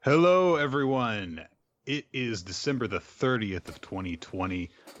Hello, everyone. It is December the 30th of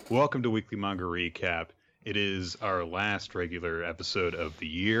 2020. Welcome to Weekly Manga Recap. It is our last regular episode of the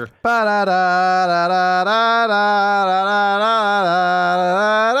year. Come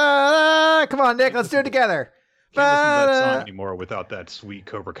on, Nick, let's do it together. Can't listen to that song anymore without that sweet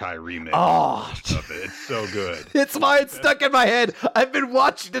Cobra Kai remix of it. It's so good. It's why it's stuck in my head. I've been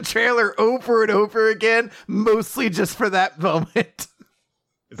watching the trailer over and over again, mostly just for that moment.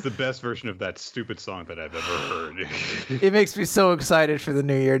 It's the best version of that stupid song that I've ever heard. It makes me so excited for the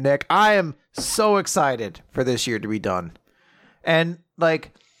new year, Nick. I am so excited for this year to be done. And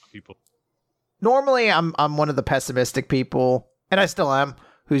like, normally I'm one of the pessimistic people, and I still am,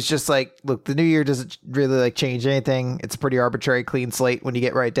 who's just like, look, the new year doesn't really like change anything. It's a pretty arbitrary clean slate when you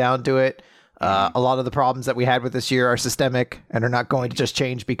get right down to it. A lot of the problems that we had with this year are systemic and are not going to just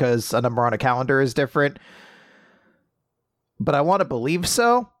change because a number on a calendar is different. But I want to believe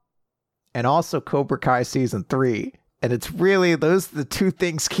so. And also Cobra Kai Season 3. And it's really, those are the two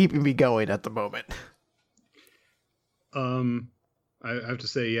things keeping me going at the moment. I have to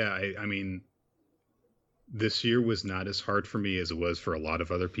say, yeah, I mean, this year was not as hard for me as it was for a lot of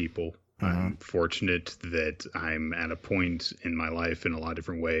other people. I'm fortunate that I'm at a point in my life in a lot of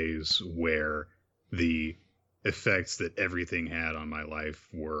different ways where the effects that everything had on my life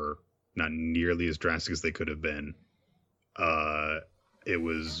were not nearly as drastic as they could have been. It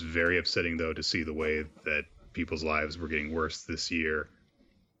was very upsetting, though, to see the way that people's lives were getting worse this year.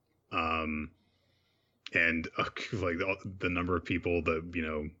 And like the number of people that, you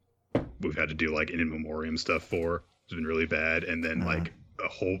know, we've had to do like in memoriam stuff for has been really bad. And then like a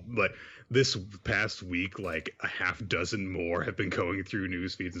whole, like this past week, like a half dozen more have been going through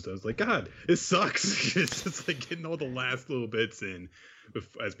news feeds and stuff. It's like, God, it sucks. It's just like getting all the last little bits in.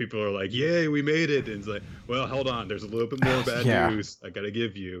 As people are like, yay, we made it. And it's like, well, hold on. There's a little bit more bad news I got to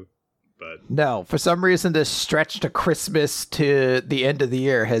give you. But no, for some reason, this stretch to Christmas to the end of the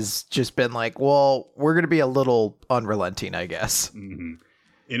year has just been like, well, we're going to be a little unrelenting, I guess. Mm-hmm.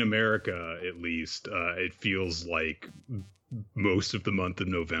 In America, at least, it feels like most of the month of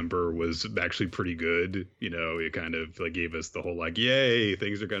November was actually pretty good. You know, it kind of like gave us the whole like, yay,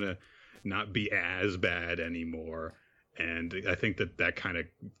 things are going to not be as bad anymore. And I think that kind of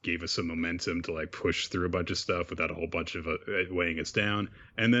gave us some momentum to like push through a bunch of stuff without a whole bunch of weighing us down.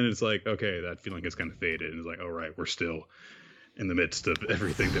 And then it's like, okay, that feeling has kind of faded. And it's like, all right, we're still in the midst of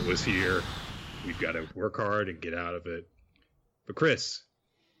everything that was here. We've got to work hard and get out of it. But Chris,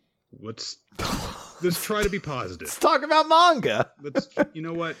 let's try to be positive. Let's talk about manga. You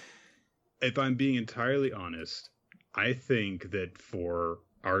know what? If I'm being entirely honest, I think that for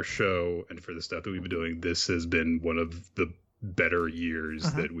our show and for the stuff that we've been doing, this has been one of the better years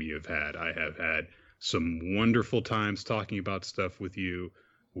that we have had. I have had some wonderful times talking about stuff with you.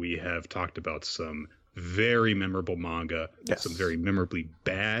 We have talked about some very memorable manga, some very memorably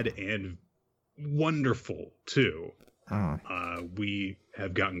bad and wonderful too. We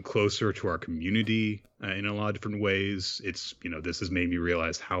have gotten closer to our community in a lot of different ways. It's, you know, this has made me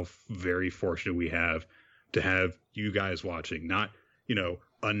realize how very fortunate we have to have you guys watching, not, you know,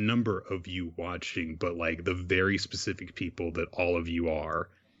 a number of you watching, but like the very specific people that all of you are.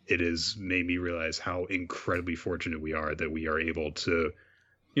 It has made me realize how incredibly fortunate we are that we are able to,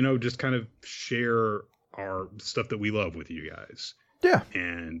 you know, just kind of share our stuff that we love with you guys. Yeah.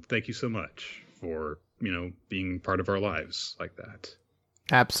 And thank you so much for, you know, being part of our lives like that.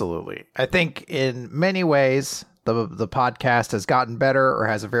 Absolutely. I think in many ways the podcast has gotten better or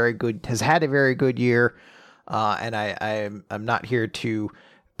has had a very good year. And I'm not here to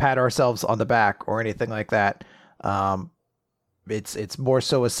pat ourselves on the back or anything like that. It's more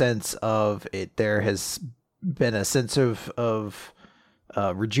so a sense of it. There has been a sense of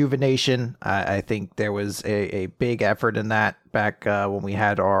rejuvenation. I think there was a big effort in that back when we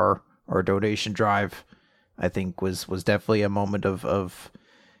had our donation drive. I think was definitely a moment of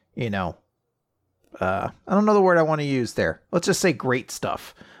you know, I don't know the word I want to use there. Let's just say great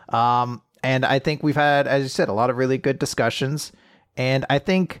stuff. And I think we've had, as you said, a lot of really good discussions. And I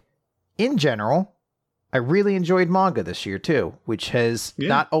think, in general, I really enjoyed manga this year, too, which has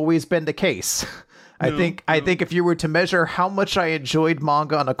not always been the case. I think if you were to measure how much I enjoyed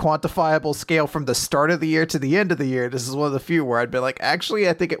manga on a quantifiable scale from the start of the year to the end of the year, this is one of the few where I'd be like, actually,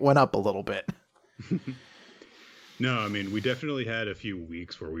 I think it went up a little bit. No, I mean, we definitely had a few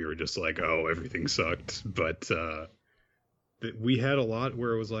weeks where we were just like, oh, everything sucked. But we had a lot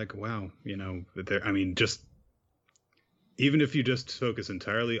where it was like, wow, you know, I mean, just even if you just focus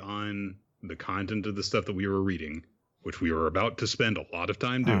entirely on the content of the stuff that we were reading, which we were about to spend a lot of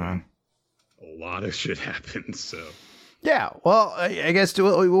time doing, a lot of shit happened. So Yeah. Well, I guess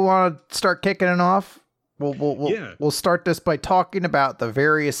we want to start kicking it off. We'll start this by talking about the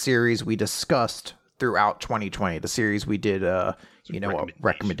various series we discussed throughout 2020. The series we did, a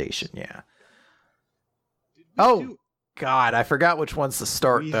recommendation. Yeah. Oh, God, I forgot which one's to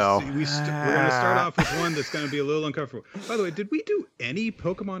start, though. We're going to start off with one that's going to be a little uncomfortable. By the way, did we do any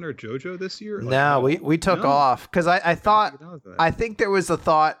Pokemon or JoJo this year? No, we took off because I think there was a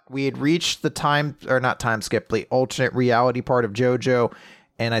thought we had reached the the alternate reality part of JoJo,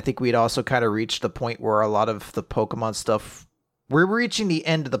 and I think we'd also kind of reached the point where a lot of the Pokemon stuff, we're reaching the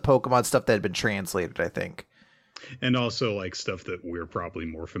end of the Pokemon stuff that had been translated, I think. And also like stuff that we're probably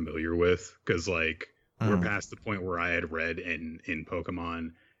more familiar with because like we're past the point where I had read in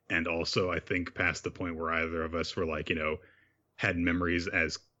Pokemon, and also I think past the point where either of us were like, had memories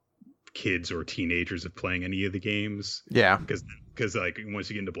as kids or teenagers of playing any of the games. Yeah. Because like once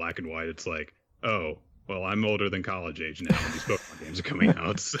you get into Black and White, it's like, oh, well, I'm older than college age now, and these Pokemon games are coming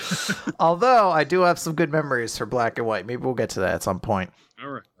out. Although I do have some good memories for Black and White. Maybe we'll get to that at some point. All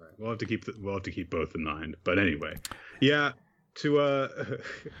right. We'll have to keep both in mind. But anyway, yeah. We'll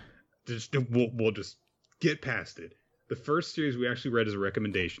just get past it. The first series we actually read as a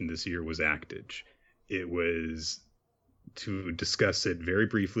recommendation this year was Actage. It was to discuss it very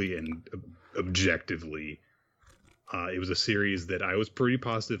briefly and objectively. It was a series that I was pretty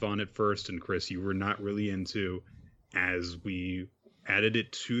positive on at first, and Chris, you were not really into. As we added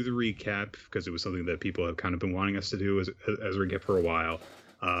it to the recap, because it was something that people have kind of been wanting us to do as a recap for a while.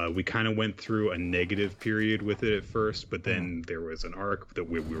 We kind of went through a negative period with it at first, but then there was an arc that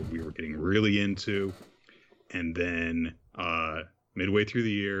we were getting really into. And then midway through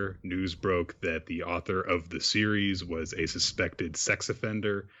the year, news broke that the author of the series was a suspected sex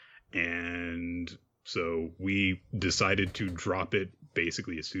offender. And so we decided to drop it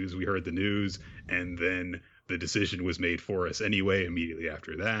basically as soon as we heard the news. And then the decision was made for us anyway immediately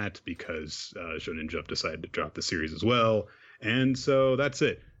after that, because Shonen Jump decided to drop the series as well. And so that's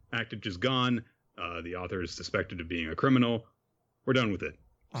it. Active is gone. The author is suspected of being a criminal. We're done with it.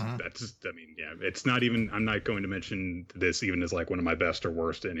 It's not even, I'm not going to mention this even as like one of my best or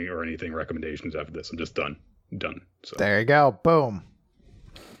worst anything recommendations after this. I'm just done. So there you go. Boom.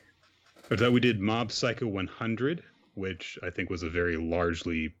 After that, we did Mob Psycho 100, which I think was a very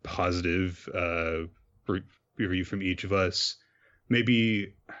largely positive review from each of us.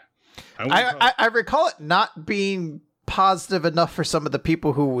 Maybe I recall it not being positive enough for some of the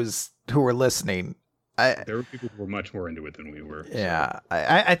people who were listening. There were people who were much more into it than we were. Yeah, so.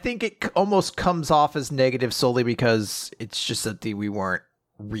 I think it almost comes off as negative solely because it's just something we weren't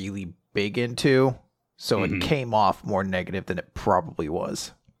really big into. So it came off more negative than it probably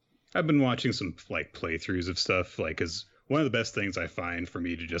was. I've been watching some like playthroughs of stuff, like, because one of the best things I find for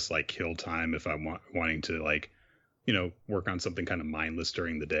me to just like kill time if I'm wanting to like, work on something kind of mindless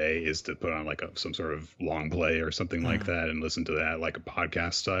during the day is to put on like some sort of long play or something like that and listen to that like a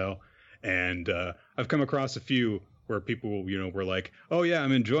podcast style. And I've come across a few where people, were like, oh yeah,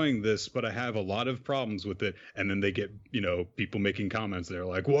 I'm enjoying this, but I have a lot of problems with it. And then they get, people making comments. They're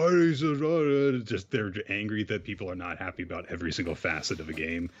like, why is it? Just they're angry that people are not happy about every single facet of a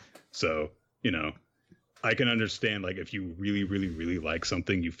game. So, I can understand like if you really, really, really like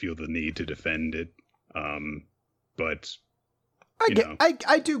something, you feel the need to defend it. But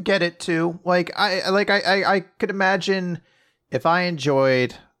I do get it too. Like I could imagine if I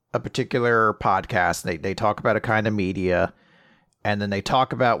enjoyed a particular podcast, they talk about a kind of media, and then they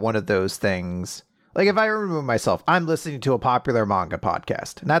talk about one of those things. Like if I remove myself, I'm listening to a popular manga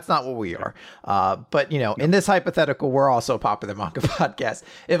podcast, and that's not what we are. But in this hypothetical, we're also a popular manga podcast.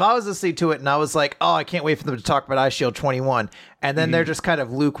 If I was listening to it and I was like, oh, I can't wait for them to talk about iShield 21, and then they're just kind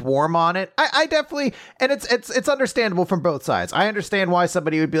of lukewarm on it, I definitely, and it's understandable from both sides. I understand why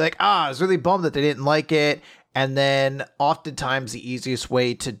somebody would be like, I was really bummed that they didn't like it. And then oftentimes the easiest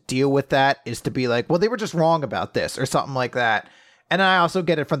way to deal with that is to be like, well, they were just wrong about this or something like that. And I also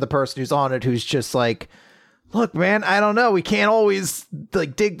get it from the person who's on it, who's just like, look, man, I don't know. We can't always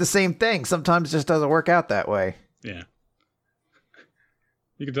like dig the same thing. Sometimes it just doesn't work out that way. Yeah.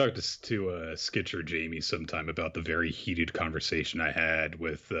 You can talk to Skitcher Jamie sometime about the very heated conversation I had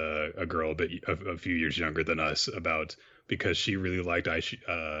with a girl a few years younger than us about, because she really liked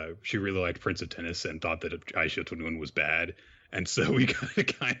Prince of Tennis and thought that iShield 21 was bad. And so we got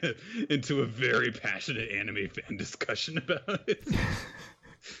kind of into a very passionate anime fan discussion about it.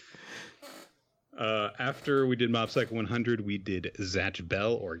 After we did Mob Psycho 100, we did Zatch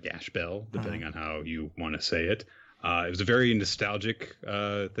Bell or Gash Bell, depending on how you want to say it. It was a very nostalgic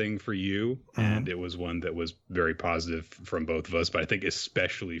thing for you, and it was one that was very positive from both of us, but I think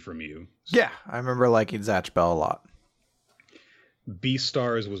especially from you. Yeah, I remember liking Zatch Bell a lot.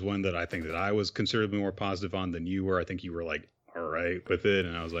 Beastars was one that I think that I was considerably more positive on than you were. I think you were like, all right with it.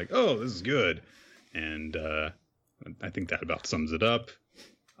 And I was like, oh, this is good. And I think that about sums it up.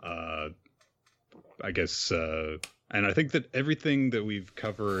 I guess, and I think that everything that we've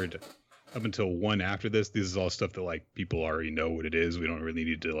covered up until one after this is all stuff that like people already know what it is. We don't really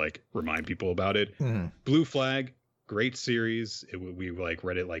need to like remind people about it. Mm-hmm. Blue Flag, great series. We like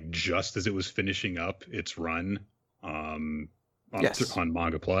read it like just as it was finishing up its run on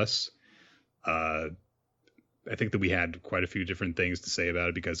Manga Plus. I think that we had quite a few different things to say about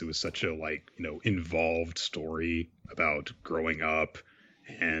it because it was such a like, you know, involved story about growing up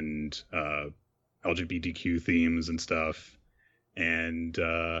and LGBTQ themes and stuff. And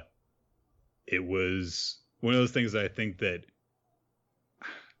it was one of those things that I think that,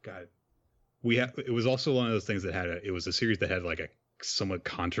 God, it was also one of those things that it was a series that had like a somewhat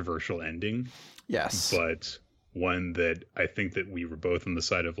controversial ending. Yes. But one that I think that we were both on the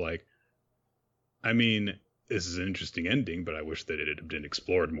side of like, I mean, this is an interesting ending, but I wish that it had been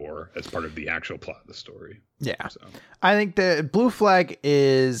explored more as part of the actual plot of the story. Yeah. So. I think the Blue Flag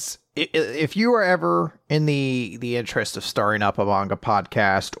is, if you are ever in the interest of starting up a manga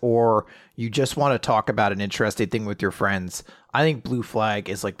podcast, or you just want to talk about an interesting thing with your friends, I think Blue Flag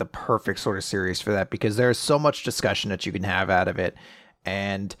is like the perfect sort of series for that, because there's so much discussion that you can have out of it.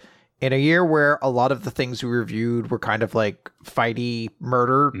 And in a year where a lot of the things we reviewed were kind of like fighty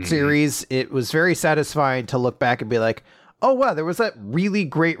murder series, it was very satisfying to look back and be like, oh, wow, there was that really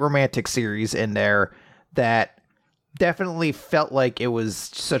great romantic series in there that definitely felt like it was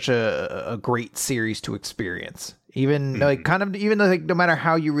such a great series to experience. Even like kind of, even like no matter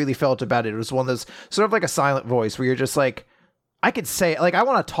how you really felt about it, it was one of those sort of like a silent voice where you're just like, I could say, like, I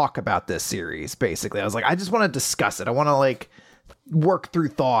want to talk about this series, basically. I was like, I just want to discuss it. I want to like work through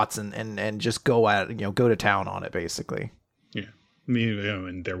thoughts and just go at it, you know, go to town on it, basically. Yeah. I mean, you know,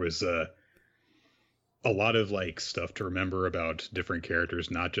 and there was a lot of like stuff to remember about different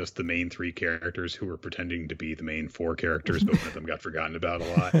characters, not just the main three characters who were pretending to be the main four characters, but one of them got forgotten about a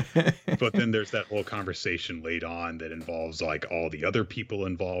lot. But then there's that whole conversation laid on that involves like all the other people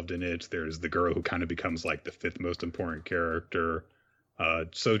involved in it. There's the girl who kind of becomes like the fifth most important character.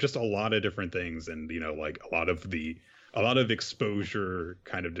 So just a lot of different things, and you know, like a lot of exposure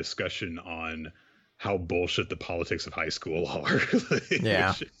kind of discussion on how bullshit the politics of high school are. Yeah.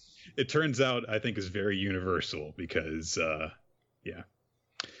 Which it turns out, I think, is very universal because, yeah.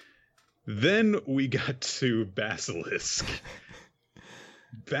 Then we got to Basilisk.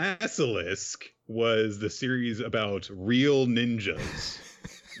 Basilisk was the series about real ninjas,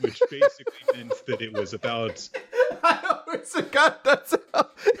 which basically meant that it was about... I always forgot that's how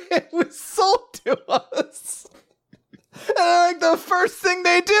it was sold to us. And like the first thing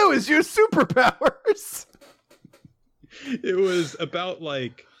they do is use superpowers. It was about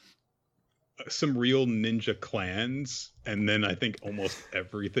like some real ninja clans, and then I think almost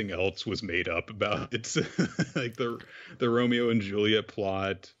everything else was made up about it. Like the Romeo and Juliet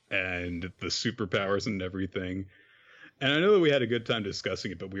plot and the superpowers and everything. And I know that we had a good time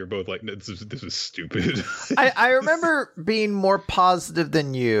discussing it, but we were both like, this was stupid. I remember being more positive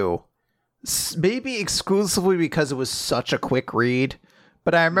than you. Maybe exclusively because it was such a quick read,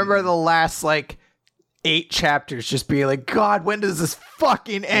 but I remember the last like 8 chapters just being like, God, when does this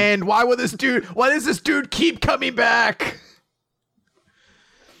fucking end? Why does this dude keep coming back?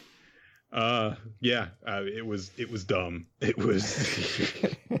 Yeah, it was dumb. It was,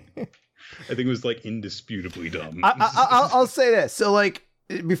 I think it was like indisputably dumb. I'll say this. So like,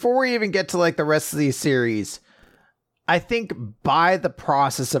 before we even get to like the rest of these series, I think by the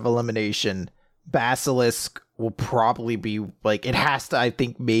process of elimination, Basilisk will probably be like, it has to, I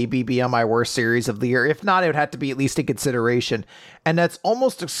think, maybe be on my worst series of the year. If not, it would have to be at least in consideration. And that's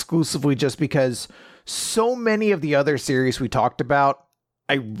almost exclusively just because so many of the other series we talked about,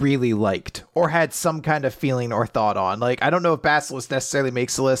 I really liked or had some kind of feeling or thought on. Like, I don't know if Basilisk necessarily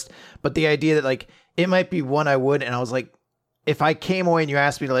makes the list, but the idea that like, it might be one I would. And I was like, if I came away and you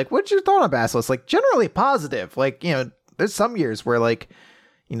asked me to like, what's your thought on Basilisk? Like, generally positive. Like, you know, there's some years where like,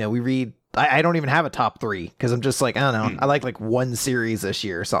 you know, we read, I don't even have a top 3 because I'm just like, I don't know. I like one series this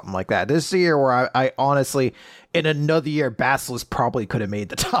year or something like that. This year where I honestly, in another year, Basilisk probably could have made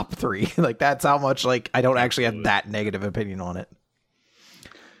the top 3. Like, that's how much like I don't actually have that negative opinion on it.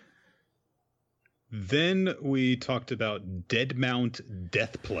 Then we talked about Dead Mount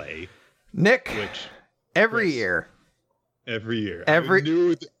Death Play. Nick, which every year.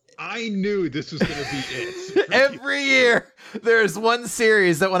 I knew this was going to be it. Every year, there's one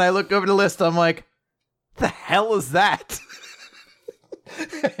series that when I look over the list, I'm like, the hell is that?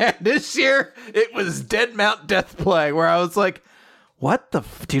 And this year, it was Dead Mount Death Play, where I was like, what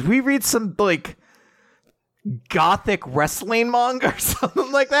did we read some like gothic wrestling manga or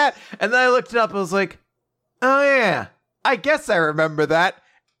something like that? And then I looked it up and was like, oh yeah, I guess I remember that.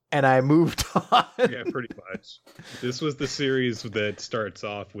 And I moved on. Yeah, pretty much. This was the series that starts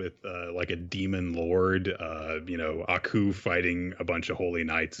off with like a demon lord, Aku fighting a bunch of holy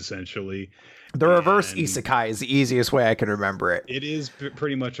knights, essentially. The reverse isekai is the easiest way I can remember it. It is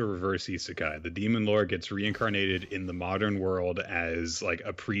pretty much a reverse isekai. The demon lord gets reincarnated in the modern world as like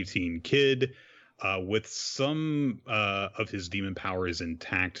a preteen kid with some of his demon powers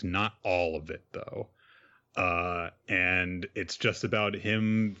intact. Not all of it, though. And it's just about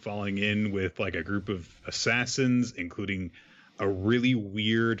him falling in with like a group of assassins, including a really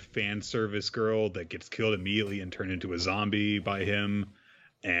weird fan service girl that gets killed immediately and turned into a zombie by him.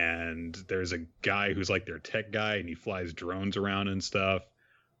 And there's a guy who's like their tech guy and he flies drones around and stuff.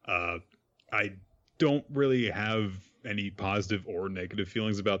 I don't really have any positive or negative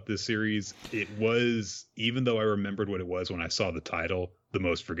feelings about this series. It was, even though I remembered what it was when I saw the title, the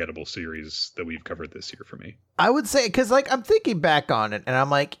most forgettable series that we've covered this year for me. I would say, because like I'm thinking back on it and I'm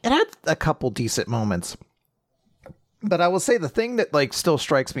like, it had a couple decent moments. But I will say the thing that like still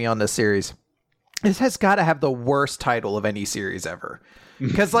strikes me on this series, it has got to have the worst title of any series ever.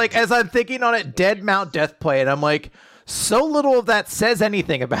 Because like as I'm thinking on it, Dead Mount Deathplay, and I'm like, so little of that says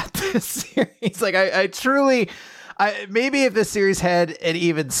anything about this series. Like I truly... maybe if this series had an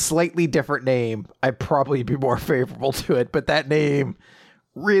even slightly different name, I'd probably be more favorable to it. But that name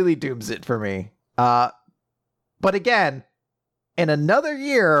really dooms it for me. But again, in another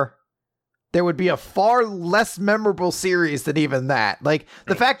year, there would be a far less memorable series than even that. Like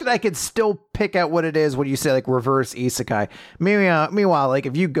the fact that I could still pick out what it is when you say like reverse isekai. Meanwhile, like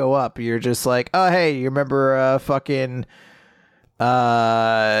if you go up, you're just like, oh hey, you remember fucking.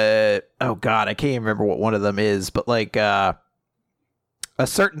 Oh god, I can't even remember what one of them is, but like a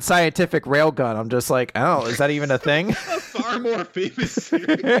certain scientific railgun. I'm just like, oh, is that even a thing? A far more famous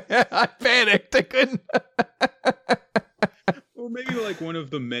series. I panicked. I couldn't. Or maybe like one of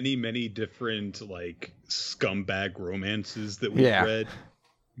the many, many different like scumbag romances that we've read.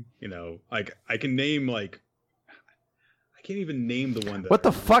 You know, like I can name like I can't even name the one that. What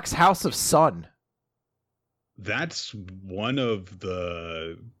the fuck's House of Sun? That's one of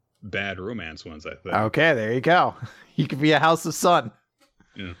the bad romance ones, I think. Okay, there you go. You could be a House of Sun.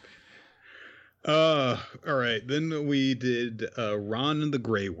 Yeah. All right. Then we did Ron in the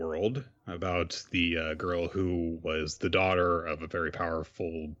Grey World, about the girl who was the daughter of a very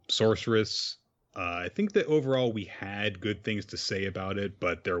powerful sorceress. I think that overall we had good things to say about it,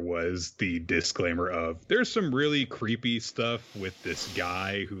 but there was the disclaimer of there's some really creepy stuff with this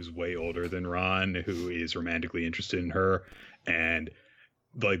guy who's way older than Ron, who is romantically interested in her. And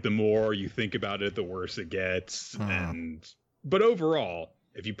like the more you think about it, the worse it gets. But overall,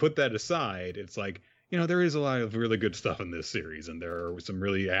 if you put that aside, it's like, you know, there is a lot of really good stuff in this series, and there are some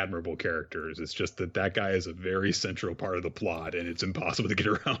really admirable characters. It's just that guy is a very central part of the plot, and it's impossible to get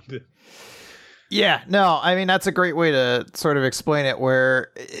around it. Yeah, no, I mean, that's a great way to sort of explain it,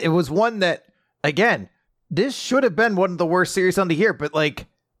 where it was one that, again, this should have been one of the worst series on the year, but like,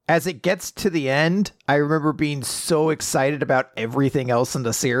 as it gets to the end, I remember being so excited about everything else in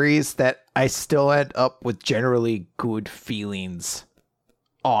the series that I still end up with generally good feelings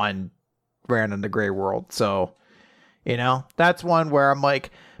on Ran in the Grey World. So, you know, that's one where I'm like,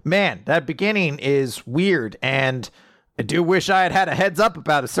 man, that beginning is weird, and I do wish I had had a heads up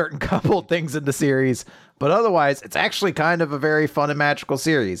about a certain couple of things in the series, but otherwise, it's actually kind of a very fun and magical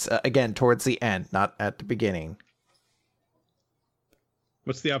series. Again, towards the end, not at the beginning.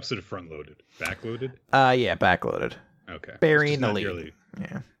 What's the opposite of front-loaded? Backloaded? Yeah, backloaded. Okay. Burying the lead.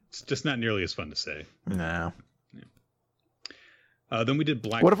 Yeah. It's just not nearly as fun to say. No. Then we did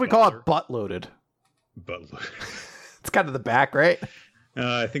Black. What if we call it butt-loaded? Butt-loaded. It's kind of the back, right?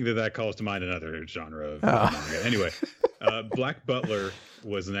 I think that calls to mind another genre of manga. Anyway, Black Butler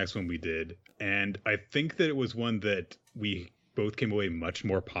was the next one we did, and I think that it was one that we both came away much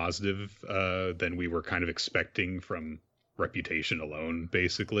more positive than we were kind of expecting from reputation alone,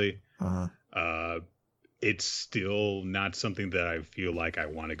 basically. It's still not something that I feel like I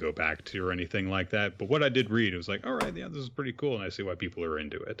want to go back to or anything like that. But what I did read, it was like, all right, yeah, this is pretty cool, and I see why people are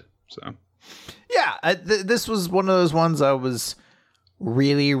into it. So, yeah, this was one of those ones I was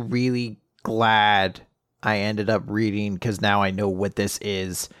really, really glad I ended up reading, because now I know what this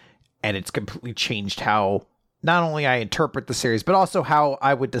is, and it's completely changed how not only I interpret the series, but also how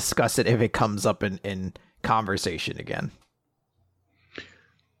I would discuss it if it comes up in conversation again.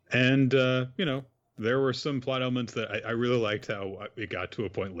 And, you know, there were some plot elements that I really liked how it got to a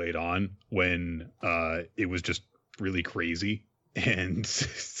point late on when it was just really crazy. And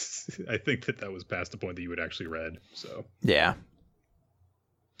I think that was past the point that you had actually read. So yeah.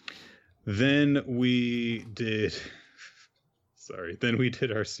 Then we did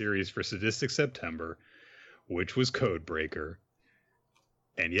our series for Sadistic September, which was Codebreaker.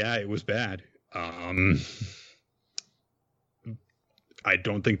 And yeah, it was bad. I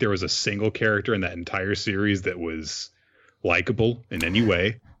don't think there was a single character in that entire series that was likable in any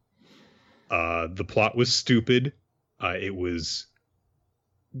way. The plot was stupid. It was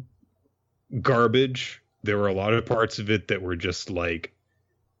garbage. There were a lot of parts of it that were just like,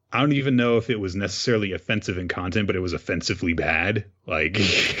 I don't even know if it was necessarily offensive in content, but it was offensively bad. Like,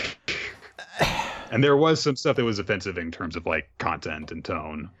 and there was some stuff that was offensive in terms of like content and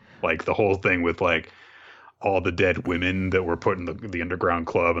tone. Like the whole thing with like all the dead women that were put in the underground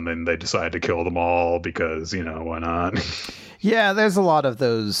club, and then they decided to kill them all because, you know, why not? Yeah, there's a lot of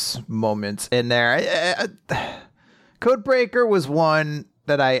those moments in there. Codebreaker was one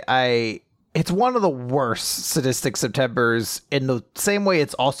that it's one of the worst Sadistic Septembers, in the same way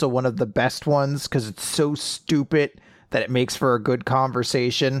it's also one of the best ones because it's so stupid that it makes for a good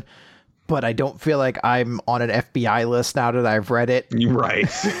conversation. But I don't feel like I'm on an FBI list now that I've read it. Right.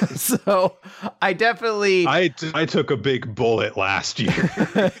 So I definitely... I took a big bullet last year.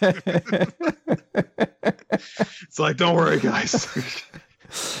 It's like, don't worry, guys.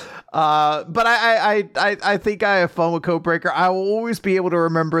 But I think I have fun with Codebreaker. I will always be able to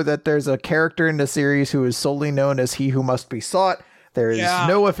remember that there's a character in the series who is solely known as He Who Must Be Sought. There is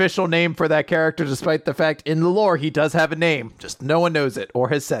no official name for that character, despite the fact in the lore he does have a name. Just no one knows it or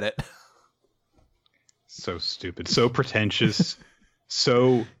has said it. So stupid, so pretentious,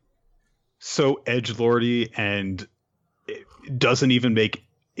 so edgelordy, and it doesn't even make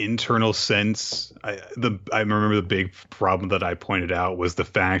internal sense. I remember the big problem that I pointed out was the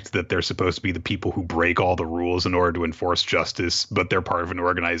fact that they're supposed to be the people who break all the rules in order to enforce justice, but they're part of an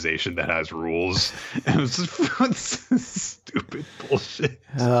organization that has rules. And it was just stupid bullshit.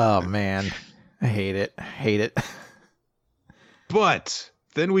 Oh man, I hate it. But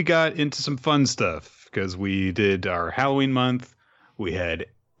then we got into some fun stuff. Because we did our Halloween month. We had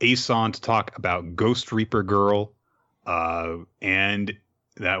Ace on to talk about Ghost Reaper Girl. And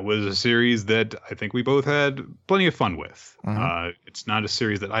that was a series that I think we both had plenty of fun with. Mm-hmm. It's not a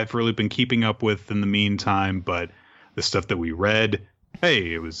series that I've really been keeping up with in the meantime, but the stuff that we read,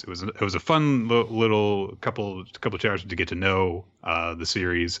 hey, it was a fun little couple chapters to get to know the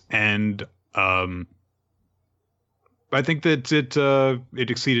series. And I think that it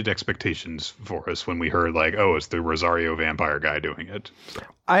exceeded expectations for us when we heard like, oh, it's the Rosario vampire guy doing it. So.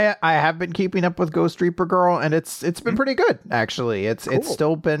 I have been keeping up with Ghost Reaper Girl, and it's been pretty good actually. It's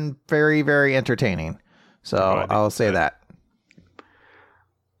still been very, very entertaining. So I'll say that.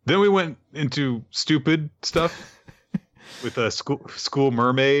 Then we went into stupid stuff with a school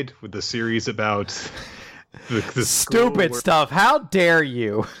mermaid, with the series about the stupid stuff. How dare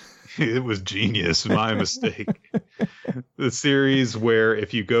you? It was genius. My mistake. The series where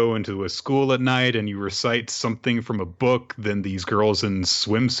if you go into a school at night and you recite something from a book, then these girls in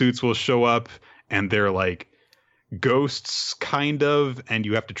swimsuits will show up and they're like ghosts kind of, and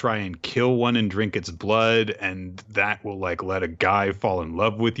you have to try and kill one and drink its blood, and that will like let a guy fall in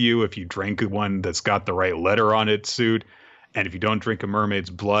love with you if you drink one that's got the right letter on its suit. And if you don't drink a mermaid's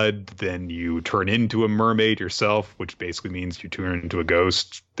blood, then you turn into a mermaid yourself, which basically means you turn into a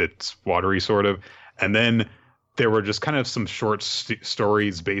ghost that's watery, sort of. And then there were just kind of some short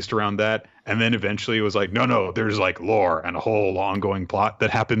stories based around that. And then eventually it was like, no, there's like lore and a whole ongoing plot that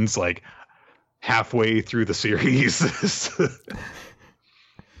happens like halfway through the series.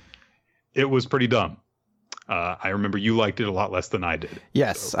 It was pretty dumb. I remember you liked it a lot less than I did.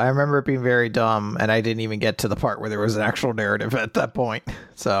 Yes, so. I remember it being very dumb, and I didn't even get to the part where there was an actual narrative at that point.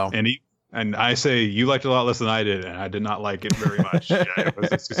 So, and I say you liked it a lot less than I did, and I did not like it very much. It was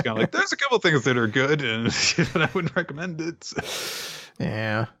just kind of like, there's a couple things that are good, but I wouldn't recommend it. So.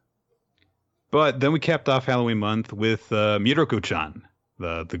 Yeah. But then we capped off Halloween month with Miroko-chan,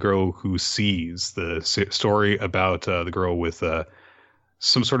 the girl who sees, the story about the girl with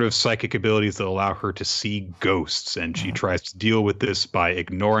some sort of psychic abilities that allow her to see ghosts, and she tries to deal with this by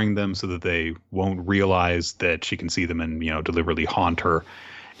ignoring them so that they won't realize that she can see them and, deliberately haunt her.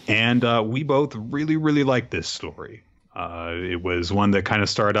 And we both really, really liked this story. It was one that kind of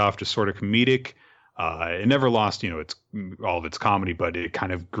started off just sort of comedic. It never lost, it's all of its comedy, but it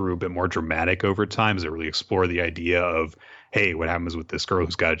kind of grew a bit more dramatic over time as it really explored the idea of, hey, what happens with this girl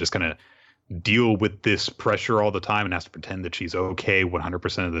who's got to just kind of deal with this pressure all the time and has to pretend that she's okay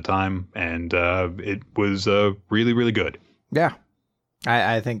 100% of the time. And it was really, really good. Yeah.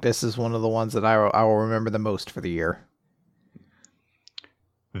 I think this is one of the ones that I will remember the most for the year.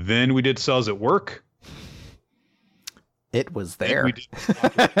 Then we did Cells at Work. It was there. We did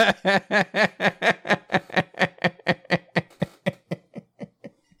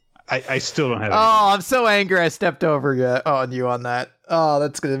I still don't have. Oh, I'm so angry I stepped over on you on that. Oh,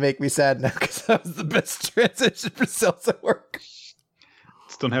 that's gonna make me sad now because that was the best transition for Cells at Work.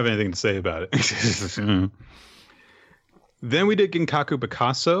 Still don't have anything to say about it. Then we did Ginkaku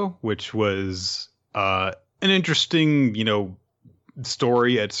Picasso, which was an interesting,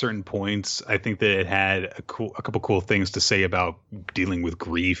 story at certain points. I think that it had a couple cool things to say about dealing with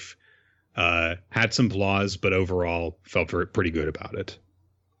grief. Had some flaws, but overall felt pretty good about it.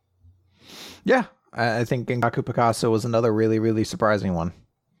 Yeah, I think Ginkaku Picasso was another really, really surprising one.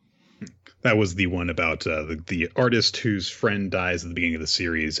 That was the one about the artist whose friend dies at the beginning of the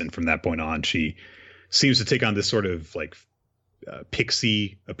series, and from that point on, she seems to take on this sort of like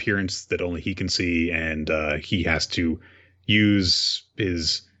pixie appearance that only he can see, and he has to use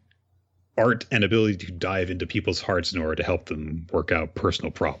his art and ability to dive into people's hearts in order to help them work out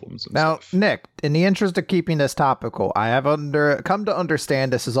personal problems. Now, stuff. Nick, in the interest of keeping this topical, I have come to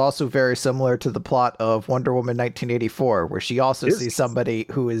understand this is also very similar to the plot of Wonder Woman 1984, where she also sees somebody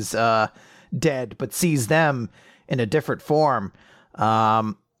who is dead, but sees them in a different form.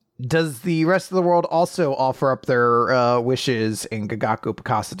 Does the rest of the world also offer up their wishes in Ginkaku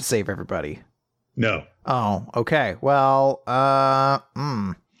Picasso to save everybody? No. Oh, okay. Well,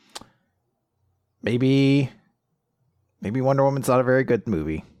 maybe Wonder Woman's not a very good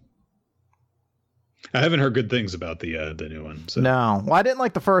movie. I haven't heard good things about the new one. So. No. Well, I didn't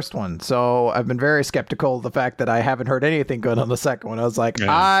like the first one, so I've been very skeptical of the fact that I haven't heard anything good on the second one. I was like,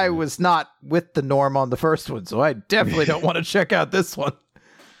 I was not with the norm on the first one, so I definitely don't want to check out this one.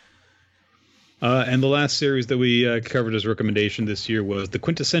 And the last series that we covered as recommendation this year was The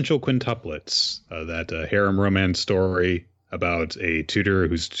Quintessential Quintuplets, that harem romance story about a tutor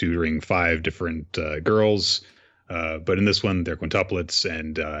who's tutoring 5 different girls. But in this one, they're quintuplets,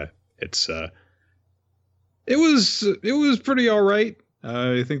 and it was pretty all right.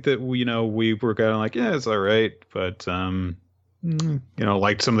 I think that we were kind of like, yeah, it's all right, but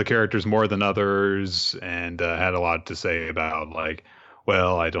liked some of the characters more than others, and had a lot to say about like,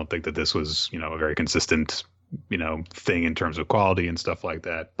 well, I don't think that this was a very consistent thing in terms of quality and stuff like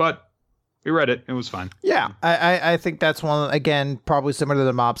that. But we read it; it was fine. Yeah, I think that's one, again, probably similar to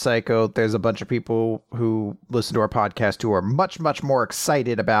the Mob Psycho. There's a bunch of people who listen to our podcast who are much, much more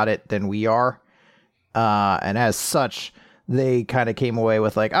excited about it than we are. And as such, they kind of came away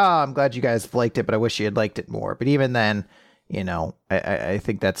with like, I'm glad you guys liked it, but I wish you had liked it more. But even then, I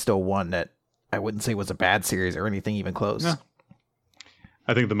think that's still one that I wouldn't say was a bad series or anything even close. No.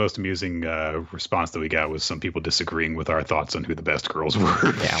 I think the most amusing response that we got was some people disagreeing with our thoughts on who the best girls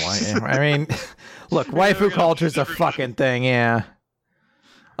were. Yeah, well, I mean, look, waifu culture's a fucking thing, yeah.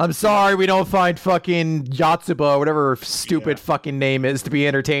 I'm sorry we don't find fucking Yotsuba, whatever her stupid fucking name is, to be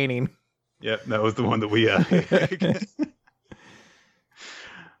entertaining. Yep, that was the one that we...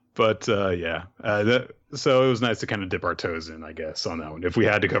 But, yeah. So it was nice to kind of dip our toes in, I guess, on that one. If we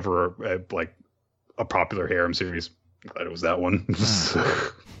had to cover a popular harem series, I'm glad it was that one.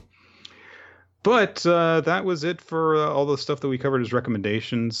 But that was it for all the stuff that we covered as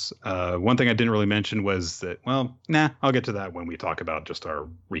recommendations. One thing I didn't really mention was that, I'll get to that when we talk about just our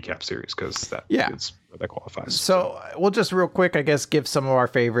recap series, because that qualifies. So we'll just real quick, I guess, give some of our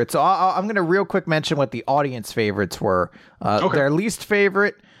favorites. So I'm going to real quick mention what the audience favorites were. Their least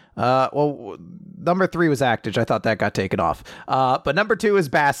favorite, number 3 was Actage. I thought that got taken off. But number 2 is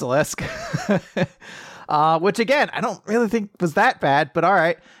Basilisk. Which, again, I don't really think was that bad, but all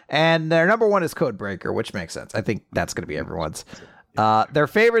right. And their number 1 is Codebreaker, which makes sense. I think that's going to be everyone's. Their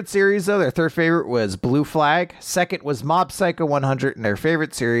favorite series, though, their third favorite was Blue Flag. Second was Mob Psycho 100, and their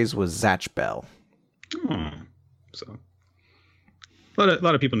favorite series was Zatch Bell. So, a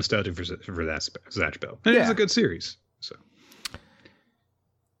lot of people nostalgic for that Zatch Bell. And it's a good series. So,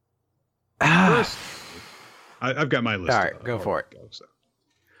 first, I've got my list. All right, go for it.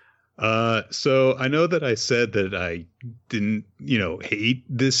 So I know that I said that I didn't, hate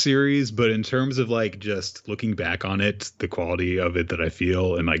this series, but in terms of like just looking back on it, the quality of it that I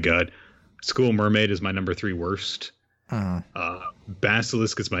feel in my gut, School Mermaid is my number 3 worst.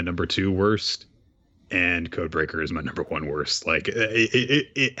 Basilisk is my number 2 worst, and Codebreaker is my number 1 worst. Like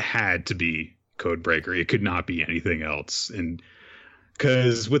it had to be Codebreaker. It could not be anything else. And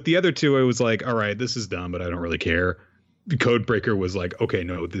because with the other 2, I was like, all right, this is dumb, but I don't really care. Codebreaker was like, okay,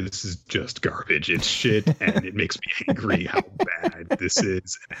 no, this is just garbage. It's shit, and it makes me angry how bad this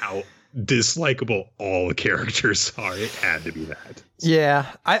is and how dislikable all the characters are. It had to be that.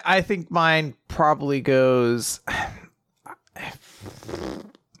 Yeah, I think mine probably goes...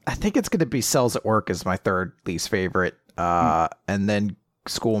 I think it's going to be Cells at Work is my third least favorite. And then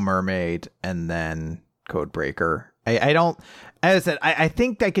School Mermaid, and then Codebreaker. I don't, as I said, I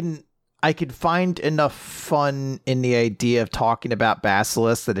think I could find enough fun in the idea of talking about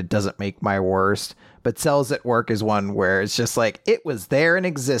Basilisk that it doesn't make my worst. But Cells at Work is one where it's just like, it was there and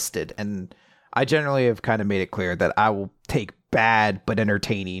existed. And I generally have kind of made it clear that I will take bad but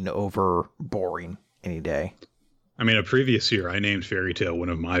entertaining over boring any day. I mean, a previous year, I named Fairy Tail one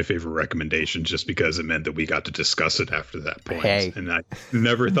of my favorite recommendations just because it meant that we got to discuss it after that point. Hey. And I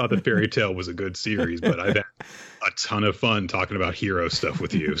never thought that Fairy Tail was a good series, but I've had a ton of fun talking about hero stuff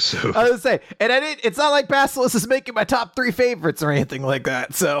with you. So I was gonna say, and it's not like Basilisk is making my top 3 favorites or anything like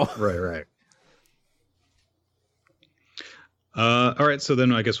that. So right. All right, so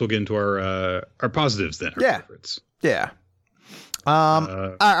then I guess we'll get into our positives then. Our favorites. Yeah.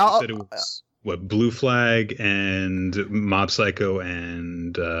 I said it was Blue Flag and Mob Psycho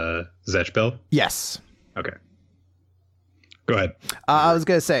and Zatch Bell? Yes. Okay. Go ahead. I was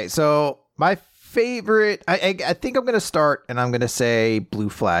gonna say, so my favorite, I think I'm gonna start and I'm gonna say Blue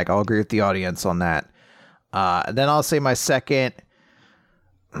Flag. I'll agree with the audience on that. Then I'll say my second.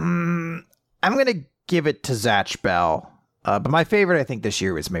 I'm gonna give it to Zatch Bell. But my favorite, I think, this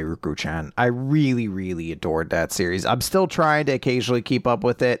year was Meiruku-chan. I really, really adored that series. I'm still trying to occasionally keep up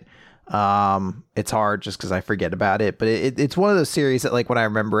with it. It's hard just because I forget about it. But it's one of those series that, like, when I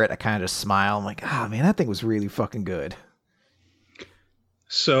remember it, I kind of just smile. I'm like, oh, man, that thing was really fucking good.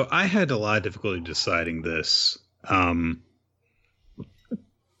 So I had a lot of difficulty deciding this. Pardon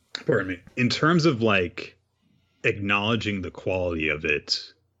me. In terms of, like, acknowledging the quality of it,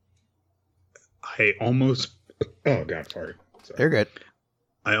 I almost... Oh, God, sorry. You're good.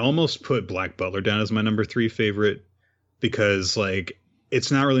 I almost put Black Butler down as my number 3 favorite because, like, it's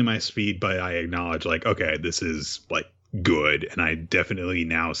not really my speed, but I acknowledge, like, okay, this is, like, good. And I definitely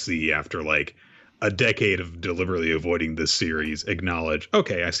now see, after, like, a decade of deliberately avoiding this series, acknowledge,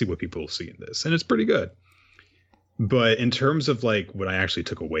 okay, I see what people see in this. And it's pretty good. But in terms of, like, what I actually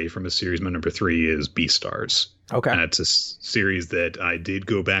took away from a series, my number 3 is Beastars. Okay. And it's a series that I did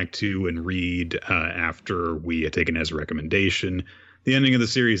go back to and read after we had taken as a recommendation. The ending of the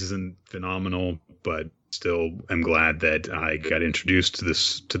series isn't phenomenal, but still I'm glad that I got introduced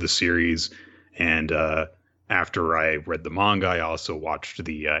to the series. And after I read the manga, I also watched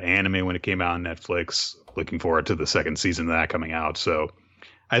the anime when it came out on Netflix. Looking forward to the second season of that coming out. So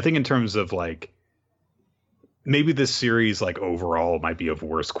I think in terms of, like, maybe this series, like, overall might be of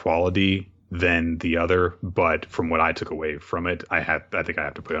worse quality than the other, but from what I took away from it, I think I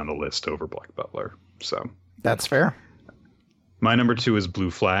have to put it on the list over Black Butler. So that's fair. My number 2 is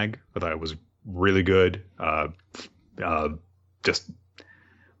Blue Flag. I thought it was really good. Just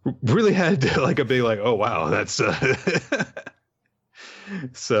really had like a big, like, oh wow, that's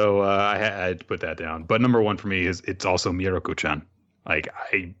so I had to put that down. But number 1 for me is it's also Miroku-chan. Like,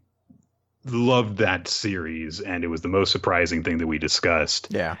 I loved that series, and it was the most surprising thing that we discussed.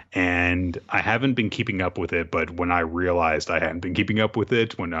 Yeah. And I haven't been keeping up with it, but when I realized I hadn't been keeping up with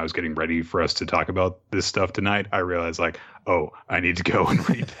it, when I was getting ready for us to talk about this stuff tonight, I realized, like, oh, I need to go and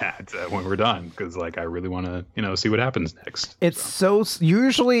read that when we're done, because, like, I really want to, see what happens next. It's so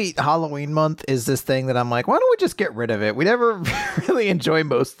usually Halloween month is this thing that I'm like, why don't we just get rid of it? We never really enjoy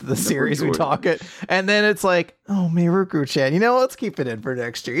most of the series we talk it. And then it's like, oh, Miroku-chan, let's keep it in for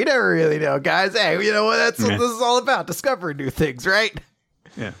next year. You never really know, guys. Hey, you know what? That's what this is all about. Discovering new things, right?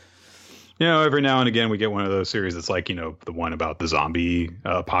 Yeah. Every now and again we get one of those series that's like, the one about the zombie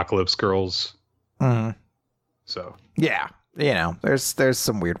apocalypse girls. Mm-hmm. So yeah, there's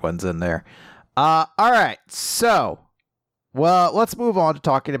some weird ones in there. All right, so let's move on to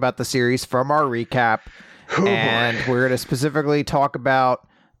talking about the series from our recap, and we're going to specifically talk about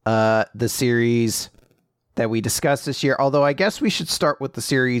the series that we discussed this year. Although I guess we should start with the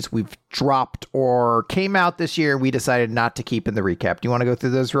series we've dropped or came out this year and we decided not to keep in the recap. Do you want to go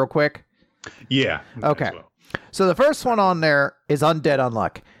through those real quick? Yeah. Okay. So the first one on there is Undead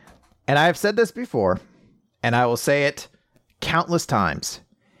Unluck, and I've said this before, and I will say it countless times.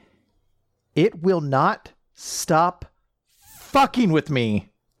 It will not stop fucking with me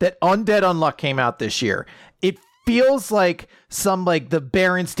that Undead Unluck came out this year. It feels like some, like, the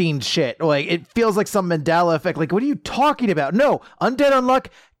Berenstein shit. Like, it feels like some Mandela effect. Like, what are you talking about? No, Undead Unluck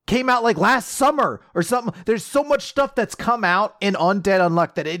came out, like, last summer or something. There's so much stuff that's come out in Undead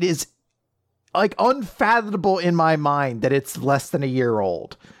Unluck that it is, like, unfathomable in my mind that it's less than a year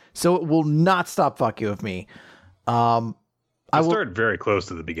old. So it will not stop fucking with me. I started very close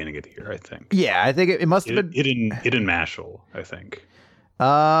to the beginning of the year, I think. Yeah, I think it must have been it in Mashal, I think.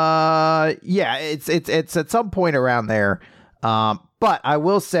 Yeah, it's at some point around there. But But I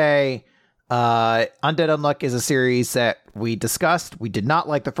will say, Undead Unluck is a series that we discussed. We did not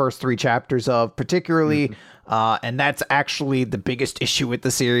like the first 3 chapters of, particularly, and that's actually the biggest issue with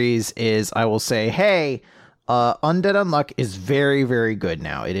the series. Is I will say, hey, Undead Unluck is very, very good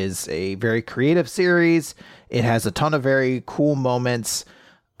now. It is a very creative series. It has a ton of very cool moments,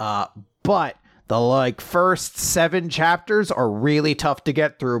 but the first 7 chapters are really tough to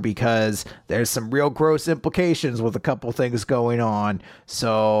get through because there's some real gross implications with a couple things going on.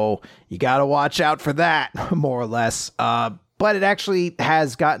 So you got to watch out for that, more or less. But it actually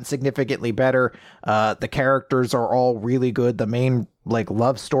has gotten significantly better. The characters are all really good. The main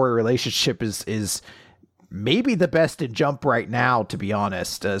love story relationship is maybe the best in Jump right now, to be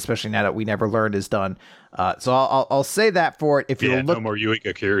honest, especially now that We Never Learned is done. So I'll say that for it. If you're no more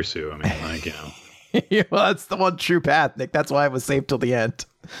Yuika Kirisu. I mean, well, that's the one true path, Nick. That's why I was saved till the end.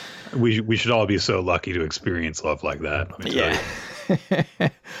 We should all be so lucky to experience love like that. Let me tell you.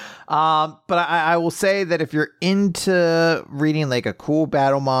 But I will say that if you're into reading a cool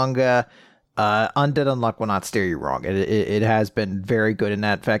battle manga, Undead Unluck will not steer you wrong. It has been very good in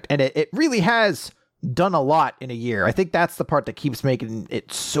that effect, and it really has done a lot in a year. I think that's the part that keeps making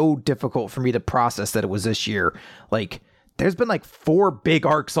it so difficult for me to process that it was this year. There's been 4 big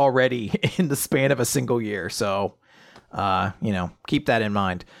arcs already in the span of a single year. So, keep that in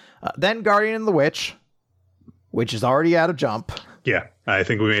mind. Then Guardian and the Witch, which is already out of Jump. Yeah, I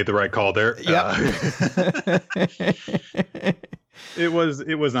think we made the right call there. Yep. It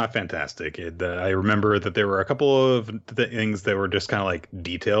was not fantastic. I remember that there were a couple of things that were just kind of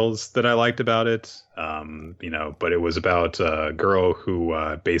details that I liked about it. But it was about a girl who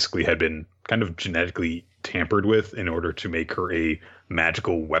basically had been kind of genetically tampered with in order to make her a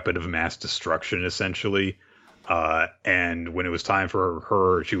magical weapon of mass destruction, essentially. And when it was time for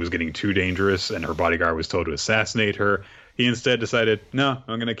her, she was getting too dangerous, and her bodyguard was told to assassinate her. He instead decided, no,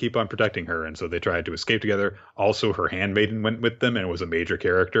 I'm going to keep on protecting her. And so they tried to escape together. Also, her handmaiden went with them and was a major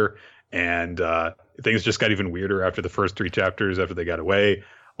character. And things just got even weirder after the first 3 chapters, after they got away.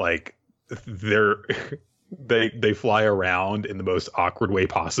 They fly around in the most awkward way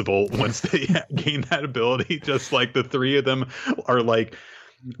possible once they gain that ability. Just the 3 of them are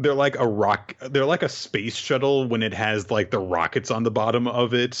they're like a rock. They're like a space shuttle when it has the rockets on the bottom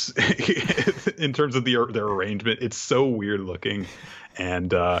of it. In terms of their arrangement, it's so weird looking,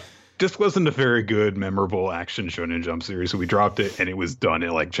 and just wasn't a very good, memorable action Shonen Jump series. So we dropped it, and it was done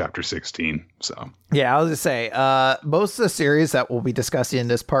at chapter 16. So yeah, I was just say most of the series that we'll be discussing in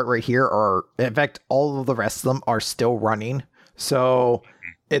this part right here are, in fact, all of the rest of them are still running. So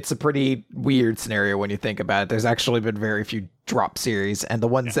it's a pretty weird scenario when you think about it. There's actually been very few drop series, and the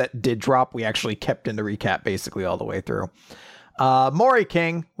ones that did drop, we actually kept in the recap basically all the way through. Mori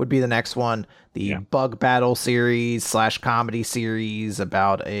King would be the next one. The bug battle series / comedy series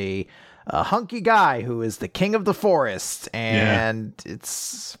about a hunky guy who is the king of the forest, and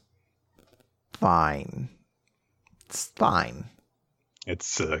it's fine. It's fine.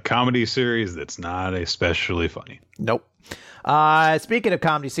 It's a comedy series that's not especially funny. Nope. Speaking of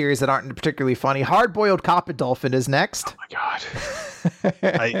comedy series that aren't particularly funny, Hard Boiled Cop and Dolphin is next. Oh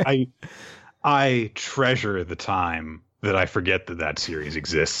my god. I treasure the time that I forget that series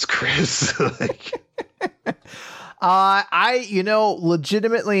exists, Chris.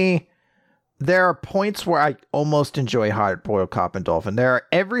 Legitimately, there are points where I almost enjoy Hard Boiled Cop and Dolphin.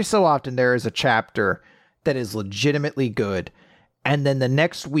 Every so often there is a chapter that is legitimately good, and then the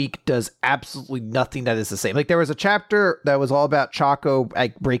next week does absolutely nothing that is the same. There was a chapter that was all about Choco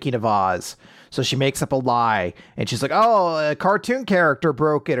breaking a vase. So she makes up a lie, and she's like, oh, a cartoon character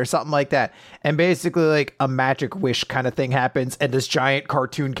broke it or something like that. And basically a magic wish kind of thing happens, and this giant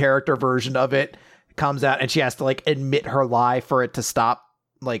cartoon character version of it comes out, and she has to admit her lie for it to stop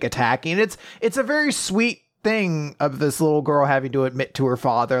attacking. It's a very sweet thing of this little girl having to admit to her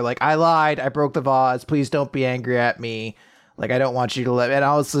father, I lied, I broke the vase, please don't be angry at me. I don't want you to live. And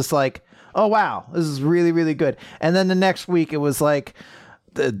I was just oh, wow, this is really, really good. And then the next week it was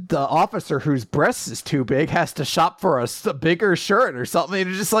the officer whose breast is too big has to shop for a bigger shirt or something.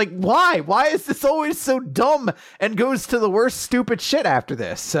 And it's just why? Why is this always so dumb and goes to the worst stupid shit after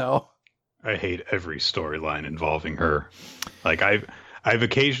this? So I hate every storyline involving her. I've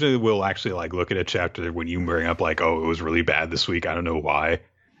occasionally will actually look at a chapter when you bring up oh, it was really bad this week. I don't know why.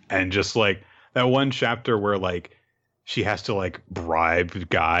 And just that one chapter where she has to bribe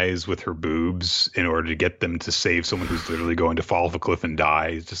guys with her boobs in order to get them to save someone who's literally going to fall off a cliff and die.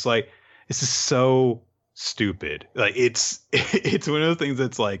 It's just this is so stupid. It's one of those things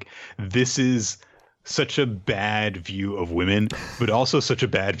that's this is such a bad view of women, but also such a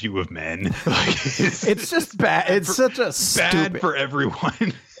bad view of men. Like, it's just bad. It's such a bad stupid for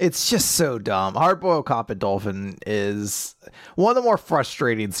everyone. It's just so dumb. Hardboiled Cop and Dolphin is one of the more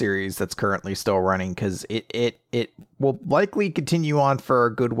frustrating series that's currently still running because it will likely continue on for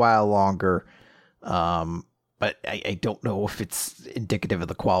a good while longer. But I don't know if it's indicative of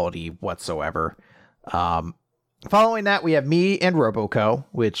the quality whatsoever. Following that, we have Me and Roboco,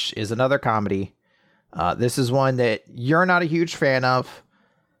 which is another comedy. This is one that you're not a huge fan of.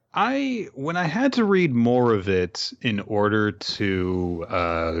 When I had to read more of it in order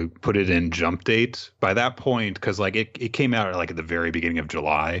to put it in Jump Date, by that point, because like it came out like at the very beginning of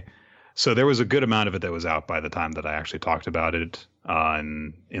July, so there was a good amount of it that was out by the time that I actually talked about it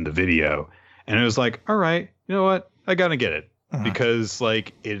in the video, and it was like, all right, you know what, I gotta get it because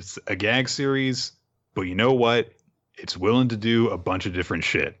like it's a gag series, but you know what, it's willing to do a bunch of different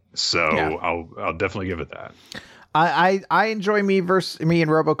shit, so yeah. I'll definitely give it that. I enjoy Me and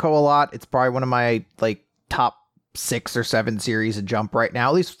Roboco a lot. It's probably one of my like top 6 or 7 series of Jump right now.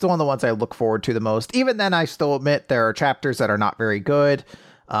 At least it's one of the ones I look forward to the most. Even then, I still admit there are chapters that are not very good,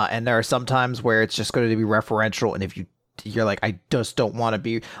 and there are some times where it's just going to be referential. And if you're like, I just don't want to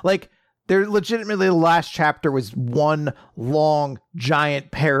be like, there legitimately the last chapter was one long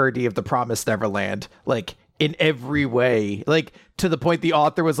giant parody of The Promised Neverland, like in every way, like to the point the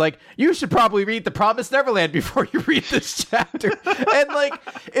author was like, you should probably read The Promised Neverland before you read this chapter. And like,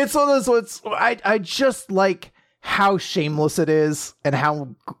 it's one of those ones, I just like how shameless it is and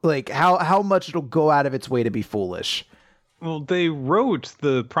how much it'll go out of its way to be foolish. Well, they wrote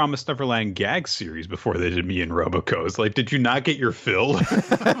the Promised Neverland gag series before they did Me and Roboco. It's like, did you not get your fill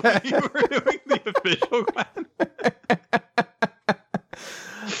when you were doing the official one?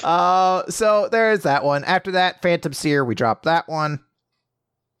 So there's that one. After that, Phantom Seer, we dropped that one.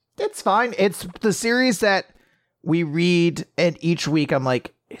 It's fine. It's the series that we read, and each week I'm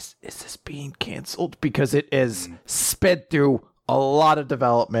like, is this being canceled? Because it is sped through a lot of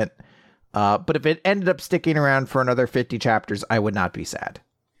development. But if it ended up sticking around for another 50 chapters, I would not be sad.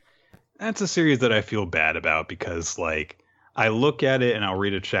 That's a series that I feel bad about because, like, I look at it and I'll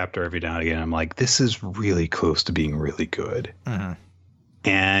read a chapter every now and again. I'm like, this is really close to being really good. Mm-hmm.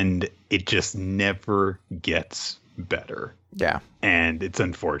 And it just never gets better. Yeah. And it's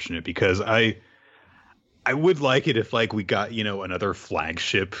unfortunate because I would like it if like we got, you know, another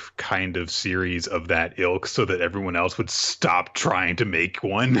flagship kind of series of that ilk so that everyone else would stop trying to make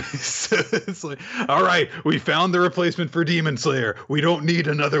one. So it's like, all right, we found the replacement for Demon Slayer. We don't need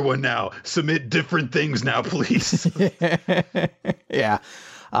another one now. Submit different things now, please. Yeah.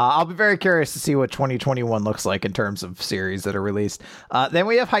 I'll be very curious to see what 2021 looks like in terms of series that are released. Then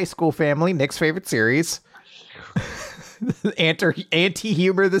we have High School Family, Nick's favorite series.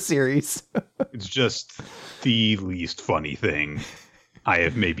 Anti-humor the series. It's just the least funny thing I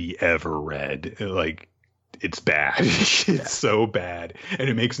have maybe ever read. Like, it's bad. It's so bad. And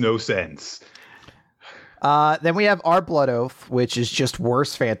it makes no sense. Then we have Our Blood Oath, which is just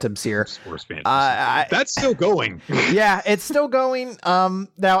worse Phantom Seer. Worse Phantom Seer. That's still going. Yeah, it's still going. Now,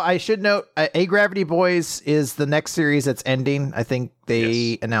 I should note, A Gravity Boys is the next series that's ending. I think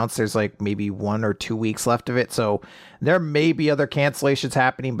they announced there's like maybe 1 or 2 weeks left of it. So there may be other cancellations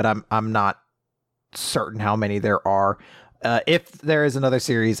happening, but I'm not certain how many there are. If there is another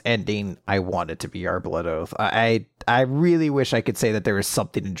series ending, I want it to be Our Blood Oath. I really wish I could say that there is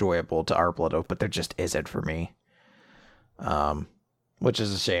something enjoyable to Our Blood Oath, but there just isn't for me. Which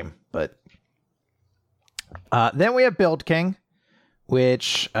is a shame. But then we have Build King,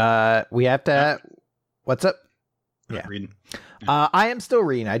 which we have to. What's up? Yeah. Reading. I am still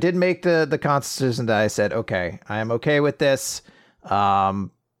reading. I did make the conscious decision that I said, okay, I am okay with this.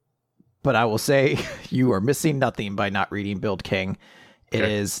 But I will say you are missing nothing by not reading Build King. It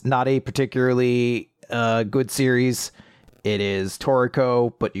is not a particularly good series. It is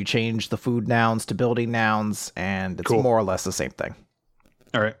Toriko, but you change the food nouns to building nouns, and it's more or less the same thing.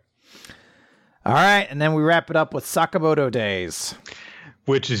 All right. All right, and then we wrap it up with Sakamoto Days.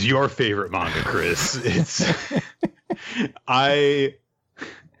 Which is your favorite manga, Chris. It's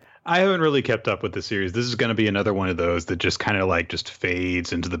I haven't really kept up with the series. This is going to be another one of those that just kind of like just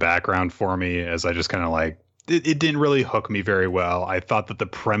fades into the background for me as I just kind of like, it didn't really hook me very well. I thought that the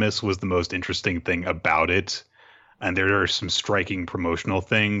premise was the most interesting thing about it. And there are some striking promotional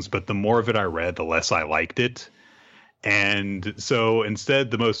things, but the more of it I read, the less I liked it. And so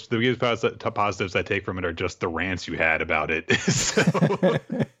instead, the biggest positives I take from it are just the rants you had about it. So.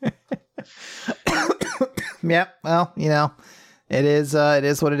 Yeah, well, you know. It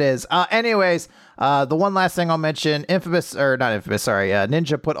is what it is. Anyways, the one last thing I'll mention,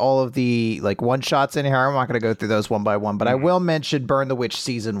 Ninja put all of the like one shots in here. I'm not going to go through those one by one, but I will mention Burn the Witch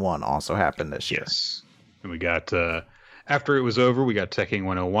season 1 also happened this year. Yes. And we got, after it was over, we got Tekking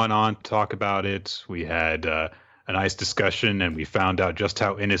 101 on to talk about it. We had a nice discussion, and we found out just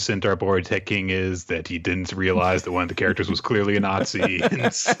how innocent our boy Tekking is, that he didn't realize that one of the characters was clearly a Nazi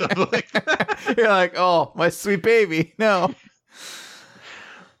and stuff like that. You're like, oh, my sweet baby. No.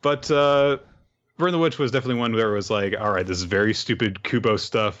 But Burn the Witch was definitely one where it was like, all right, this is very stupid Kubo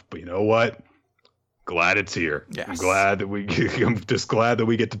stuff, but you know what? Glad it's here. Yes. I'm just glad that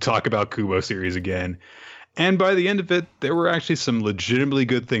we get to talk about Kubo series again. And by the end of it, there were actually some legitimately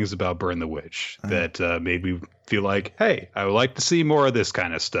good things about Burn the Witch that made me feel like, hey, I would like to see more of this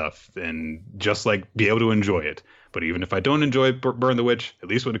kind of stuff and just like be able to enjoy it. But even if I don't enjoy Burn the Witch, at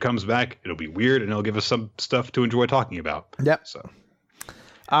least when it comes back, it'll be weird and it'll give us some stuff to enjoy talking about. Yep. So.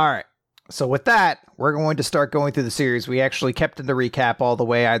 All right. So with that, we're going to start going through the series. We actually kept in the recap all the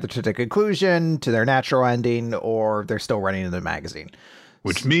way either to the conclusion, to their natural ending, or they're still running in the magazine.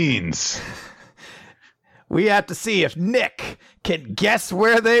 Which means we have to see if Nick can guess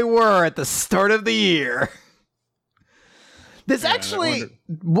where they were at the start of the year. This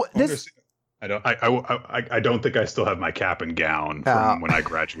I don't think I still have my cap and gown from when I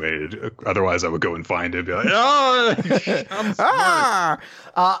graduated. Otherwise, I would go and find it and be like, oh, I'm smart.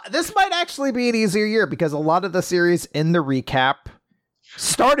 This might actually be an easier year because a lot of the series in the recap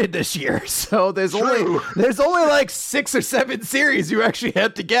started this year. So there's only like 6 or 7 series you actually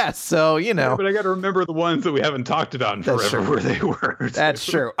had to guess. So, you know. Yeah, but I got to remember the ones that we haven't talked about in forever where they were. That's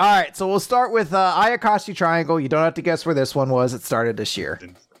true. All right. So we'll start with Ayakashi Triangle. You don't have to guess where this one was. It started this year.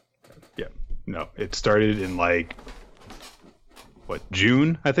 No, it started in like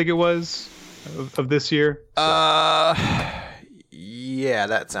June, I think it was, of this year. So. Yeah,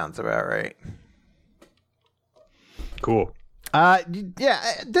 that sounds about right. Cool. Yeah,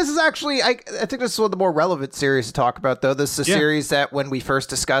 this is actually I think this is one of the more relevant series to talk about, though. This is a series that when we first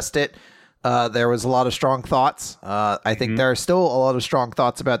discussed it, there was a lot of strong thoughts. I think there are still a lot of strong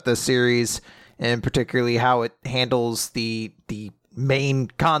thoughts about this series, and particularly how it handles the main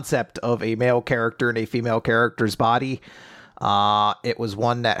concept of a male character in a female character's body. It was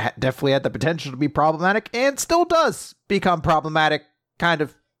one that definitely had the potential to be problematic and still does become problematic kind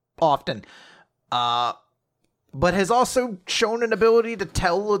of often. But has also shown an ability to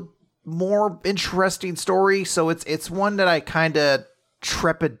tell a more interesting story. So it's one that I kind of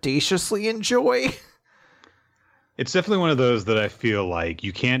trepidatiously enjoy. It's definitely one of those that I feel like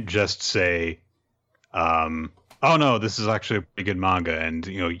you can't just say, oh no, this is actually a pretty good manga, and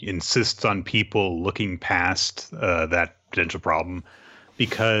insists on people looking past that potential problem,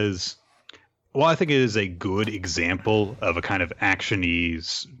 because I think it is a good example of a kind of action-y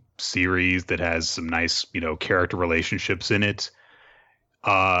series that has some nice character relationships in it.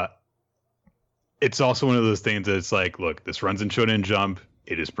 It's also one of those things that it's like, look, this runs in Shonen Jump.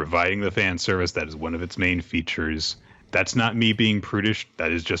 It is providing the fan service. That is one of its main features. That's not me being prudish.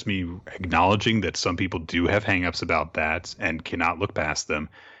 That is just me acknowledging that some people do have hangups about that and cannot look past them.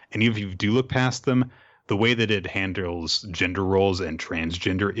 And even if you do look past them, the way that it handles gender roles and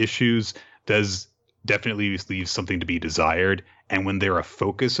transgender issues does definitely leave something to be desired. And when they're a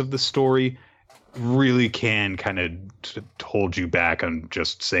focus of the story, really can kind of hold you back on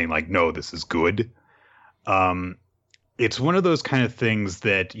just saying like, no, this is good. It's one of those kind of things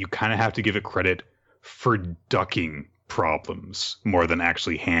that you kind of have to give it credit for ducking problems more than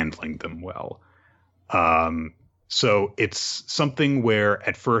actually handling them well. So it's something where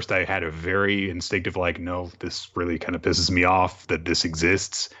at first I had a very instinctive like, no, this really kind of pisses me off that this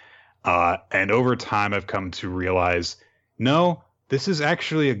exists. And over time I've come to realize, no, this is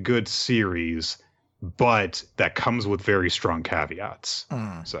actually a good series, but that comes with very strong caveats.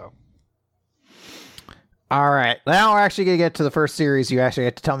 So. All right. Now we're actually going to get to the first series. You actually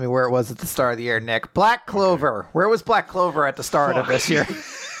have to tell me where it was at the start of the year, Nick. Black Clover. Okay. Where was Black Clover at the start of this year?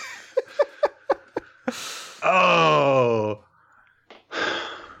 Oh.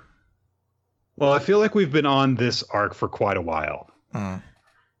 Well, I feel like we've been on this arc for quite a while.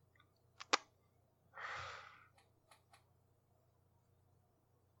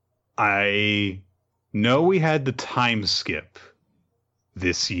 I know we had the time skip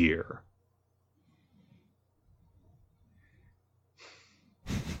this year.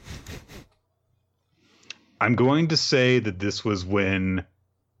 I'm going to say that this was when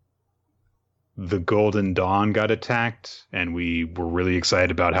the Golden Dawn got attacked, and we were really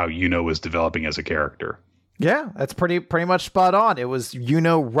excited about how Yuno was developing as a character. Yeah, that's pretty much spot on. It was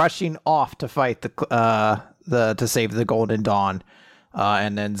Yuno rushing off to fight to save the Golden Dawn,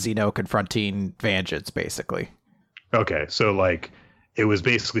 and then Zeno confronting Vengeance, basically. Okay, so like it was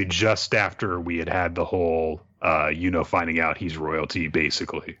basically just after we had the whole finding out he's royalty,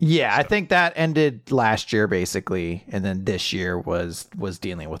 basically. Yeah, so. I think that ended last year, basically, and then this year was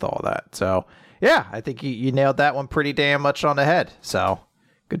dealing with all that. So yeah, I think you nailed that one pretty damn much on the head. So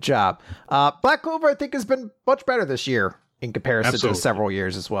good job. Black Clover, I think, has been much better this year in comparison to several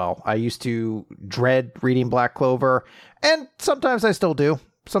years as well. I used to dread reading Black Clover, and sometimes I still do.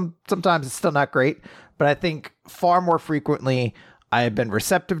 Sometimes it's still not great, but I think far more frequently I have been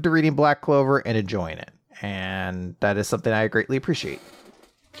receptive to reading Black Clover and enjoying it. And that is something I greatly appreciate.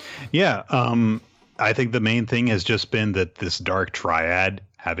 Yeah. I think the main thing has just been that this Dark Triad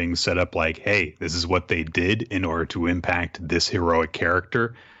having set up like, hey, this is what they did in order to impact this heroic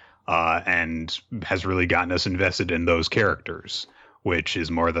character, and has really gotten us invested in those characters, which is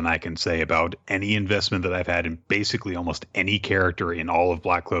more than I can say about any investment that I've had in basically almost any character in all of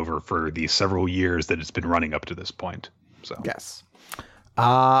Black Clover for the several years that it's been running up to this point. So yes.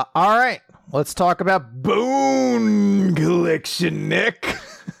 All right. Let's talk about Bone Collection, Nick.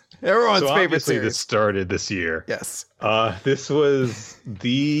 Everyone's favorite series. This started this year. Yes. This was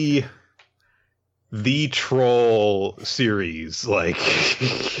the troll series, like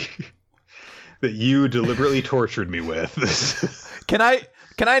that you deliberately tortured me with. Can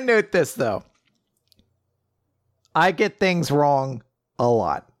I note this though? I get things wrong a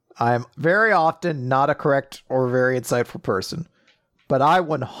lot. I'm very often not a correct or very insightful person. But I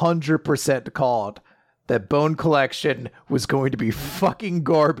 100% called that Bone Collection was going to be fucking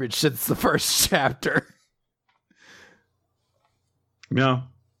garbage since the first chapter. No,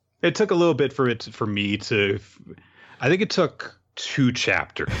 it took a little bit for me to. I think it took 2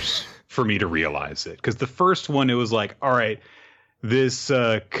 chapters for me to realize it, because the first one it was like, all right, this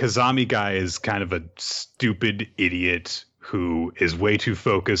Kazami guy is kind of a stupid idiot who is way too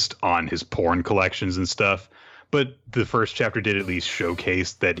focused on his porn collections and stuff. But the first chapter did at least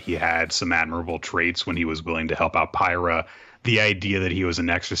showcase that he had some admirable traits when he was willing to help out Pyra. The idea that he was an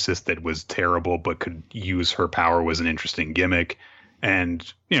exorcist that was terrible but could use her power was an interesting gimmick. And,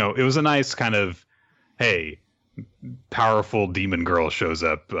 it was a nice kind of, hey, powerful demon girl shows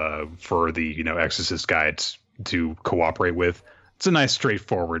up for the, exorcist guy to cooperate with. It's a nice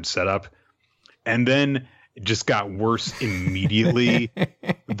straightforward setup. And then it just got worse immediately.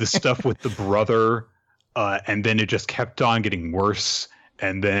 The stuff with the brother... and then it just kept on getting worse.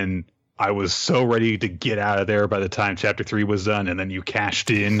 And then I was so ready to get out of there by the time chapter 3 was done. And then you cashed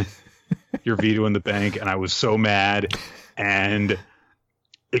in your veto in the bank. And I was so mad. And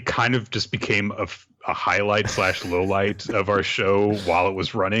it kind of just became a highlight / lowlight of our show while it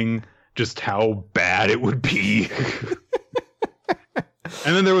was running, just how bad it would be.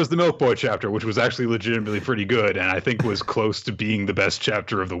 And then there was the Milk Boy chapter, which was actually legitimately pretty good, and I think was close to being the best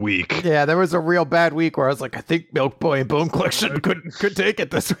chapter of the week. Yeah, there was a real bad week where I was like, I think Milk Boy and Bone Collection could take it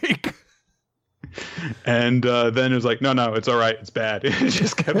this week. And then it was like, no, it's all right, it's bad. It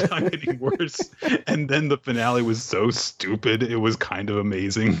just kept on getting worse. And then the finale was so stupid, it was kind of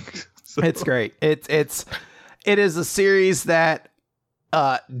amazing. So. It's great. It is a series that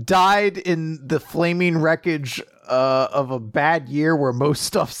died in the flaming wreckage of a bad year where most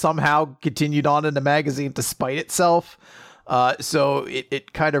stuff somehow continued on in the magazine despite itself. So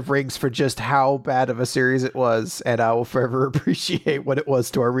it kind of rings for just how bad of a series it was, and I will forever appreciate what it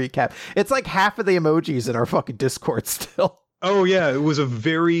was to our recap. It's like half of the emojis in our fucking Discord still. Oh yeah, it was a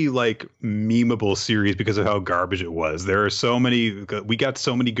very memeable series because of how garbage it was. There are so many, we got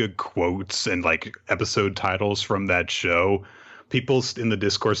so many good quotes and episode titles from that show. People in the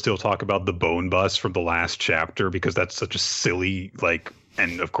Discord still talk about the bone bus from the last chapter because that's such a silly,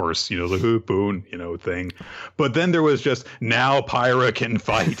 and of course, the bone, thing. But then there was just, now Pyra can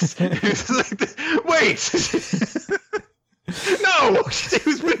fight. It's wait! No!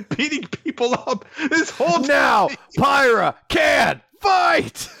 She's been beating people up this whole time. Now Pyra can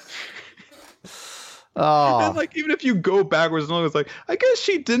fight! Oh. And even if you go backwards and it's I guess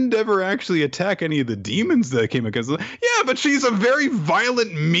she didn't ever actually attack any of the demons that came against her. Yeah, but she's a very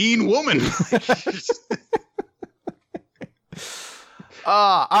violent, mean woman.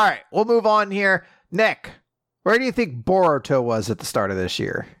 All right, we'll move on here. Nick, where do you think Boruto was at the start of this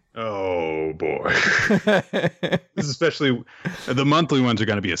year? Oh boy. This especially the monthly ones are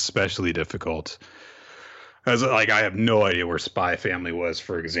going to be especially difficult. As I have no idea where Spy Family was,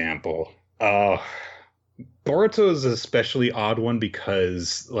 for example. Boruto is an especially odd one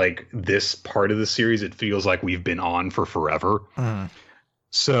because this part of the series, it feels like we've been on for forever.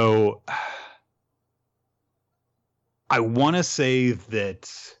 So I want to say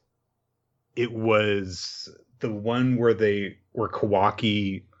that it was the one where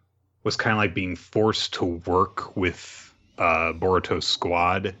Kawaki was kind of like being forced to work with Boruto's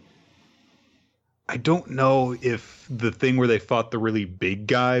squad. I don't know if the thing where they fought the really big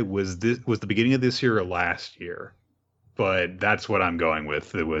guy was the beginning of this year or last year, but that's what I'm going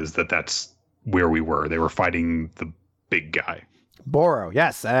with. It was that's where we were. They were fighting the big guy. Boro,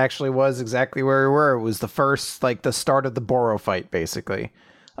 yes, that actually was exactly where we were. It was the first, like the start of the Boro fight, basically.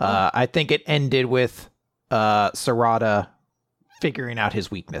 I think it ended with Sarada figuring out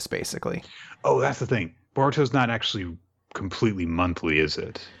his weakness, basically. Oh, that's the thing. Boruto's not actually completely monthly, is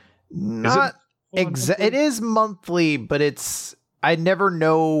it? Not exactly. It is monthly, but I never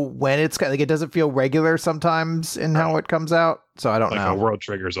know when it's like. It doesn't feel regular sometimes in how it comes out, so I don't know. Like World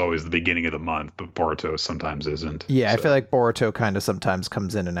Trigger is always the beginning of the month, but Boruto sometimes isn't. Yeah, so. I feel like Boruto kind of sometimes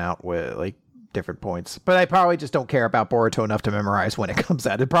comes in and out with like different points, but I probably just don't care about Boruto enough to memorize when it comes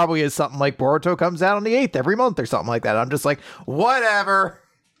out. It probably is something like Boruto comes out on the 8th every month or something like that. I'm just like, whatever.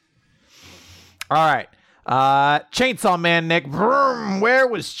 All right. Chainsaw Man, Nick. Vroom, where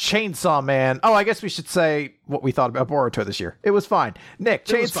was Chainsaw Man? Oh, I guess we should say what we thought about Boruto this year. It was fine. Nick,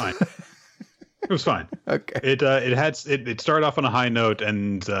 It was fine. It was fine. Okay. It started off on a high note,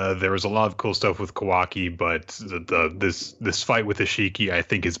 and there was a lot of cool stuff with Kawaki, but this fight with Ishiki, I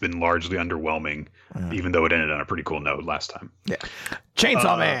think, has been largely underwhelming, even though it ended on a pretty cool note last time. Yeah.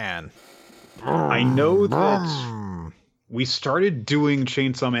 Chainsaw Man. I know that we started doing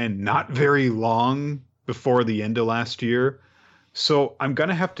Chainsaw Man not very long before the end of last year, so I'm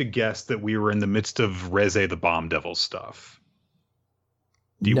gonna have to guess that we were in the midst of Reze the Bomb Devil stuff.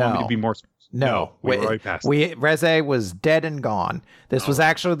 Do you want me to be more? No, we were right past. Reze was dead and gone. This was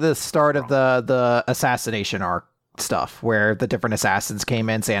actually the start of the assassination arc stuff, where the different assassins came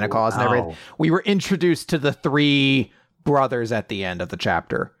in, Santa Claus and everything. We were introduced to the 3 brothers at the end of the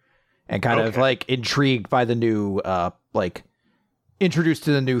chapter, and kind of like intrigued by the new introduced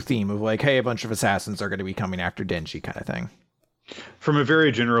to the new theme of like, hey, a bunch of assassins are going to be coming after Denji, kind of thing. From a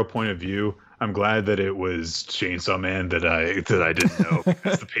very general point of view, I'm glad that it was Chainsaw Man that I didn't know,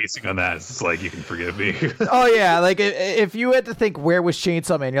 because the pacing on that is like, you can forgive me. Oh yeah, like if you had to think where was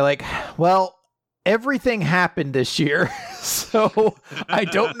Chainsaw Man, you're like, well, everything happened this year, so I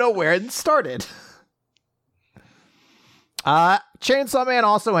don't know where it started. Chainsaw Man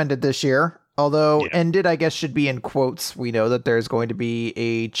also ended this year, although ended, I guess, should be in quotes. We know that there's going to be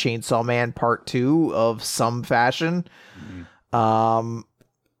a Chainsaw Man Part 2 of some fashion. Mm-hmm.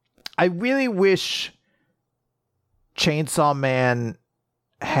 I really wish Chainsaw Man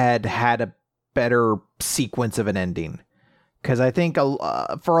had a better sequence of an ending, because I think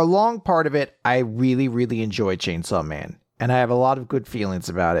for a long part of it, I really, really enjoyed Chainsaw Man, and I have a lot of good feelings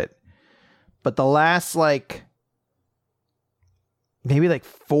about it. But the last maybe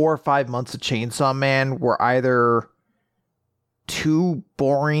 4 or 5 months of Chainsaw Man were either too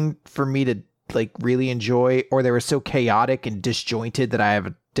boring for me to really enjoy, or they were so chaotic and disjointed that I have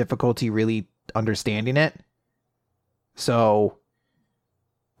a difficulty really understanding it. So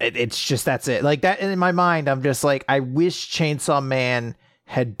it's just, that's it. Like that in my mind, I'm just like, I wish Chainsaw Man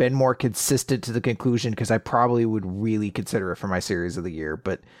had been more consistent to the conclusion, because I probably would really consider it for my series of the year.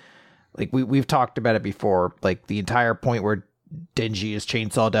 But like we've talked about it before, like the entire point where Denji is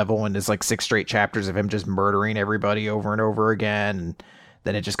Chainsaw Devil and there's 6 straight chapters of him just murdering everybody over and over again, and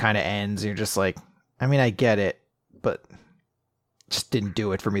then it just kind of ends. And you're just like, I mean, I get it, but just didn't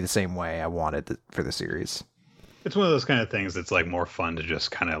do it for me the same way I wanted for the series. It's one of those kind of things that's more fun to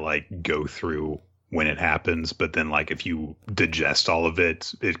just kind of go through when it happens, but then if you digest all of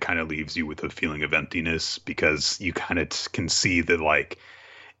it, it kind of leaves you with a feeling of emptiness, because you kind of can see that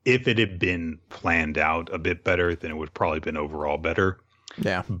if it had been planned out a bit better, then it would probably been overall better.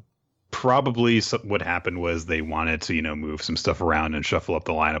 Yeah. Probably what happened was they wanted to, move some stuff around and shuffle up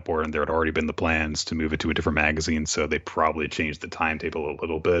the lineup order, and there had already been the plans to move it to a different magazine, so they probably changed the timetable a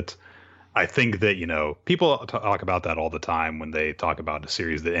little bit. I think that, people talk about that all the time when they talk about a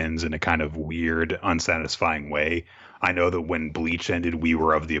series that ends in a kind of weird, unsatisfying way. I know that when Bleach ended, we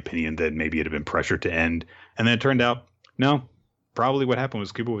were of the opinion that maybe it had been pressured to end, and then it turned out, no. Probably what happened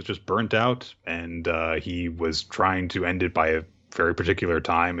was Kubo was just burnt out, and he was trying to end it by a very particular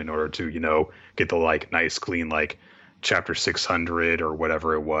time in order to, get the nice, clean, chapter 600 or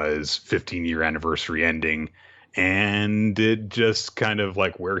whatever it was, 15-year anniversary ending. And it just kind of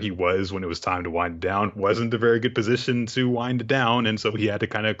where he was when it was time to wind it down wasn't a very good position to wind it down. And so he had to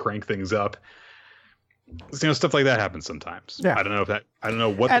kind of crank things up. Stuff like that happens sometimes. Yeah. I don't know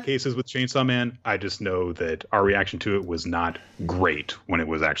what the case is with Chainsaw Man. I just know that our reaction to it was not great when it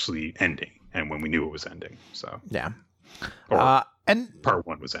was actually ending and when we knew it was ending. So yeah. and part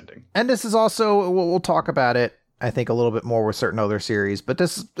 1 was ending. And this is also, we'll talk about it, I think, a little bit more with certain other series, but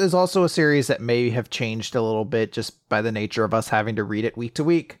this is also a series that may have changed a little bit just by the nature of us having to read it week to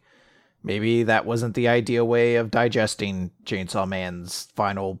week. Maybe that wasn't the ideal way of digesting Chainsaw Man's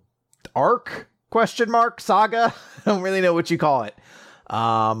final arc, saga? I don't really know what you call it.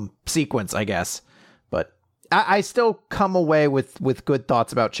 Sequence, I guess. But I still come away with good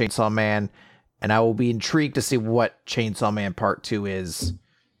thoughts about Chainsaw Man, and I will be intrigued to see what Chainsaw Man Part 2 is,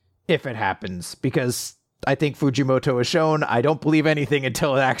 if it happens, because I think Fujimoto has shown I don't believe anything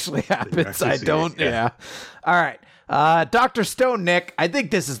until it actually happens. I don't. Yeah. All right. Dr. Stone, Nick, I think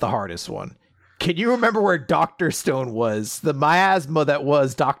this is the hardest one. Can you remember where Dr. Stone was? The miasma that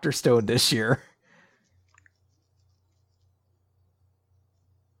was Dr. Stone this year.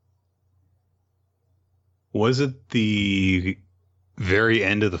 Was it the very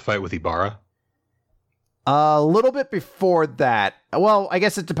end of the fight with Ibarra? A little bit before that. Well, I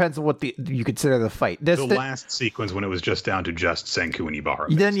guess it depends on what you consider the fight. The last sequence when it was just down to just Senku and Ibarra.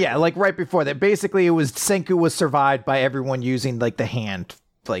 Then yeah, like right before that. Basically, it was Senku was survived by everyone using like the hand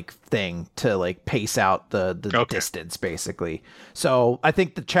like thing to like pace out the distance, basically. So I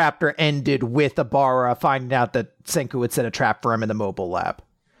think the chapter ended with Ibarra finding out that Senku had set a trap for him in the mobile lab.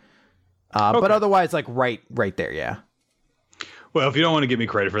 But otherwise, like right there, yeah. Well, if you don't want to give me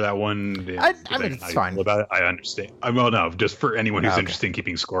credit for that one, I mean, it's fine. About it, I understand. Well, no, just for anyone who's interested in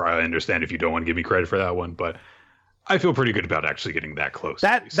keeping score, I understand if you don't want to give me credit for that one, but I feel pretty good about actually getting that close.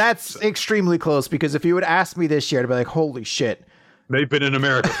 That's extremely close, because if you would ask me this year, I'd be like, holy shit. They've been in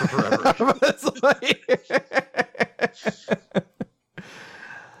America for forever.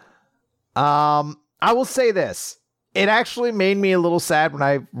 I will say this. It actually made me a little sad when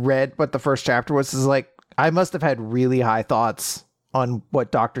I read what the first chapter was. Is like, I must have had really high thoughts on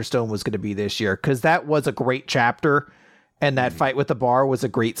what Dr. Stone was going to be this year, because that was a great chapter, and that fight with the bar was a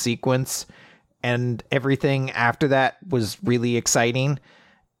great sequence, and everything after that was really exciting.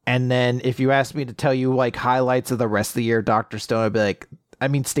 And then if you asked me to tell you like highlights of the rest of the year, Dr. Stone, I'd be like, I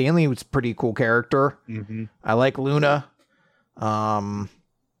mean, Stanley was a pretty cool character. Mm-hmm. I like Luna.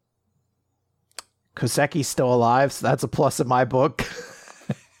 Koseki's still alive, so that's a plus in my book.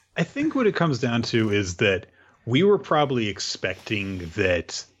 I think what it comes down to is that we were probably expecting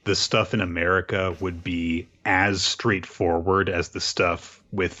that the stuff in America would be as straightforward as the stuff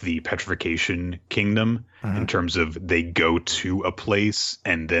with the Petrification Kingdom, in terms of they go to a place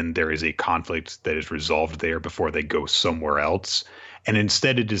and then there is a conflict that is resolved there before they go somewhere else. And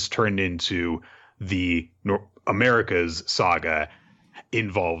instead it is turned into the America's saga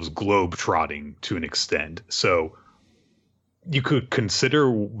involves globe trotting to an extent. So you could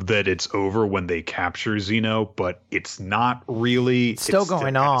consider that it's over when they capture Zeno, but it's not really. It's still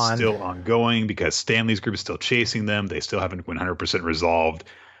going on. It's still ongoing because Stanley's group is still chasing them. They still haven't 100% resolved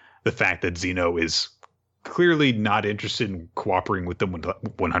the fact that Zeno is clearly not interested in cooperating with them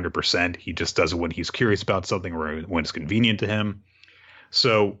 100%. He just does it when he's curious about something or when it's convenient to him.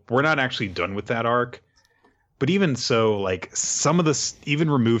 So we're not actually done with that arc. But even so, like some of the,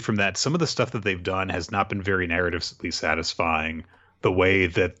 even removed from that, some of the stuff that they've done has not been very narratively satisfying. The way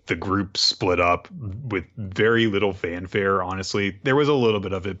that the group split up with very little fanfare, honestly, there was a little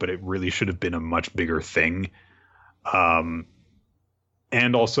bit of it, but it really should have been a much bigger thing.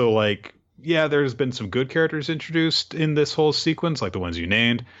 And also, like, yeah, there's been some good characters introduced in this whole sequence, like the ones you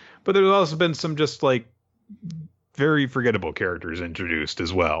named, but there's also been some just like very forgettable characters introduced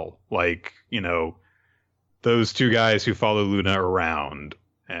as well. Like, you know, those two guys who follow Luna around,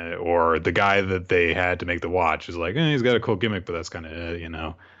 or the guy that they had to make the watch is like, he's got a cool gimmick, but that's kind of, you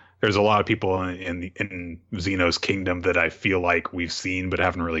know, there's a lot of people in Zeno's kingdom that I feel like we've seen, but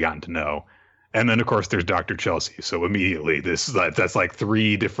haven't really gotten to know. And then of course there's Dr. Chelsea. So immediately that's like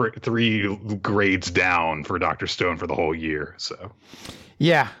three grades down for Dr. Stone for the whole year. So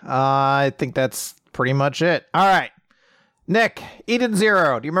yeah, I think that's pretty much it. All right. Nick, Eden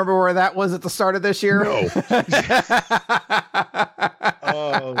Zero. Do you remember where that was at the start of this year? No.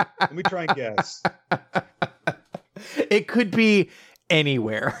 Let me try and guess. It could be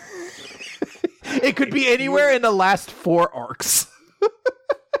anywhere. It could be anywhere in the last 4 arcs.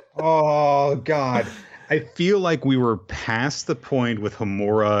 Oh, God. I feel like we were past the point with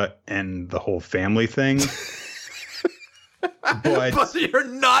Homura and the whole family thing. But you're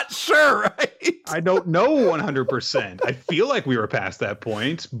not sure, right? I don't know 100%. I feel like we were past that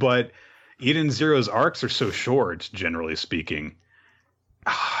point, but Eden Zero's arcs are so short, generally speaking.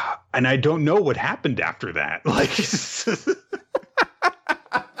 And I don't know what happened after that. Like,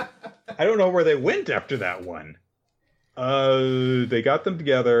 I don't know where they went after that one. They got them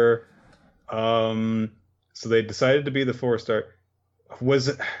together. So they decided to be the 4-star.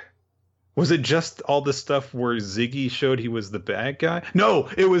 Was it just all the stuff where Ziggy showed he was the bad guy? No,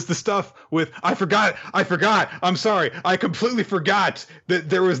 it was the stuff with I forgot. I'm sorry. I completely forgot that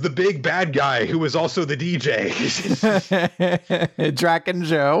there was the big bad guy who was also the DJ. Drac and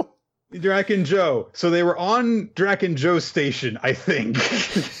Joe. Drac and Joe. So they were on Drac and Joe's station, I think.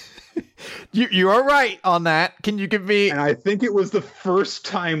 You are right on that. Can you give me... And I think it was the first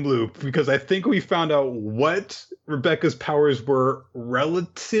time loop, because I think we found out what Rebecca's powers were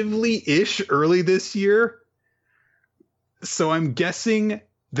relatively-ish early this year. So I'm guessing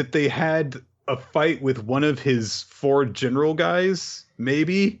that they had a fight with one of his 4 general guys,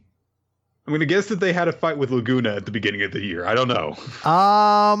 maybe? I'm going to guess that they had a fight with Laguna at the beginning of the year. I don't know.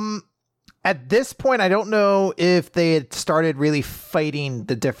 At this point, I don't know if they had started really fighting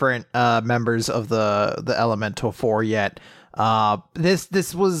the different members of the Elemental Four yet.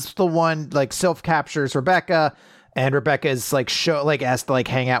 This was the one, like, Sylph captures Rebecca, and Rebecca is asked to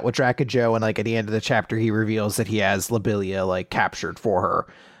hang out with Drac and Joe, and at the end of the chapter, he reveals that he has Lobelia captured for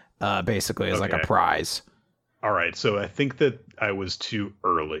her, basically as a prize. All right, so I think that I was too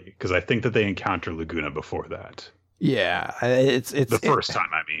early because I think that they encounter Laguna before that. Yeah, it's the first time.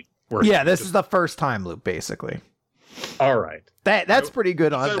 I mean. Yeah, this is the first time loop, basically. All right, that's pretty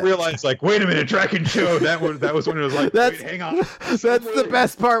good on. I realized, wait a minute, Drac and Joe. That was when it was like, wait, hang on. That's the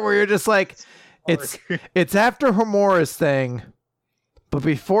best part where you're just like, it's after Homora's thing, but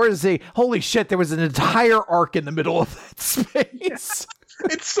before Z. Holy shit! There was an entire arc in the middle of that space.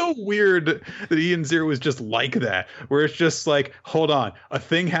 It's so weird that Eden Zero was just like that, where it's just like, hold on, a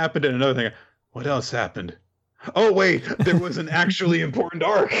thing happened and another thing. What else happened? Oh, wait, there was an actually important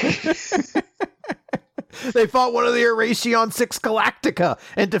arc. They fought one of the Erasion 6 Galactica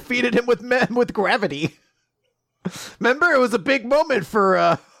and defeated him with gravity. Remember, it was a big moment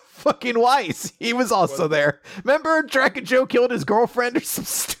for fucking Weiss. He was also there. Remember, Drac and Joe killed his girlfriend or some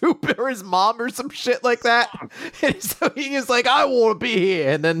stupid, or his mom or some shit like that? And so he was like, I want to be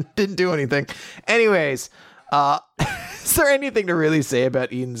here, and then didn't do anything. Anyways, is there anything to really say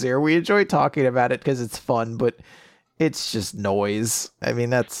about Eden Zero? We enjoy talking about it because it's fun, but it's just noise. I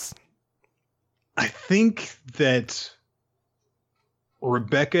mean, I think that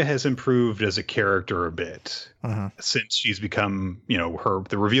Rebecca has improved as a character a bit since she's become,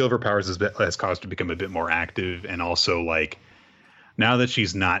 the reveal of her powers has caused her to become a bit more active, and also now that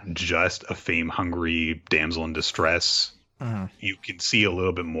she's not just a fame-hungry damsel in distress, you can see a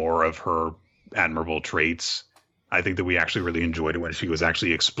little bit more of her admirable traits. I think that we actually really enjoyed it when she was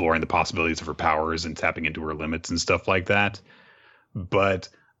actually exploring the possibilities of her powers and tapping into her limits and stuff like that. But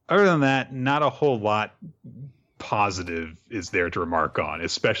other than that, not a whole lot positive is there to remark on,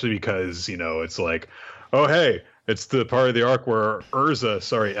 especially because, it's like, oh, hey, it's the part of the arc where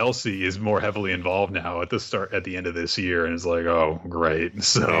Elsie is more heavily involved now at the end of this year. And it's like, oh, great.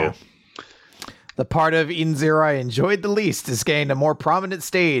 So... Yeah. The part of Eden Zero I enjoyed the least is gained a more prominent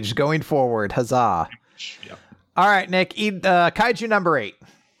stage going forward. Huzzah. Yep. All right, Nick. Kaiju number 8.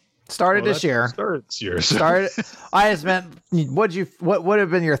 Started this year. Started this year. I just meant, what have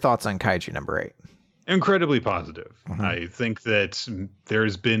been your thoughts on Kaiju number 8? Incredibly positive. I think that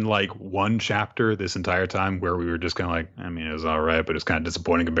there's been one chapter this entire time where we were just kind of it was all right, but it's kind of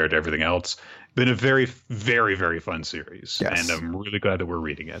disappointing compared to everything else. Been a very, very, very fun series, yes. And I'm really glad that we're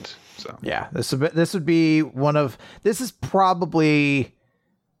reading it. So yeah, this would be this is probably,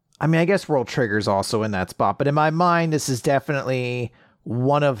 I guess World Trigger's also in that spot, but in my mind, this is definitely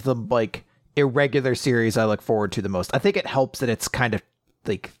one of the irregular series I look forward to the most. I think it helps that it's kind of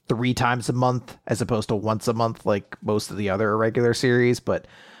 3 times a month as opposed to once a month like most of the other irregular series, but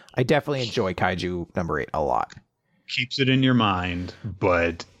I definitely enjoy Kaiju number 8 a lot. Keeps it in your mind,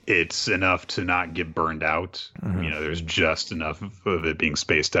 but it's enough to not get burned out. There's just enough of it being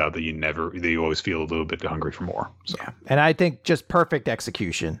spaced out that you always feel a little bit hungry for more. So. Yeah. And I think just perfect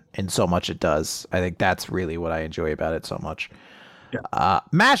execution in so much it does. I think that's really what I enjoy about it so much. Yeah.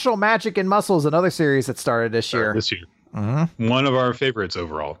 Mashle, Magic and Muscles, another series that started this year. One of our favorites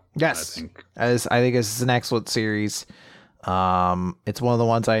overall. Yes, I think this is an excellent series. It's one of the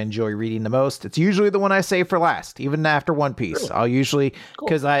ones I enjoy reading the most. It's usually the one I save for last, even after One Piece. Really? I'll usually,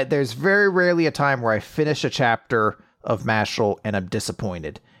 because there's very rarely a time where I finish a chapter of Mashle and I'm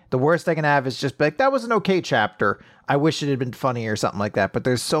disappointed. The worst I can have is just that was an okay chapter. I wish it had been funny or something like that. But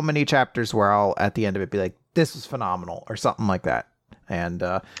there's so many chapters where I'll at the end of it be like, this was phenomenal or something like that. And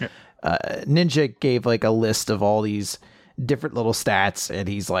Ninja gave a list of all these different little stats, and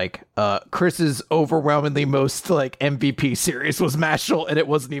he's like, Chris's overwhelmingly most MVP series was Mashle, and it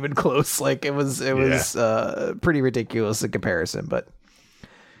wasn't even close. It was pretty ridiculous in comparison, but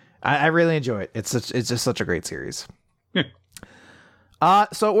I really enjoy it. It's just such a great series.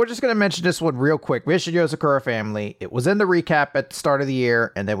 So we're just going to mention this one real quick. Mission Yozakura Family. It was in the recap at the start of the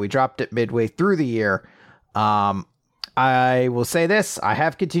year, and then we dropped it midway through the year. I will say this. I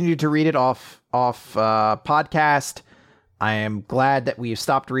have continued to read it off podcast. I am glad that we've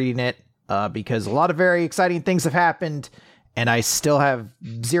stopped reading it because a lot of very exciting things have happened, and I still have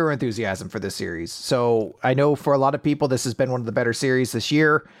zero enthusiasm for this series. So I know for a lot of people, this has been one of the better series this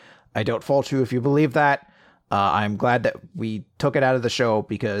year. I don't fault you if you believe that. I'm glad that we took it out of the show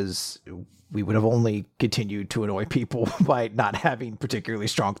because we would have only continued to annoy people by not having particularly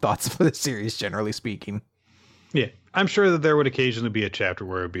strong thoughts for the series, generally speaking. Yeah, I'm sure that there would occasionally be a chapter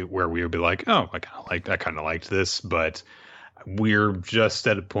where we would be like, oh, I kind of liked this, but we're just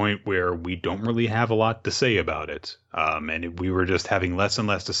at a point where we don't really have a lot to say about it. We were just having less and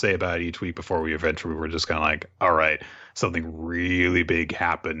less to say about it each week before we eventually were just kind of like, all right, something really big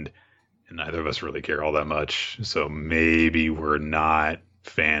happened. And neither of us really care all that much. So maybe we're not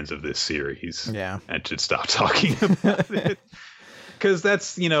fans of this series. Yeah. And should stop talking about it. Because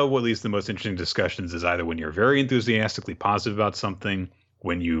that's, what leads to the most interesting discussions is either when you're very enthusiastically positive about something,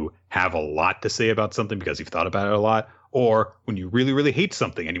 when you have a lot to say about something because you've thought about it a lot, or when you really, really hate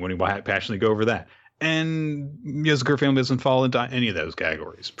something and you want to passionately go over that. And Yozakura Family doesn't fall into any of those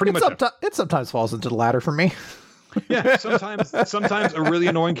categories. It sometimes falls into the latter for me. Yeah, sometimes a really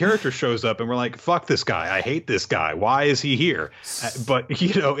annoying character shows up and we're like, fuck this guy. I hate this guy. Why is he here? But,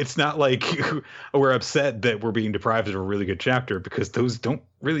 it's not like we're upset that we're being deprived of a really good chapter because those don't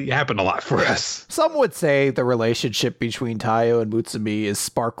really happen a lot for us. Some would say the relationship between Taiyo and Mutsumi is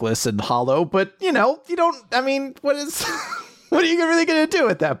sparkless and hollow, but, you don't, what is... What are you really going to do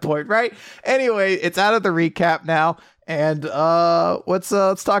at that point, right? Anyway, it's out of the recap now, and let's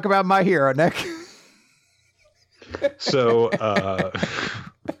talk about My Hero, Nick. So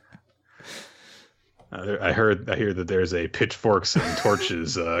I hear that there's a pitchforks and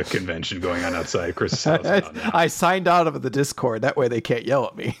torches convention going on outside Chris's house now. I signed out of the Discord. That way they can't yell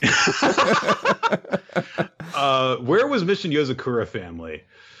at me. Where was Mission Yozakura Family?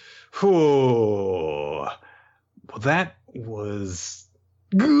 Well, that was...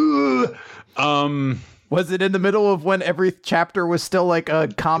 Was it in the middle of when every chapter was still like a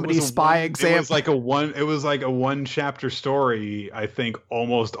comedy spy exam? It was like a one chapter story, I think,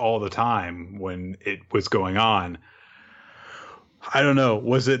 almost all the time when it was going on. I don't know.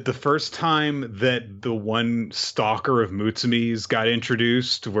 Was it the first time that the one stalker of Mutsumi's got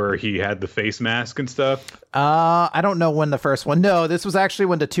introduced where he had the face mask and stuff? I don't know when the first one. No, this was actually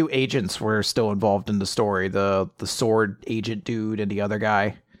when the two agents were still involved in the story. The sword agent dude and the other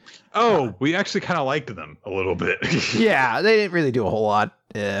guy. Oh, we actually kind of liked them a little bit. Yeah, they didn't really do a whole lot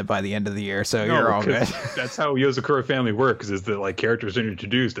by the end of the year, so you're all good. That's how Yozakura Family works, is that characters are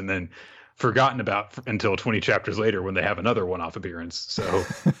introduced and then forgotten about until 20 chapters later when they have another one-off appearance. So,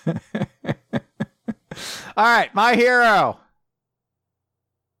 all right, My Hero.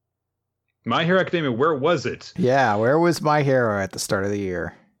 My Hero Academia, where was it? Yeah, where was My Hero at the start of the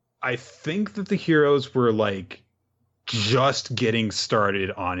year? I think that the heroes were just getting started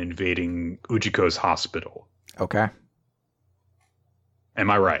on invading Ujiko's hospital. Okay.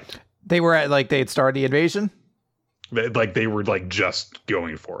 Am I right? They were at they had started the invasion? They were just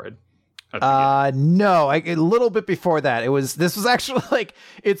going for it. No, a little bit before that. This was actually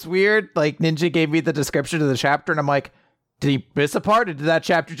it's weird. Ninja gave me the description of the chapter and I'm like, did he miss a part or did that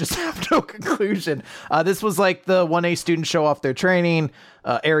chapter just have no conclusion? This was the 1A students show off their training.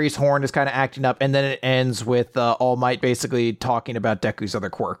 Ares Horn is kind of acting up, and then it ends with All Might basically talking about Deku's other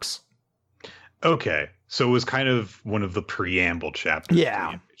quirks. Okay, so it was kind of one of the preamble chapters.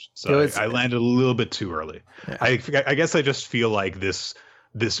 Yeah. So I landed a little bit too early. Yeah. I guess I just feel like this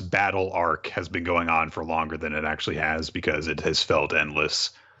battle arc has been going on for longer than it actually has because it has felt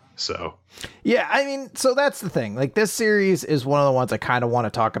endless. So, yeah, so that's the thing. This series is one of the ones I kind of want to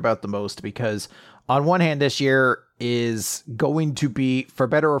talk about the most because on one hand, this year is going to be, for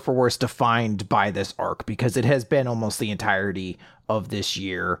better or for worse, defined by this arc because it has been almost the entirety of this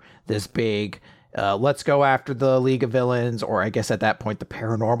year. This big, let's go after the League of Villains, or I guess at that point, the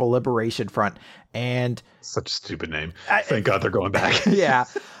Paranormal Liberation Front. And such a stupid name. Thank God they're going back. Yeah.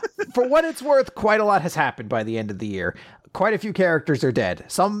 For what it's worth, quite a lot has happened by the end of the year. Quite a few characters are dead.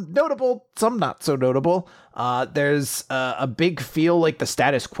 Some notable, some not so notable. There's a big feel like the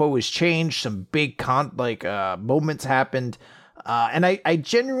status quo has changed. Some big moments happened. And I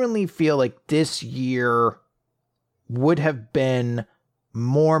genuinely feel like this year would have been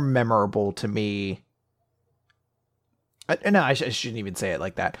more memorable to me. No, I shouldn't even say it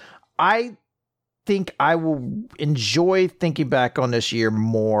like that. I think I will enjoy thinking back on this year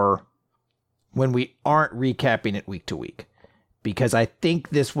more when we aren't recapping it week to week. because I think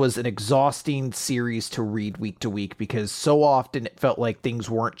this was an exhausting series to read week to week, because so often it felt like things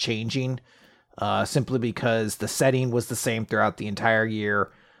weren't changing, simply because the setting was the same throughout the entire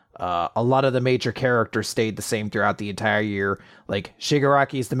year. A lot of the major characters stayed the same throughout the entire year. Like,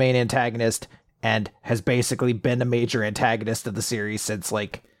 Shigaraki is the main antagonist and has basically been a major antagonist of the series since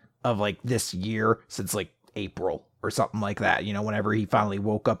this year, since like April or something like that, whenever he finally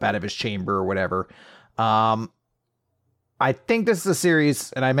woke up out of his chamber or whatever. I think this is a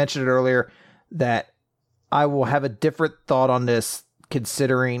series, and I mentioned it earlier, that I will have a different thought on this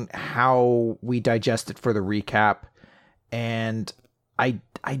considering how we digest it for the recap. And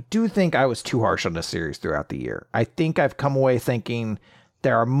I do think I was too harsh on this series throughout the year. I think I've come away thinking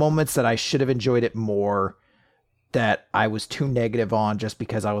there are moments that I should have enjoyed it more that I was too negative on, just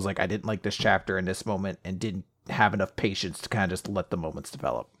because I was like, I didn't like this chapter in this moment and didn't have enough patience to kind of just let the moments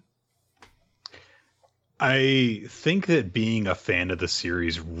develop. I think that being a fan of the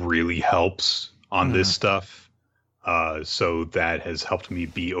series really helps on this stuff. So that has helped me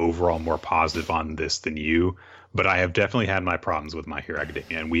be overall more positive on this than you. But I have definitely had my problems with My Hero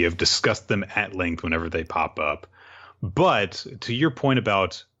Academia, and we have discussed them at length whenever they pop up. But to your point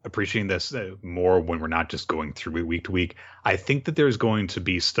about appreciating this more when we're not just going through it week to week, I think that there's going to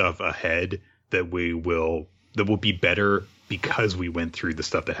be stuff ahead that will be better because we went through the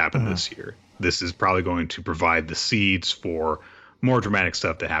stuff that happened this year. This is probably going to provide the seeds for more dramatic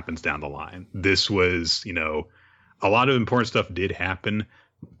stuff that happens down the line. This was, a lot of important stuff did happen,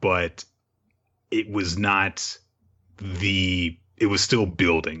 but it was not it was still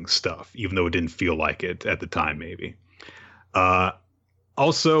building stuff, even though it didn't feel like it at the time, maybe.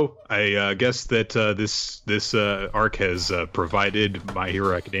 Also, I guess that this arc has provided My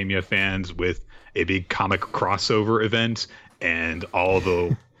Hero Academia fans with a big comic crossover event and all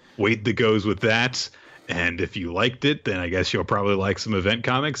the weight that goes with that. And if you liked it, then I guess you'll probably like some event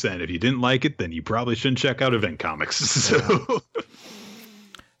comics. And if you didn't like it, then you probably shouldn't check out event comics. So,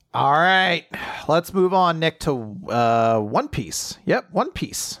 all right, let's move on, Nick, to One Piece. Yep, One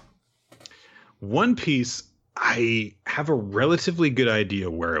Piece. One Piece, I have a relatively good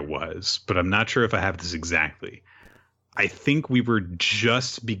idea where it was, but I'm not sure if I have this exactly. I think we were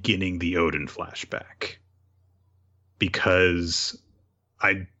just beginning the Oden flashback, because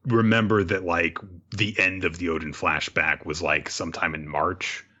I remember that like the end of the Oden flashback was like sometime in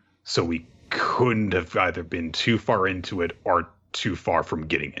March. So we couldn't have either been too far into it or too far from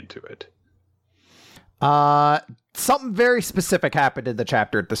getting into it. Something very specific happened in the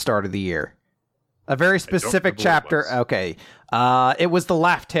chapter at the start of the year. A very specific chapter. Okay. It was the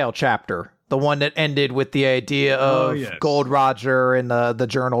Laugh Tale chapter. The one that ended with the idea of Gold Roger and the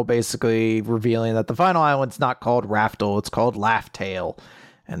journal basically revealing that the final island's not called Raftel, it's called Laugh Tale.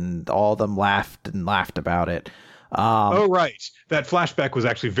 And all of them laughed about it. Oh, right. That flashback was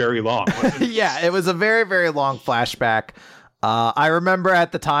actually very long, wasn't it? Yeah, it was a very, very long flashback. I remember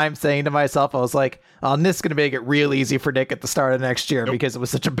at the time saying to myself, I was like, this is going to make it real easy for Nick at the start of next year because it was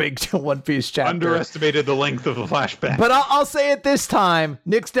such a big One Piece chapter. Underestimated the length of the flashback. But I'll say it this time.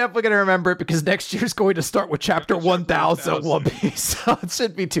 Nick's definitely going to remember it because next year's going to start with chapter 1000 One Piece. So it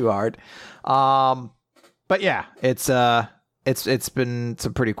shouldn't be too hard. But yeah, it's been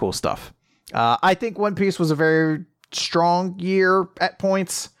some pretty cool stuff. I think One Piece was a very strong year at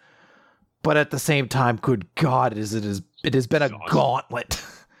points. But at the same time, good God, it has been a gauntlet.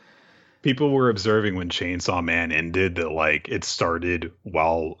 People were observing when Chainsaw Man ended that like it started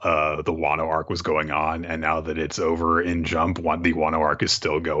while the Wano arc was going on, and now that it's over in Jump, the Wano arc is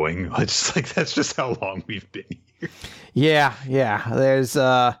still going. It's like that's just how long we've been here. Yeah. There's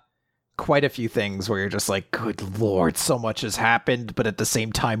quite a few things where you're just like, good Lord, so much has happened, but at the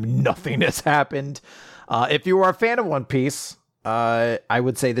same time, nothing has happened. If you are a fan of One Piece, I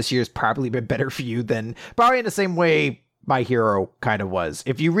would say this year's probably been better for you than probably in the same way My Hero kind of was.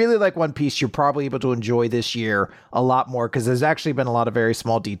 If you really like One Piece, you're probably able to enjoy this year a lot more because there's actually been a lot of very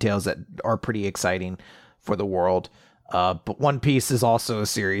small details that are pretty exciting for the world. But One Piece is also a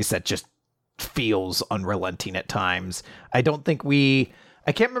series that just feels unrelenting at times. I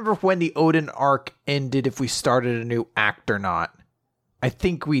can't remember when the Oden arc ended, if we started a new act or not. I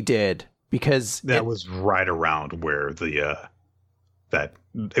think we did because that was right around where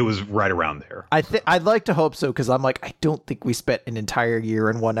it was right around there. I'd like to hope so because I'm like, I don't think we spent an entire year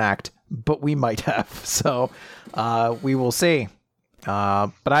in one act, but we might have. So we will see.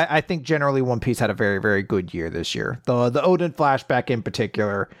 But I think generally One Piece had a very, very good year this year. The Oden flashback in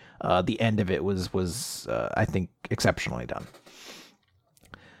particular, the end of it was I think exceptionally done.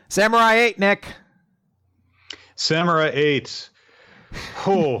 Samurai 8, Nick. Samurai 8.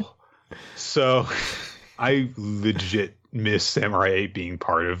 Oh, so I legit miss Samurai 8 being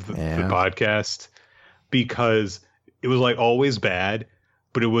part of the podcast, because it was like always bad,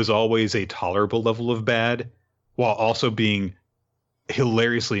 but it was always a tolerable level of bad while also being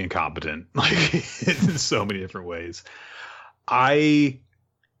hilariously incompetent, like in so many different ways. I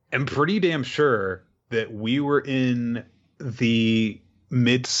am pretty damn sure that we were in the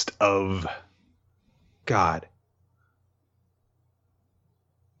midst of God.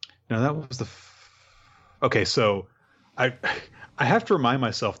 No, that was okay. So I have to remind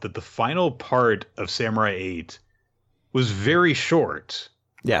myself that the final part of Samurai 8 was very short.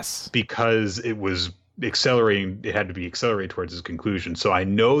 Yes. Because it was accelerating. It had to be accelerated towards its conclusion. So I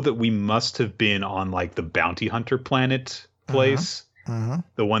know that we must have been on like the bounty hunter planet place.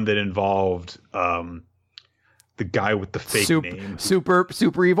 The one that involved the guy with the fake name.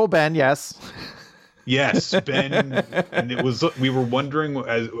 Super evil Ben, yes. Yes, Ben. And it was, we were wondering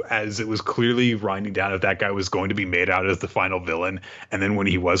as it was clearly winding down if that guy was going to be made out as the final villain. And then when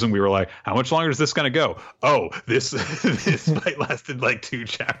he wasn't, we were like, how much longer is this going to go? Oh, this fight lasted like 2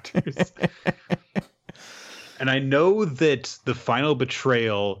 chapters. And I know that the final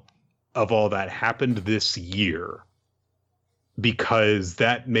betrayal of all that happened this year, because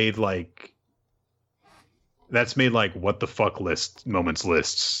that's made like what the fuck moments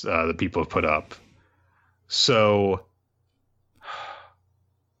lists that people have put up. So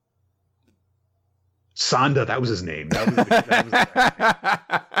Sanda, that was his name.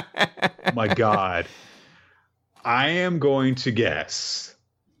 My God. I am going to guess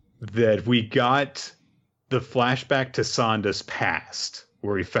that we got the flashback to Sanda's past,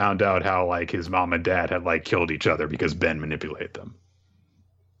 where he found out how like his mom and dad had like killed each other because Ben manipulated them.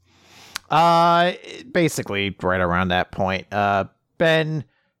 Basically right around that point. Ben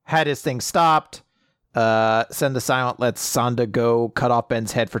had his thing stopped. Send the Silent lets Sanda go, cut off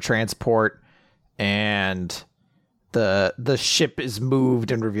Ben's head for transport, and the ship is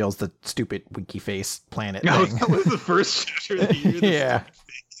moved and reveals the stupid winky face planet thing. That was the first chapter of the year. Yeah.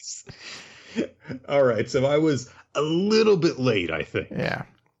 All right, so I was a little bit late, I think. Yeah.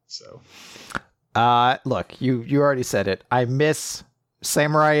 So, look, you already said it. I miss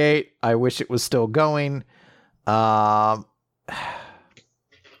Samurai 8. I wish it was still going.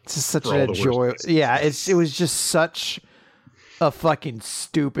 It's just such a joy. Yeah, it was just such a fucking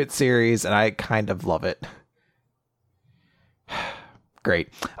stupid series, and I kind of love it. Great.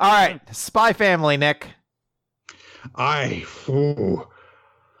 All right, Spy Family, Nick.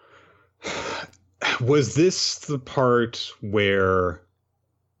 Was this the part where...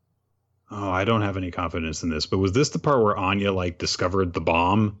 Oh, I don't have any confidence in this, but was this the part where Anya like discovered the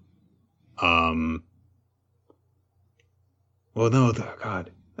bomb? Well, no, God.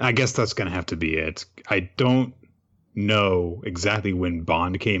 I guess that's going to have to be it. I don't know exactly when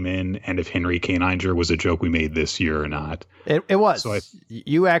Bond came in and if Henry Kaninger was a joke we made this year or not. It was. So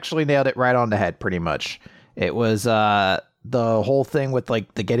you actually nailed it right on the head, pretty much. It was the whole thing with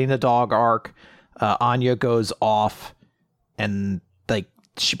like the getting the dog arc. Anya goes off and like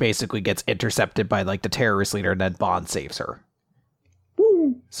she basically gets intercepted by like the terrorist leader, and then Bond saves her.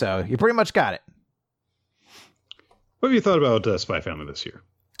 Woo. So you pretty much got it. What have you thought about Spy Family this year?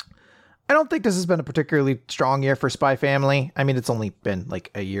 I don't think this has been a particularly strong year for Spy Family. I mean, it's only been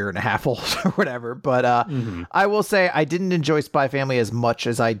like a year and a half old or whatever, but I will say I didn't enjoy Spy Family as much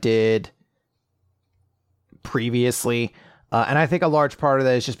as I did previously. And I think a large part of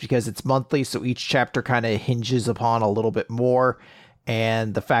that is just because it's monthly, so each chapter kind of hinges upon a little bit more.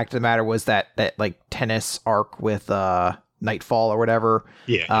 And the fact of the matter was that like tennis arc with Nightfall or whatever,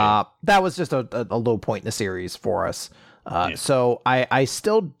 that was just a low point in the series for us. So I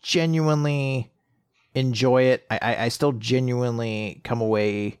still genuinely enjoy it. I still genuinely come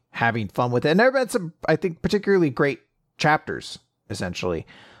away having fun with it. And there have been some, I think, particularly great chapters, essentially.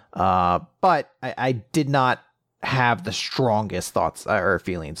 But I did not have the strongest thoughts or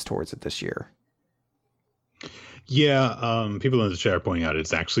feelings towards it this year. Yeah, people in the chat are pointing out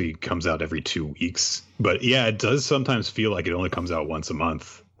it actually comes out every 2 weeks. But yeah, it does sometimes feel like it only comes out once a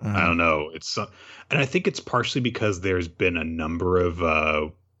month. I don't know. And I think it's partially because there's been a number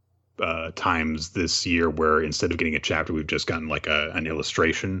of times this year where instead of getting a chapter, we've just gotten like an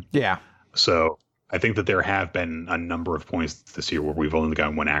illustration. Yeah. So I think that there have been a number of points this year where we've only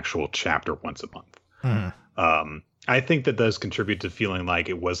gotten one actual chapter once a month. I think that does contribute to feeling like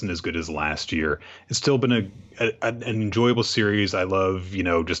it wasn't as good as last year. It's still been an enjoyable series. I love,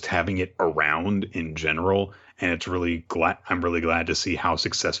 just having it around in general. And I'm really glad to see how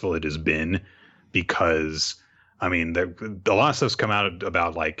successful it has been, because I mean, a lot of stuff's come out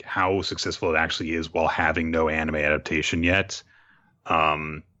about like how successful it actually is while having no anime adaptation yet.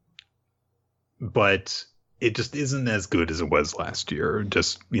 But it just isn't as good as it was last year.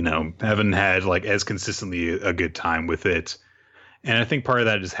 Just, haven't had like as consistently a good time with it. And I think part of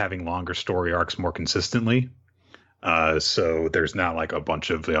that is having longer story arcs more consistently. So there's not like a bunch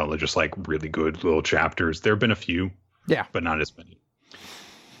of, just like really good little chapters. There have been a few, but not as many.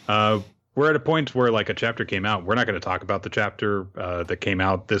 We're at a point where like a chapter came out. We're not going to talk about the chapter that came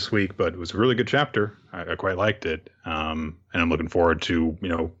out this week, but it was a really good chapter. I quite liked it. And I'm looking forward to,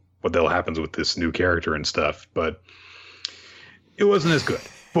 what the hell happens with this new character and stuff. But it wasn't as good.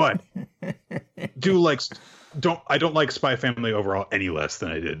 But I don't like Spy Family overall any less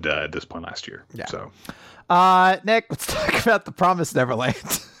than I did at this point last year. Yeah. So, Nick, let's talk about The Promised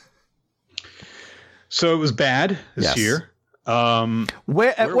Neverland. So it was bad this year.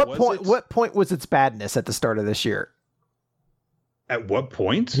 What point was its badness at the start of this year? At what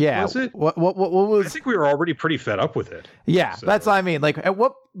point? Yeah. Was it? What was? I think we were already pretty fed up with it. Yeah, so. That's what I mean. Like, at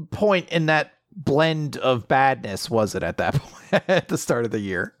what point in that blend of badness was it at that point at the start of the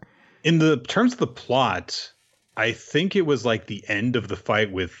year? In the terms of the plot, I think it was like the end of the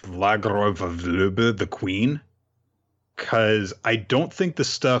fight with Lagrov, the queen. Because I don't think the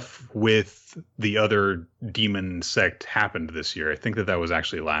stuff with the other demon sect happened this year. I think that was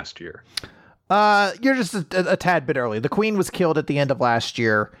actually last year. You're just a tad bit early. The queen was killed at the end of last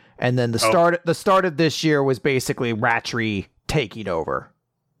year, and then the start of this year was basically Ratri taking over,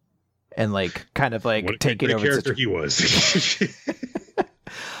 and like kind of like taking over. What character he was.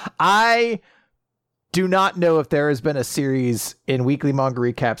 I do not know if there has been a series in Weekly Manga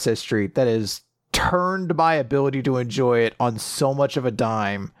Recaps history that has turned my ability to enjoy it on so much of a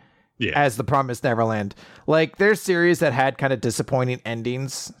dime as The Promised Neverland. Like, there's series that had kind of disappointing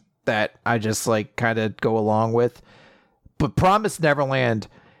endings that I just like kind of go along with, but Promised Neverland,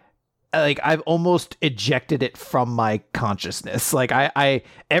 like, I've almost ejected it from my consciousness. Like, I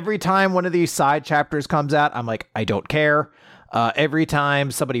every time one of these side chapters comes out, I'm like, I don't care. Every time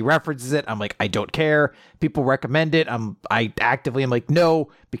somebody references it, I'm like, I don't care. People recommend it. I actively am like,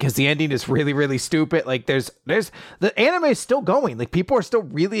 no, because the ending is really, really stupid. Like, there's the anime is still going. Like, people are still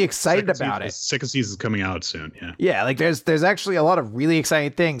really excited about it. Second season is coming out soon. Yeah. Like, there's actually a lot of really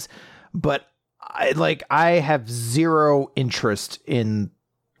exciting things, but I have zero interest in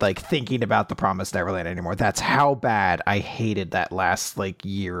like thinking about The Promised Neverland anymore. That's how bad I hated that last like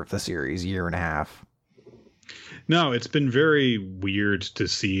year of the series, year and a half. No, it's been very weird to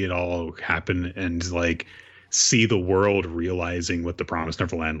see it all happen and like see the world realizing what The Promised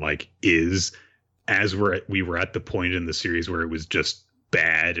Neverland like is, as we were at the point in the series where it was just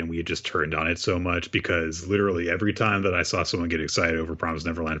bad and we had just turned on it so much, because literally every time that I saw someone get excited over Promised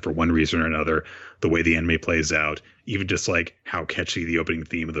Neverland for one reason or another, the way the anime plays out, even just like how catchy the opening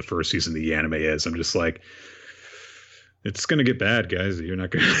theme of the first season of the anime is, I'm just like, it's gonna get bad, guys. You're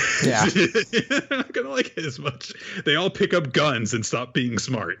not gonna, you're not gonna like it as much. They all pick up guns and stop being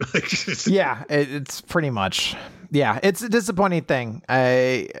smart. Yeah, it's pretty much. Yeah, it's a disappointing thing.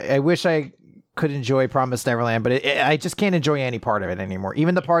 I wish I could enjoy Promised Neverland, but I just can't enjoy any part of it anymore.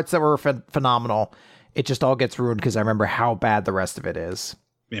 Even the parts that were phenomenal, it just all gets ruined because I remember how bad the rest of it is.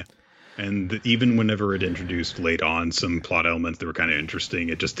 Yeah. And even whenever it introduced late on some plot elements that were kind of interesting,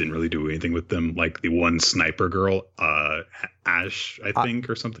 it just didn't really do anything with them. Like the one sniper girl, Ash, I think,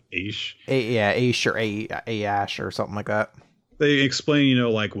 or something. Aish. Aish or Ash or something like that. They explain,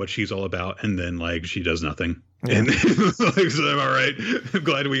 like what she's all about, and then like she does nothing. Yeah. And like, so I'm all right. I'm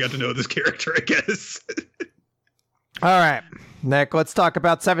glad we got to know this character, I guess. All right, Nick, let's talk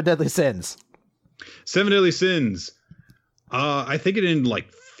about Seven Deadly Sins. Seven Deadly Sins. I think it ended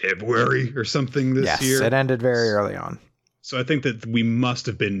like February or something this year. Yes, it ended very early on. So I think that we must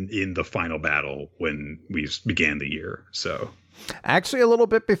have been in the final battle when we began the year. So actually a little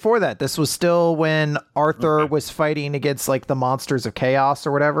bit before that. This was still when Arthur was fighting against like the monsters of chaos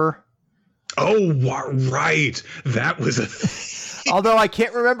or whatever. Oh, right. That was a thing. Although I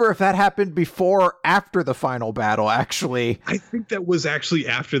can't remember if that happened before or after the final battle, actually. I think that was actually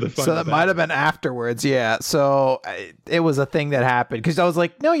after the final battle. So that might have been afterwards, yeah. So it was a thing that happened. Because I was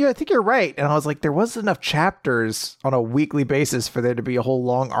like, no, I think you're right. And I was like, there wasn't enough chapters on a weekly basis for there to be a whole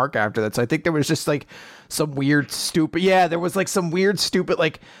long arc after that. So I think there was just like some weird, stupid... Yeah, there was like some weird, stupid,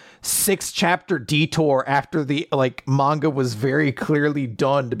 like 6-chapter detour after the like manga was very clearly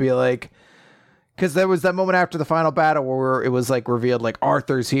done to be like... Because there was that moment after the final battle where it was like revealed like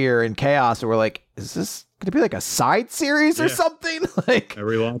Arthur's here in Chaos, and we're like, is this going to be like a side series or something? Like, are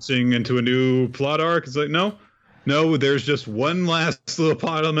we launching into a new plot arc? It's like, no, there's just one last little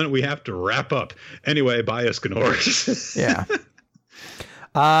plot element we have to wrap up. Anyway, bye, Escanor.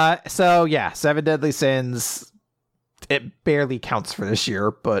 Yeah. So yeah, Seven Deadly Sins. it barely counts for this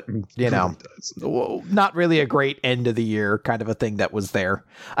year, but you know, Really not really a great end of the year kind of a thing that was there.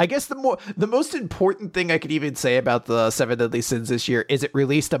 I guess the most important thing I could even say about the Seven Deadly Sins this year is it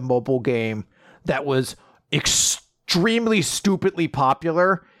released a mobile game that was extremely stupidly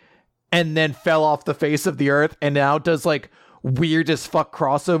popular and then fell off the face of the earth and now does like weird as fuck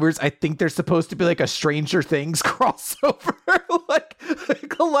crossovers. I think there's supposed to be like a Stranger Things crossover, like a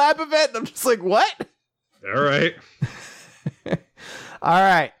collab event. And I'm just like, what? All right. All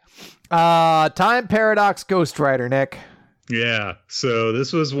right. Time Paradox Ghost Rider, Nick. Yeah. So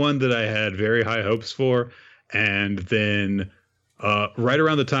this was one that I had very high hopes for. And then right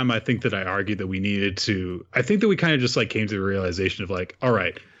around the time I think that I argued that we needed to, I think that we kind of just like came to the realization of like, all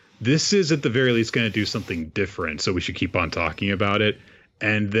right, this is at the very least going to do something different. So we should keep on talking about it.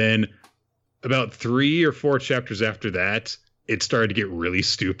 And then about 3 or 4 chapters after that, it started to get really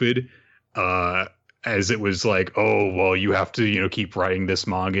stupid. As it was like, oh, well, you have to, you know, keep writing this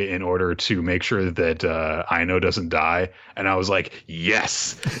manga in order to make sure that Aino doesn't die. And I was like,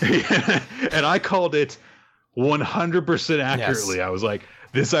 yes. And I called it 100% accurately. Yes. I was like,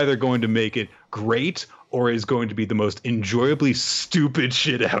 this is either going to make it great or is going to be the most enjoyably stupid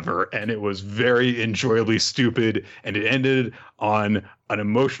shit ever. And it was very enjoyably stupid. And it ended on an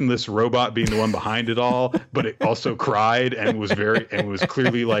emotionless robot being the one behind it all, but it also cried and was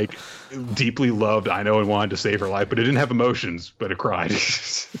clearly like deeply loved Aino and wanted to save her life, but it didn't have emotions, but it cried.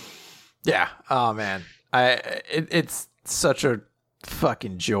 Yeah. Oh man. It's such a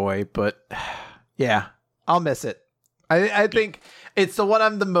fucking joy, but yeah, I'll miss it. I think it's the one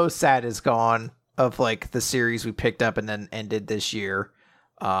I'm the most sad is gone of like the series we picked up and then ended this year.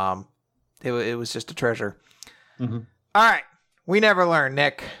 It was just a treasure. Mm-hmm. All right. We never learn,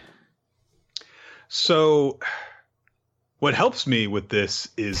 Nick. So what helps me with this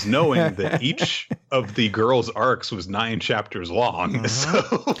is knowing that each of the girls' arcs was 9 chapters long. Mm-hmm.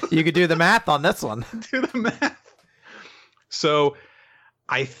 So you could do the math on this one. Do the math. So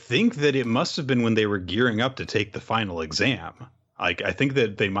I think that it must have been when they were gearing up to take the final exam. Like, I think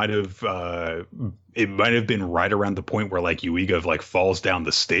that they might have, it might have been right around the point where like Yuiga like falls down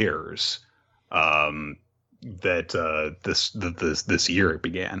the stairs. That this year it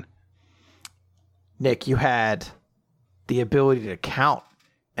began. Nick, you had the ability to count,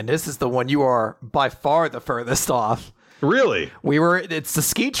 and this is the one you are by far the furthest off. Really? It's the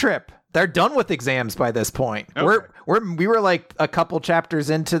ski trip. They're done with exams by this point. Okay. We were like a couple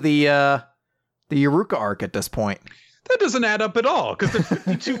chapters into the Yuruka arc at this point. That doesn't add up at all because there's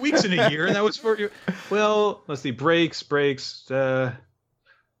 52 weeks in a year, and that was for you. Well, let's see, breaks.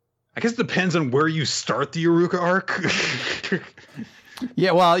 I guess it depends on where you start the Yuruka arc.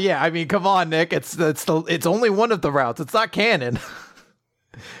 Yeah, well, yeah. I mean, come on, Nick. It's only one of the routes. It's not canon.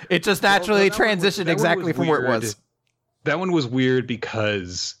 It just naturally transitioned exactly from where it was. That one was weird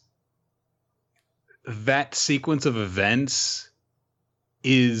because that sequence of events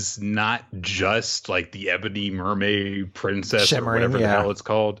is not just like the Ebony Mermaid Princess Shimmering, or whatever the hell it's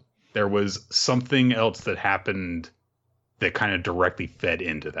called. There was something else that happened that kind of directly fed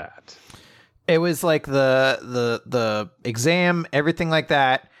into that. It was like the exam, everything like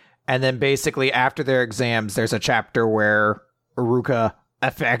that. And then basically after their exams, there's a chapter where Iruka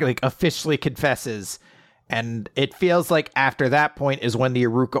officially confesses. And it feels like after that point is when the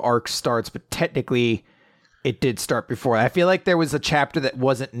Iruka arc starts, but technically it did start before. I feel like there was a chapter that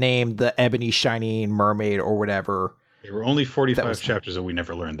wasn't named the Ebony Shining Mermaid or whatever. There were only 45 chapters that we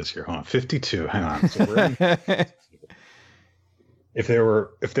never learned this year. Hold on, 52. Hang on. So we're in... If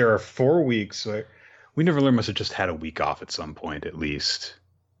there are 4 weeks, we never learned. Must have just had a week off at some point, at least.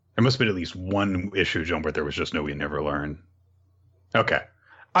 There must have been at least one issue jump where there was just no we never learn. Okay,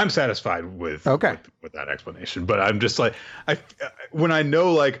 I'm satisfied with that explanation. But I'm just like, when I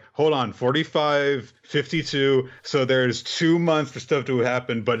know, like, hold on, 45, 52. So there's 2 months for stuff to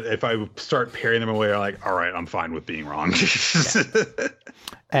happen. But if I start pairing them away, I'm like, all right, I'm fine with being wrong.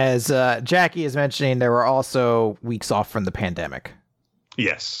 As Jackie is mentioning, there were also weeks off from the pandemic.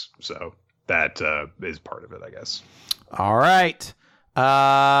 Yes, so that is part of it, I guess. All right.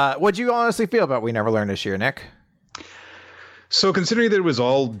 What'd you honestly feel about We Never Learn this year, Nick? So considering that it was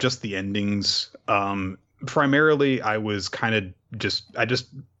all just the endings, primarily I was kind of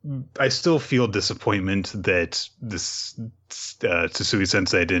I still feel disappointment that this Tsutsui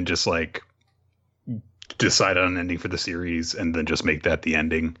Sensei didn't just like decide on an ending for the series and then just make that the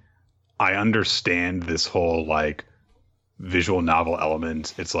ending. I understand this whole like visual novel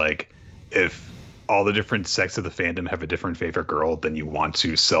element. It's like if all the different sects of the fandom have a different favorite girl, then you want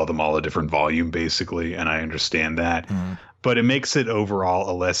to sell them all a different volume, basically. And I understand that. but it makes it overall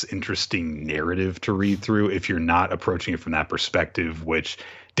a less interesting narrative to read through if you're not approaching it from that perspective, which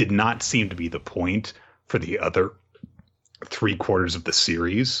did not seem to be the point for the other 3/4 of the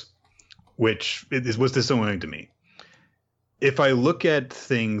series, which was disappointing to me. If I look at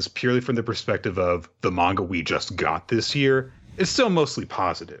things purely from the perspective of the manga we just got this year, it's still mostly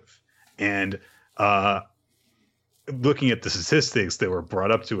positive. And looking at the statistics that were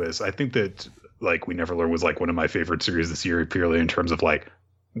brought up to us, I think that like We Never Learn was like one of my favorite series this year, purely in terms of like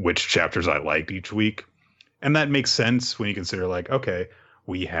which chapters I liked each week. And that makes sense when you consider like, okay,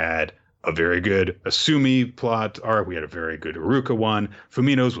 we had a very good Asumi plot arc. We had a very good Iruka one.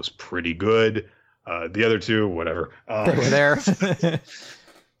 Fumino's was pretty good. The other two, whatever. They were there.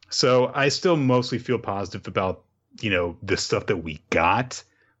 So I still mostly feel positive about, the stuff that we got.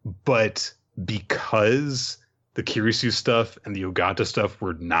 But because the Kirisu stuff and the Ogata stuff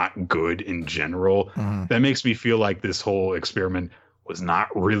were not good in general, that makes me feel like this whole experiment was not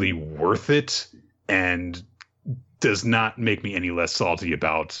really worth it and does not make me any less salty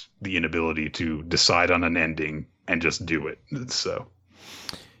about the inability to decide on an ending and just do it. So...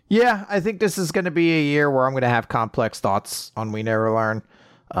 yeah, I think this is going to be a year where I'm going to have complex thoughts on We Never Learn.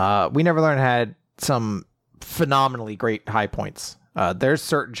 We Never Learn had some phenomenally great high points. There's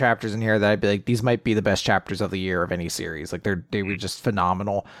certain chapters in here that I'd be like, these might be the best chapters of the year of any series. Like they were just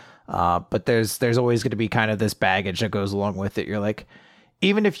phenomenal. But there's always going to be kind of this baggage that goes along with it. You're like,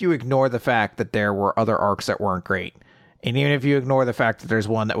 even if you ignore the fact that there were other arcs that weren't great, and even if you ignore the fact that there's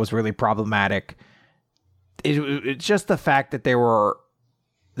one that was really problematic, it's just the fact that there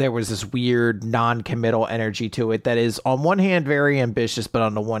was this weird non-committal energy to it that is on one hand very ambitious, but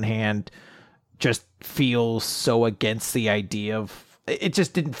on the one hand just feels so against the idea of it.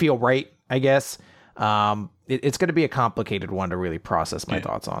 Just didn't feel right, I guess. It's going to be a complicated one to really process my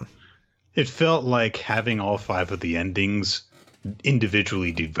thoughts on. It felt like having all 5 of the endings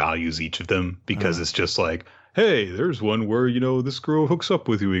individually devalues each of them because it's just like, hey, there's one where, this girl hooks up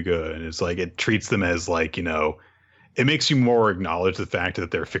with Yuiga, and it's like it treats them as like, it makes you more acknowledge the fact that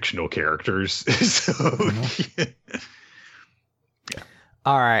they're fictional characters. So, yeah.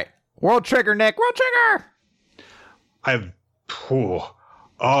 All right. World Trigger, Nick. World Trigger!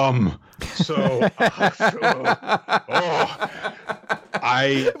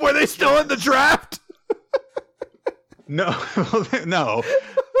 Were they still in the draft? No.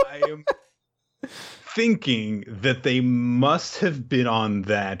 I am thinking that they must have been on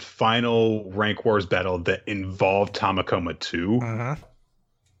that final Rank Wars battle that involved Tamakoma 2.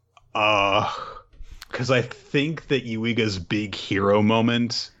 Because I think that Yuiga's big hero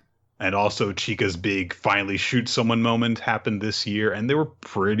moment and also Chika's big finally shoot someone moment happened this year, and they were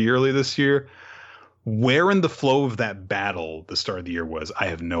pretty early this year. Where in the flow of that battle the start of the year was, I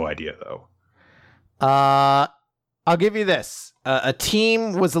have no idea, though. I'll give you this. A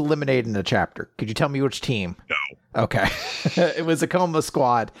team was eliminated in the chapter. Could you tell me which team? No. Okay. It was a Akuma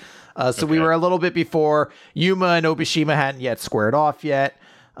squad. So we were a little bit before. Yuma and Obishima hadn't yet squared off yet.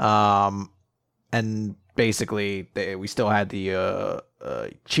 And basically, we still had the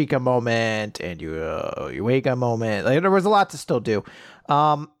Chika moment and Yuiga moment. Like, there was a lot to still do.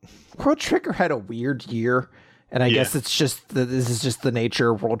 World Trigger had a weird year. And I guess it's just this is just the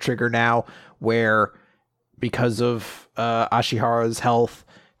nature of World Trigger now, where because of Ashiharu's health,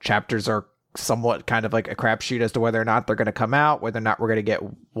 chapters are somewhat kind of like a crapshoot as to whether or not they're going to come out, whether or not we're going to get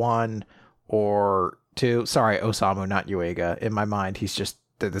 1 or 2. Sorry, Osamu, not Yuiga. In my mind,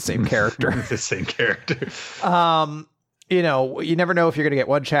 they're the same character. The same character. You never know if you're going to get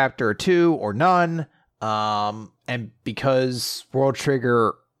 1 chapter or 2 or none. And because World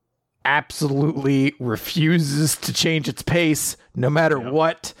Trigger absolutely refuses to change its pace, no matter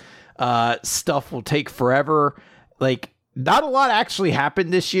what, stuff will take forever. Like, not a lot actually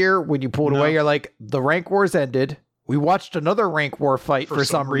happened this year. When you pulled away, you're like, the rank wars ended. We watched another rank war fight for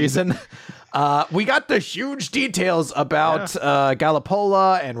some reason. We got the huge details about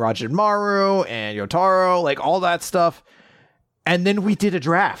Galapola and Rajinmaru and Yotaro, like all that stuff. And then we did a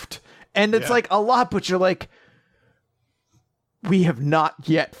draft. And it's like a lot, but you're like, we have not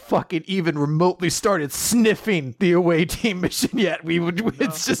yet fucking even remotely started sniffing the away team mission yet.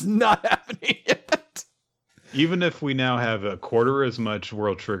 It's just not happening yet. Even if we now have a quarter as much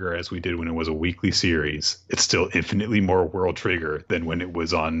World Trigger as we did when it was a weekly series, it's still infinitely more World Trigger than when it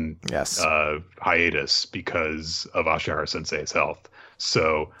was on hiatus because of Ashiharu Sensei's health.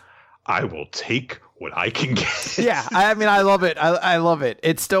 So I will take what I can get. Yeah, I mean, I love it. I love it.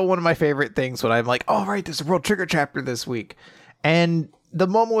 It's still one of my favorite things when I'm like, oh, right, there's a World Trigger chapter this week. And the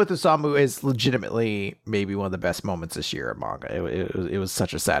moment with Osamu is legitimately maybe one of the best moments this year in manga. It was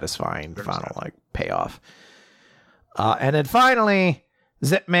such a satisfying 100%. Final payoff. And then finally,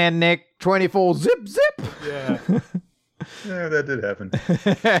 Zipman Nick 24 zip. Yeah. Yeah, that did happen.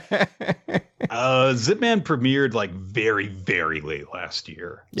 Zipman premiered like very, very late last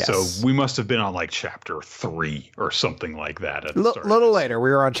year. Yes. So we must have been on like chapter 3 or something like that. At the start little later.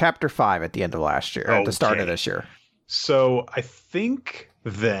 We were on chapter 5 at the end of last year, at the start of this year. So I think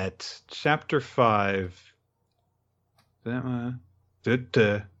that chapter 5.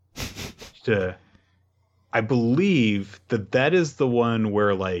 I believe that is the one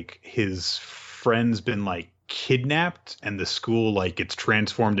where like his friend's been like kidnapped and the school like gets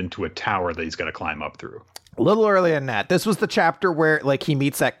transformed into a tower that he's got to climb up through. A little earlier than that. This was the chapter where like he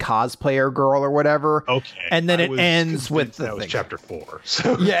meets that cosplayer girl or whatever. Okay. And then it ends with the that was chapter 4.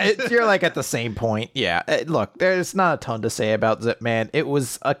 So yeah, you're like at the same point. Yeah. Look, there's not a ton to say about Zipman. It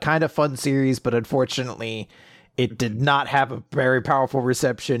was a kind of fun series, but unfortunately it did not have a very powerful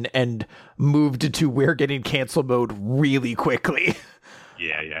reception and moved into we're getting cancel mode really quickly.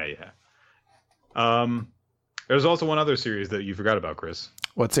 Yeah. There's also one other series that you forgot about, Chris.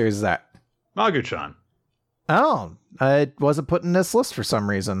 What series is that? Magu-chan. Oh, it wasn't put in this list for some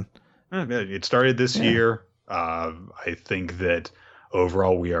reason. It started this year. I think that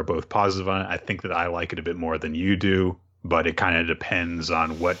overall we are both positive on it. I think that I like it a bit more than you do, but it kind of depends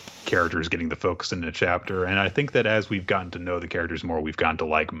on what character is getting the focus in the chapter. And I think that as we've gotten to know the characters more, we've gotten to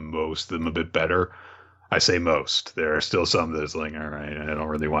like most of them a bit better. I say most. There are still some that's like, all right, I don't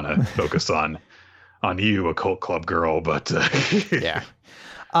really want to focus on you, a cult club girl, but yeah.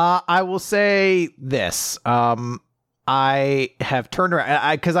 I will say this. I have turned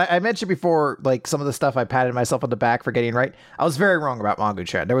around because I mentioned before, like some of the stuff I patted myself on the back for getting right. I was very wrong about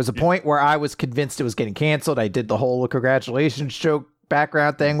Magu-chan. There was a point where I was convinced it was getting canceled. I did the whole congratulations joke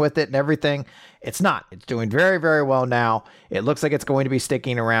background thing with it and everything. It's not. It's doing very, very well now. It looks like it's going to be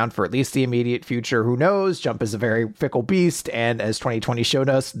sticking around for at least the immediate future. Who knows? Jump is a very fickle beast, and as 2020 showed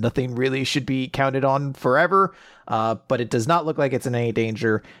us, nothing really should be counted on forever. But it does not look like it's in any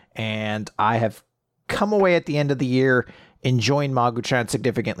danger, and I have come away at the end of the year enjoying Magu-chan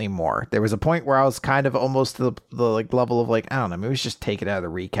significantly more. There was a point where I was kind of almost to the like level of like, I don't know, maybe we should just take it out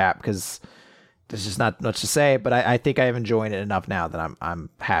of the recap because there's just not much to say, but I think I have enjoyed it enough now that I'm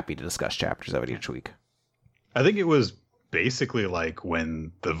happy to discuss chapters of it each week. I think it was basically like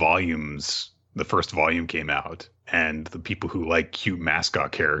when the first volume came out and the people who like cute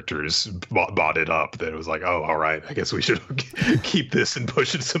mascot characters bought it up, that it was like, oh, all right, I guess we should keep this and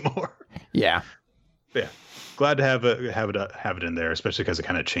push it some more. Yeah. Yeah. Glad to have it in there, especially because it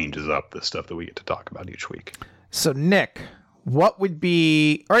kind of changes up the stuff that we get to talk about each week. So Nick, what would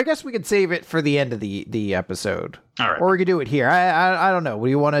be, or I guess we could save it for the end of the episode. All right. Or we could do it here. I don't know. What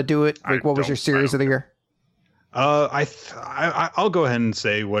do you want to do it? Like, what was your series of the year? I'll go ahead and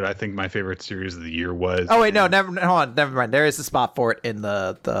say what I think my favorite series of the year was. Oh wait, no, hold on, never mind. There is a spot for it in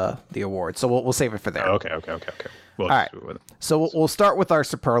the award, so we'll save it for there. Okay. All right. So we'll start with our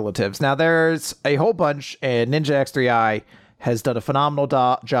superlatives. Now there's a whole bunch, and Ninja X3i has done a phenomenal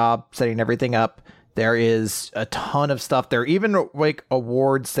job setting everything up. There is a ton of stuff. There are even like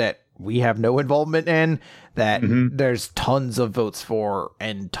awards that we have no involvement in that there's tons of votes for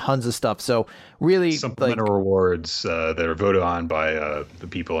and tons of stuff. So really supplemental rewards that are voted on by the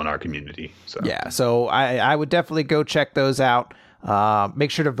people in our community. So yeah, so I would definitely go check those out.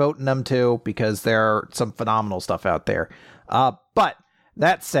 Make sure to vote in them too, because there are some phenomenal stuff out there. But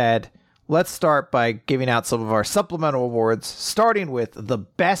that said, let's start by giving out some of our supplemental awards, starting with the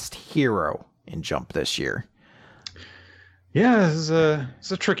best hero in Jump this year. Yeah, it's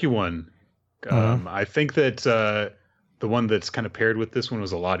a tricky one. I think that the one that's kind of paired with this one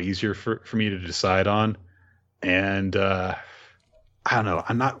was a lot easier for me to decide on. And I don't know.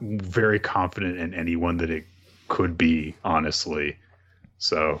 I'm not very confident in anyone that it could be, honestly.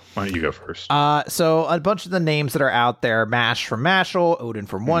 So why don't you go first? So a bunch of the names that are out there: Mash from Mashal, Odin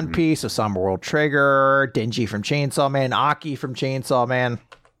from One Piece, Osama World Trigger, Denji from Chainsaw Man, Aki from Chainsaw Man,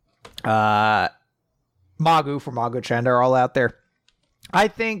 Magu from Magu-chan are all out there. I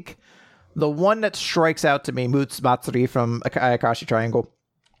think the one that strikes out to me, Matsuri from Akashi Triangle,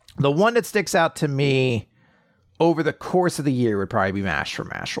 the one that sticks out to me over the course of the year would probably be Mash from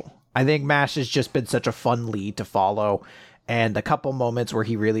Mashal. I think Mash has just been such a fun lead to follow, and a couple moments where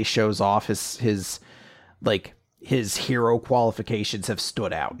he really shows off his hero qualifications have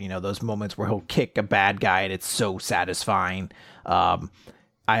stood out. You know, those moments where he'll kick a bad guy and it's so satisfying.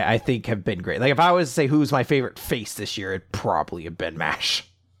 I think have been great. Like if I was to say who's my favorite face this year, it'd probably have been Mash.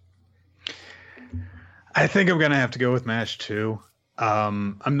 I think I'm gonna have to go with Mash too.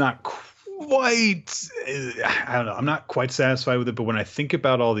 I'm not I don't know. I'm not quite satisfied with it, but when I think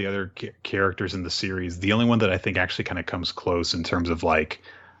about all the other characters in the series, the only one that I think actually kind of comes close in terms of like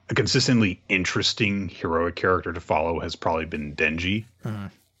a consistently interesting heroic character to follow has probably been Denji.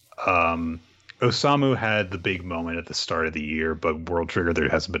 Osamu had the big moment at the start of the year, but World Trigger, there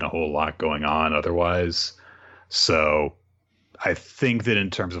hasn't been a whole lot going on otherwise. So I think that in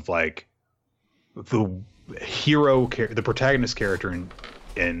terms of like the the protagonist character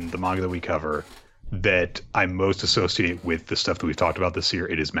in the manga that we cover that I most associate with the stuff that we've talked about this year,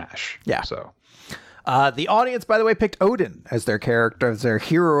 it is MASH. Yeah. So the audience, by the way, picked Odin as their character, as their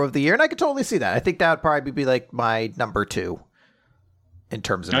hero of the year, and I could totally see that. I think that would probably be like my number 2 in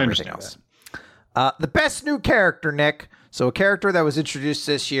terms of everything else. The best new character, Nick. So a character that was introduced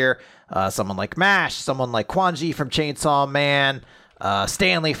this year, someone like MASH, someone like Quan Chi from Chainsaw Man,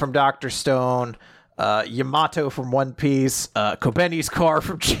 Stanley from Dr. Stone, Yamato from One Piece, Kobeni's car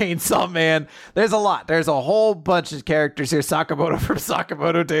from Chainsaw Man. There's a lot. There's a whole bunch of characters here. Sakamoto from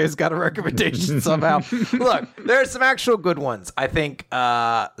Sakamoto Days got a recommendation somehow. Look, there are some actual good ones. I think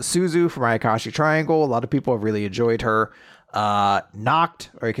Suzu from Ayakashi Triangle. A lot of people have really enjoyed her. Noct,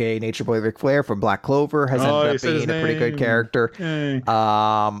 aka Nature Boy Ric Flair from Black Clover, has ended up being a pretty good character.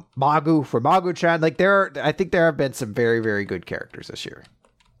 Magu from Magu-chan. Like I think there have been some very, very good characters this year.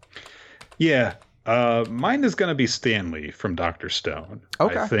 Yeah. Mine is going to be Stanley from Dr. Stone.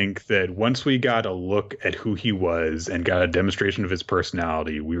 Okay. I think that once we got a look at who he was and got a demonstration of his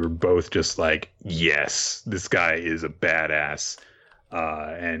personality, we were both just like, yes, this guy is a badass.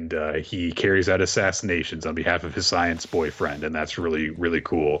 And he carries out assassinations on behalf of his science boyfriend, and that's really, really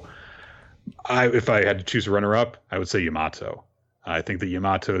cool. If I had to choose a runner-up, I would say Yamato. I think that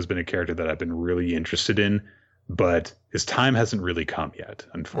Yamato has been a character that I've been really interested in, but his time hasn't really come yet,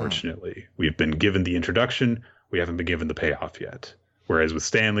 unfortunately. We've been given the introduction, we haven't been given the payoff yet. Whereas with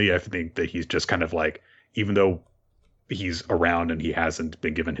Stanley, I think that he's just kind of like, even though he's around and he hasn't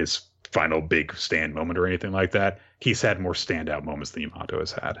been given his final big stand moment or anything like that, he's had more standout moments than Yamato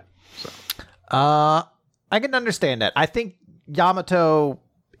has had. So I can understand that. I think Yamato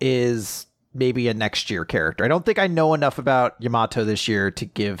is maybe a next year character. I don't think I know enough about Yamato this year to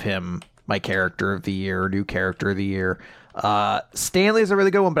give him my character of the year, new character of the year. Stanley is a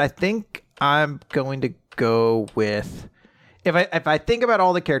really good one, but I think I'm going to go with, if I think about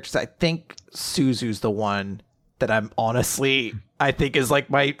all the characters, I think Suzu's the one that I think is like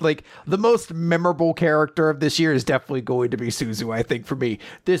the most memorable character of this year is definitely going to be Suzu. I think for me,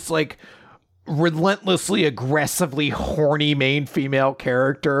 this like relentlessly, aggressively horny main female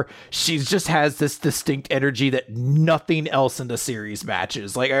character, she just has this distinct energy that nothing else in the series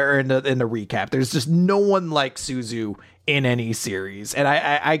matches, like, or in the recap. There's just no one like Suzu in any series, and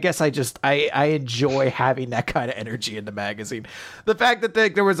I guess I enjoy having that kind of energy in the magazine. The fact that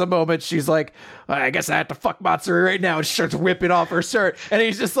there was a moment she's like, I guess I have to fuck Matsuri right now, and she starts whipping off her shirt, and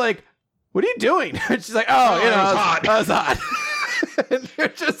he's just like, what are you doing? And she's like, I was hot. And you're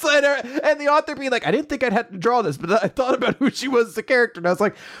just like, and the author being like, I didn't think I'd have to draw this, but I thought about who she was as a character, and I was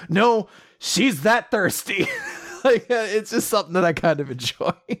like, no, she's that thirsty. Like, it's just something that I kind of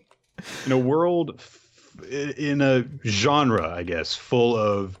enjoy. In a world, in a genre, I guess, full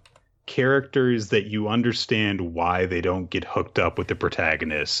of characters that you understand why they don't get hooked up with the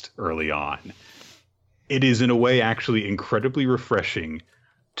protagonist early on, it is in a way actually incredibly refreshing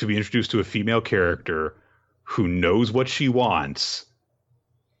to be introduced to a female character who knows what she wants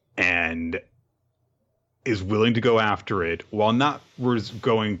and is willing to go after it while not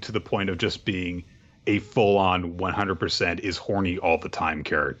going to the point of just being a full-on 100% is horny all the time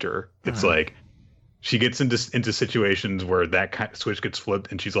character. It's like she gets into situations where that kind of switch gets flipped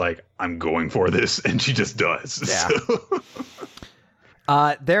and she's like, I'm going for this, and she just does. Yeah.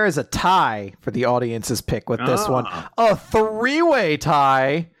 So. There is a tie for the audience's pick with this one. A 3-way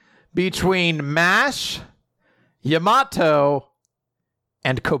tie between MASH, Yamato,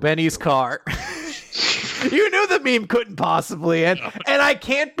 and Kobeni's car. You knew the meme couldn't possibly end. And I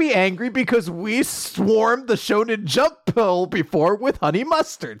can't be angry because we swarmed the Shonen Jump poll before with honey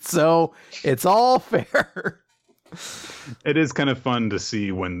mustard. So it's all fair. It is kind of fun to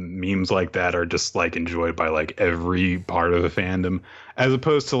see when memes like that are just like enjoyed by like every part of the fandom, as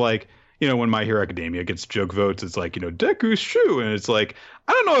opposed to like, you know, when My Hero Academia gets joke votes, it's like, you know, Deku's shoe. And it's like,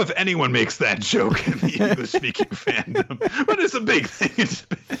 I don't know if anyone makes that joke in the English-speaking fandom, but it's a big thing.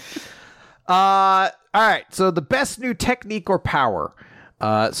 All right. So the best new technique or power.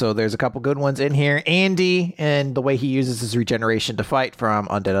 So there's a couple good ones in here. Andy and the way he uses his regeneration to fight from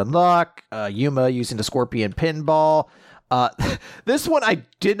Undead Unluck. Yuma using the Scorpion Pinball. This one I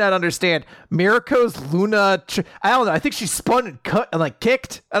did not understand. Miriko's Luna. I don't know. I think she spun and cut and like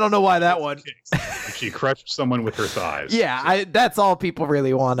kicked. I don't know why that one. She crushed someone with her thighs. Yeah, that's all people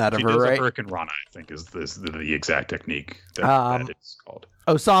really want out of her, right? Hurricane Rana, I think, is the exact technique that it's called.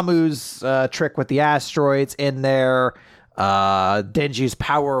 Osamu's trick with the asteroids in there. Denji's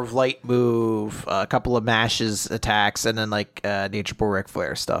power of light move. A couple of Mash's attacks, and then like Nature Boy Ric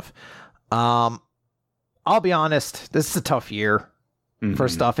Flair stuff. I'll be honest, this is a tough year for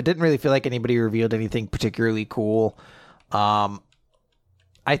stuff. It didn't really feel like anybody revealed anything particularly cool.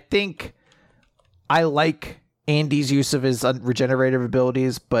 I think I like Andy's use of his regenerative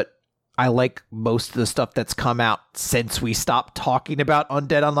abilities, but I like most of the stuff that's come out since we stopped talking about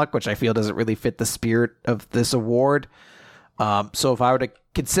Undead Unluck, which I feel doesn't really fit the spirit of this award. So if I were to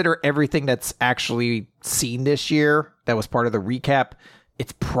consider everything that's actually seen this year that was part of the recap,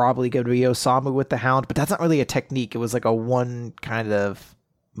 it's probably going to be Osamu with the Hound, but that's not really a technique. It was like a one kind of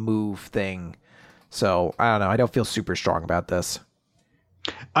move thing. So I don't know. I don't feel super strong about this.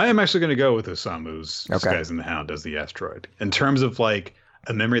 I am actually going to go with Osamu's Disguise in the Hound as the asteroid. In terms of like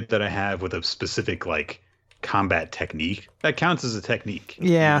a memory that I have with a specific like combat technique, that counts as a technique.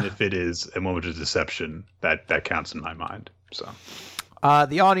 Yeah. Even if it is a moment of deception, that counts in my mind. So.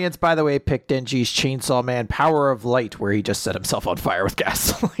 The audience, by the way, picked Denji's Chainsaw Man Power of Light, where he just set himself on fire with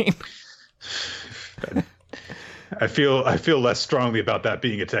gasoline. I feel less strongly about that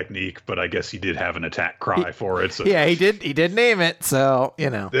being a technique, but I guess he did have an attack cry for it. So. Yeah, he did name it, so, you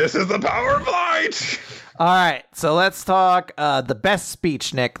know. This is the power of light! All right, so let's talk the best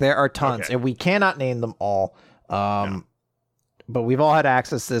speech, Nick. There are tons, and we cannot name them all. But we've all had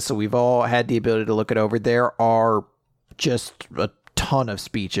access to this, so we've all had the ability to look it over. There are just a ton of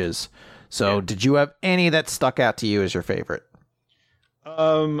speeches. So did you have any that stuck out to you as your favorite?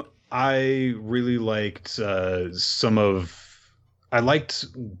 I really liked I liked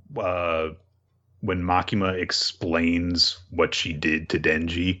when Makima explains what she did to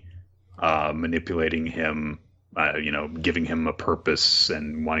Denji, manipulating him, giving him a purpose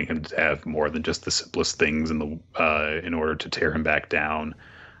and wanting him to have more than just the simplest things in order to tear him back down.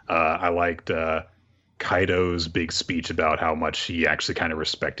 I liked Kaido's big speech about how much he actually kind of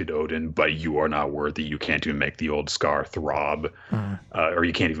respected Odin, but you are not worthy. You can't even make the old scar throb, or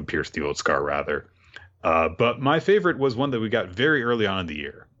you can't even pierce the old scar, rather. But my favorite was one that we got very early on in the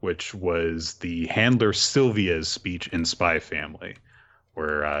year, which was the handler Sylvia's speech in Spy Family,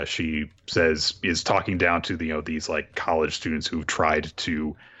 where she is talking down to these like college students who've tried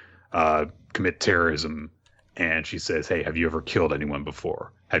to commit terrorism. And she says, hey, have you ever killed anyone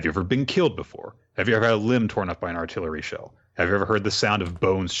before? Have you ever been killed before? Have you ever had a limb torn off by an artillery shell? Have you ever heard the sound of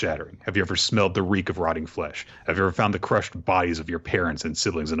bones shattering? Have you ever smelled the reek of rotting flesh? Have you ever found the crushed bodies of your parents and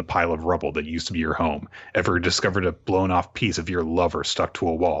siblings in a pile of rubble that used to be your home? Ever discovered a blown off piece of your lover stuck to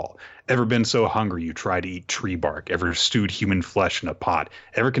a wall? Ever been so hungry you tried to eat tree bark? Ever stewed human flesh in a pot?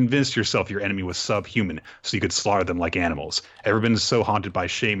 Ever convinced yourself your enemy was subhuman so you could slaughter them like animals? Ever been so haunted by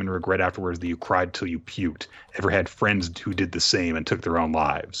shame and regret afterwards that you cried till you puked? Ever had friends who did the same and took their own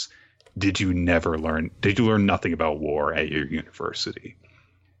lives? Did you learn nothing about war at your university?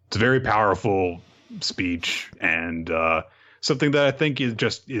 It's a very powerful speech, and something that I think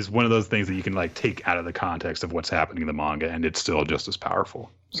is one of those things that you can like take out of the context of what's happening in the manga, and it's still just as powerful.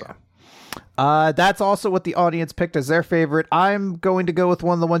 So. That's also what the audience picked as their favorite. I'm going to go with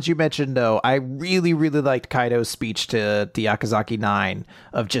one of the ones you mentioned, though. I really, really liked Kaido's speech to the Yakizaki 9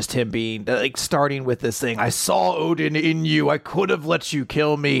 of just him being like starting with this thing. I saw Odin in you. I could have let you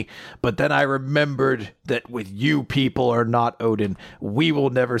kill me, but then I remembered that with you people are not Odin. We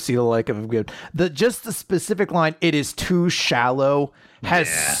will never see the like of him again. The specific line, it is too shallow, has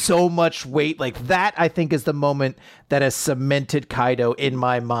so much weight. Like that, I think, is the moment that has cemented Kaido in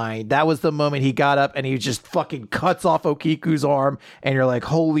my mind. That was the moment he got up and he just fucking cuts off Okiku's arm, and you're like,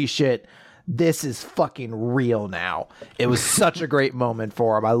 holy shit, this is fucking real now. It was such a great moment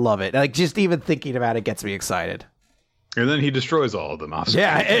for him. I love it. Like, just even thinking about it gets me excited. And then he destroys all of them.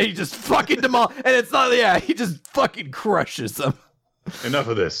 Yeah, and he just fucking demol. And it's not, he just fucking crushes them. Enough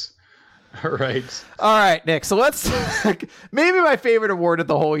of this. All right, Nick. So let's maybe my favorite award of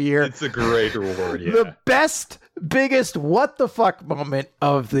the whole year. It's a great award. Yeah. The best, biggest what the fuck moment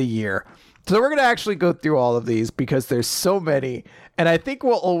of the year. So we're gonna actually go through all of these because there's so many, and I think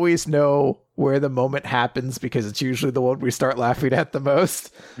we'll always know where the moment happens because it's usually the one we start laughing at the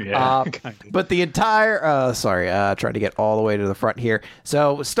most. Yeah. But the entire trying to get all the way to the front here.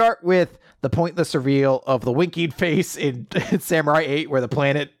 So we'll start with the pointless reveal of the winking face in Samurai 8, where the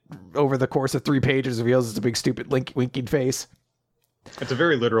planet over the course of 3 pages reveals it's a big stupid winking face. It's a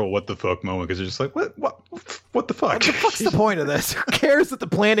very literal what the fuck moment because you're just like, what the fuck? What the fuck's the point of this? Who cares that the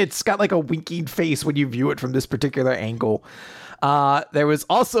planet's got like a winking face when you view it from this particular angle? There was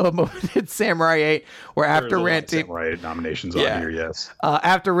also a moment in Samurai 8 where after ranting Samurai 8 nominations on here, yes.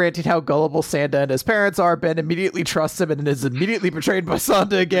 After ranting how gullible Sanda and his parents are, Ben immediately trusts him and is immediately betrayed by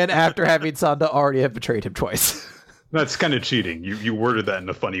Sanda again after having Sanda already have betrayed him twice. That's kind of cheating. You worded that in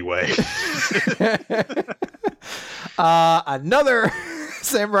a funny way. Another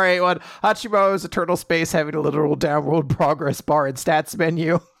Samurai 8 one. Hachimaru's Eternal Space having a literal downward progress bar and stats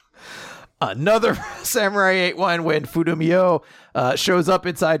menu. Another Samurai 8 one when Fudumio shows up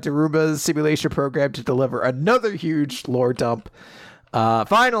inside Daruma's simulation program to deliver another huge lore dump.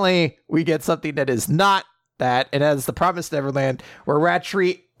 Finally, we get something that is not that, and as the Promised Neverland, where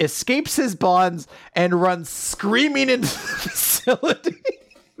Rattree escapes his bonds and runs screaming into the facility.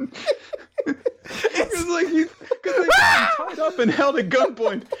 It's like he's tied up and held at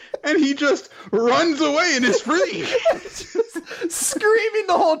gunpoint, and he just runs away and is free. Just screaming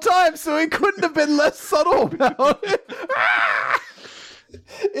the whole time, so he couldn't have been less subtle about it.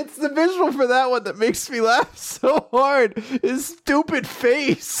 It's the visual for that one that makes me laugh so hard. His stupid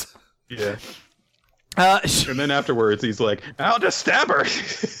face. Yeah. And then afterwards, he's like, "I'll just stab her."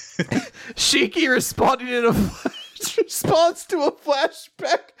 Shiki responding in a response to a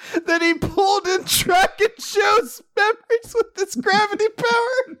flashback that he pulled in Dragon Show's memories with this gravity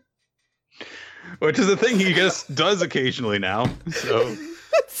power. Which is a thing he just does occasionally now. So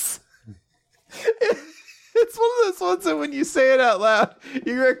it's one of those ones that when you say it out loud,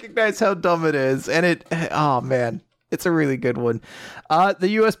 you recognize how dumb it is. And oh man, it's a really good one. The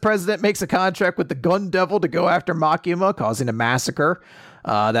U.S. president makes a contract with the Gun Devil to go after Makima, causing a massacre.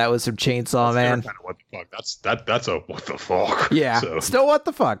 That was from Chainsaw Man. Kind of what the fuck? That's a what the fuck. Yeah, still what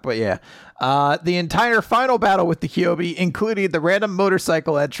the fuck, but yeah. The entire final battle with the Hyobi, including the random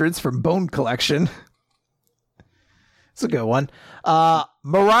motorcycle entrance from Bone Collection. It's a good one.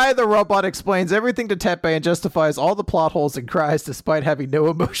 Mariah the robot explains everything to Teppei and justifies all the plot holes and cries despite having no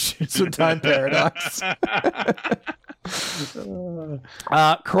emotions with Time Paradox.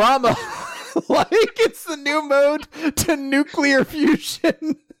 Kurama, like it's the new mode to nuclear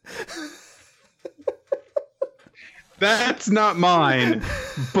fusion. That's not mine,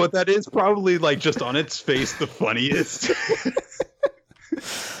 but that is probably like just on its face the funniest.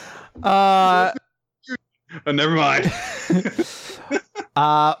 Never mind.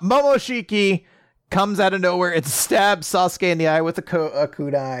 Momoshiki comes out of nowhere and stabs Sasuke in the eye with a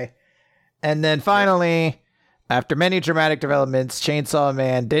kunai. And then finally, after many dramatic developments, Chainsaw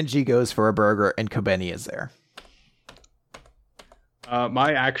Man, Denji goes for a burger, and Kobeni is there.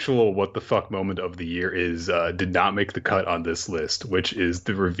 My actual what the fuck moment of the year is did not make the cut on this list, which is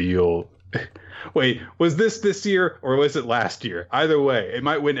the reveal. Wait, was this year or was it last year? Either way, it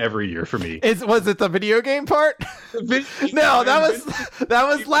might win every year for me. Was it the video game part? No, that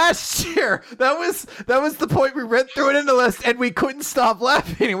was last year. That was the point we read through it in the list and we couldn't stop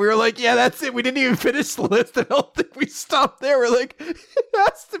laughing. We were like, yeah, that's it. We didn't even finish the list. I don't think we stopped there. We're like, it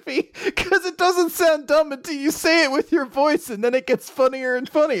has to be because it doesn't sound dumb until you say it with your voice and then it gets funnier and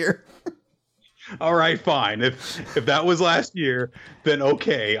funnier. All right, fine. If that was last year, then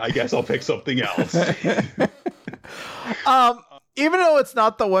okay, I guess I'll pick something else. Even though it's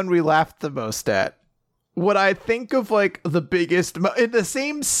not the one we laughed the most at, what I think of like the biggest, in the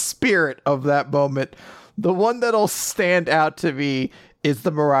same spirit of that moment, the one that'll stand out to me is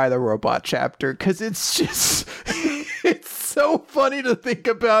the Mirai the Robot chapter, because it's just, it's so funny to think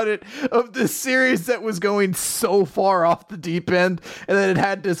about it, of this series that was going so far off the deep end, and then it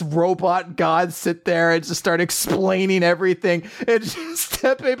had this robot god sit there and just start explaining everything, and just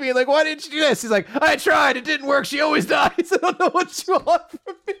Teppei being like, why didn't you do this? He's like, I tried, it didn't work, she always dies, I don't know what you want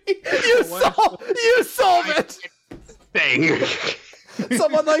from me. You solve it! Thing.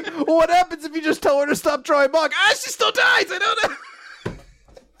 Someone like, well, what happens if you just tell her to stop drawing manga? She still dies, I don't know.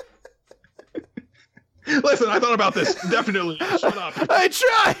 Listen, I thought about this. Definitely. Shut up. I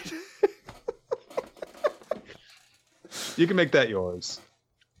tried. You can make that yours.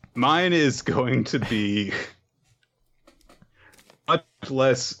 Mine is going to be much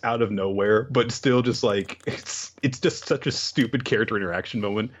less out of nowhere, but still just like it's just such a stupid character interaction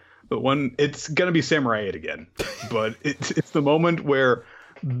moment. But it's gonna be Samurai 8 again. But it's the moment where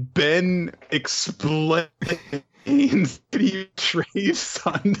Ben explains that he betrays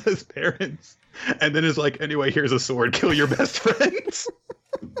Sanda's parents. And then is like, anyway, here's a sword. Kill your best friends.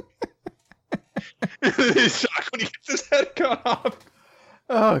 And then he's shocked when he gets his head cut off.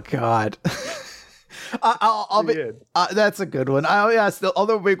 Oh, God. I'll be, that's a good one. The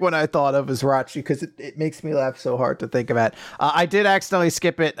other big one I thought of is Rachi, because it makes me laugh so hard to think of it. I did accidentally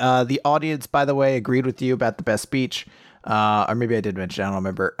skip it. The audience, by the way, agreed with you about the best speech. Or maybe I did mention, I don't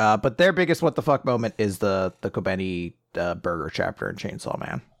remember. But their biggest what the fuck moment is the Kobeni burger chapter in Chainsaw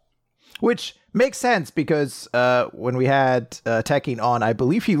Man. Which makes sense because when we had Tekken on, I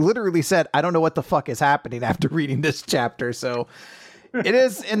believe he literally said, I don't know what the fuck is happening after reading this chapter. So it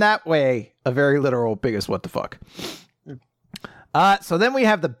is, in that way, a very literal biggest what the fuck. So then we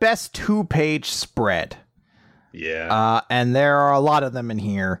have the best 2-page spread. Yeah. And there are a lot of them in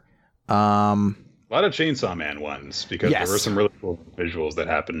here. A lot of Chainsaw Man ones, because there were some really cool visuals that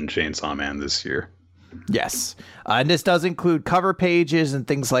happened in Chainsaw Man this year. Yes. And this does include cover pages and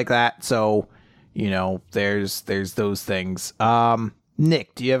things like that. So, you know, there's those things.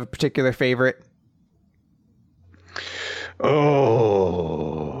 Nick, do you have a particular favorite?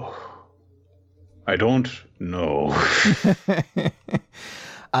 Oh, I don't know.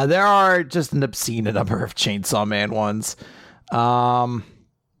 There are just an obscene number of Chainsaw Man ones. I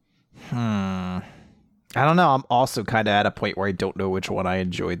don't know. I'm also kind of at a point where I don't know which one I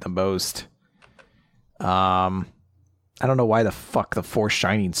enjoyed the most. I don't know why the fuck the 4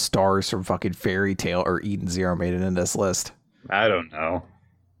 shining stars from fucking Fairy Tail or Eden Zero made it in this list. I don't know.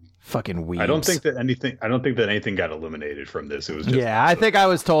 Fucking weird. I don't think that anything got eliminated from this. It was just I think I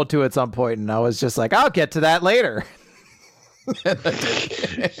was told to at some point, and I was just like, I'll get to that later.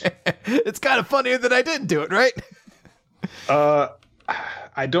 It's kind of funnier that I didn't do it, right?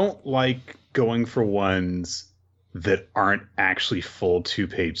 I don't like going for ones that aren't actually full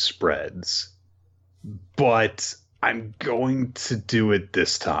 2-page spreads, but I'm going to do it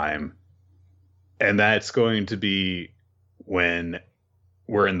this time. And that's going to be when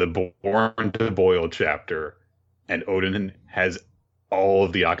we're in the Born to Boil chapter, and Odin has all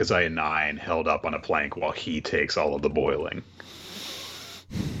of the Akazaya 9 held up on a plank while he takes all of the boiling.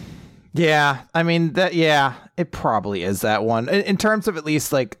 Yeah, I mean, it probably is that one. In terms of at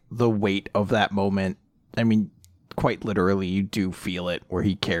least, like, the weight of that moment, I mean, quite literally, you do feel it, where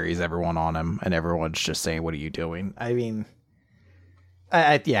he carries everyone on him, and everyone's just saying, what are you doing? I mean,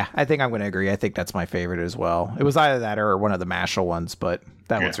 I think I'm going to agree. I think that's my favorite as well. It was either that or one of the Mashal ones, but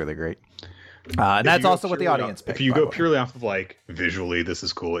that one's really great. And that's also what the audience picked. If you go purely off of, like, visually, this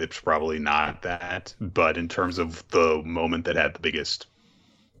is cool, it's probably not that. But in terms of the moment that had the biggest,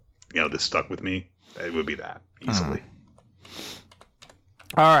 this stuck with me, it would be that, easily.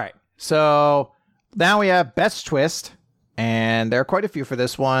 All right. So now we have Best Twist. And there are quite a few for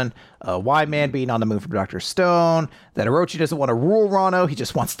this one. Why Man being on the move from Dr. Stone. That Orochi doesn't want to rule Rano. He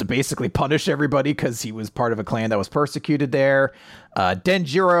just wants to basically punish everybody because he was part of a clan that was persecuted there.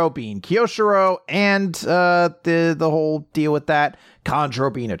 Denjiro being Kyoshiro and the whole deal with that.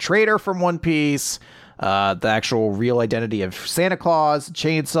 Kanjuro being a traitor from One Piece. The actual real identity of Santa Claus.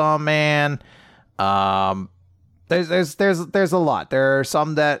 Chainsaw Man. There's a lot. There are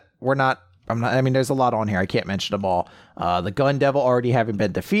some that we're not. There's a lot on here. I can't mention them all. The Gun Devil already having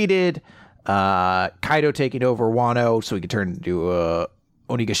been defeated. Kaido taking over Wano so he can turn into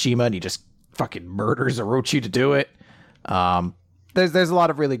Onigashima, and he just fucking murders Orochi to do it. There's a lot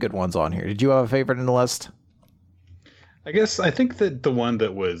of really good ones on here. Did you have a favorite in the list? I think that the one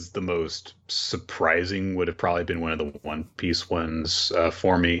that was the most surprising would have probably been one of the One Piece ones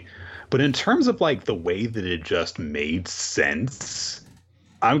for me. But in terms of, like, the way that it just made sense,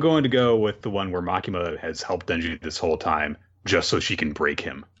 I'm going to go with the one where Makima has helped Denji this whole time just so she can break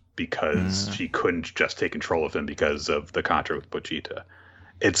him, because she couldn't just take control of him because of the contra with Pochita.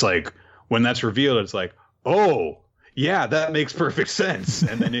 It's like, when that's revealed, it's like, oh, yeah, that makes perfect sense.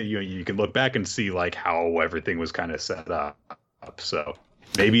 And then you can look back and see, like, how everything was kind of set up. So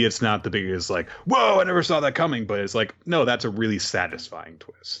maybe it's not the biggest, like, whoa, I never saw that coming, but it's like, no, that's a really satisfying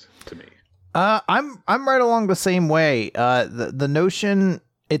twist to me. I'm right along the same way. The notion,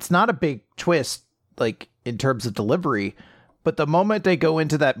 it's not a big twist, like, in terms of delivery, but the moment they go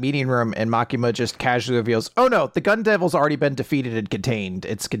into that meeting room and Makima just casually reveals, oh no, the Gun Devil's already been defeated and contained.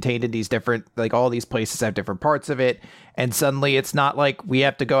 It's contained in these different, like, all these places have different parts of it. And suddenly it's not like we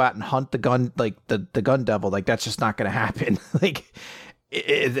have to go out and hunt the gun, like the Gun Devil. Like, that's just not going to happen. Like,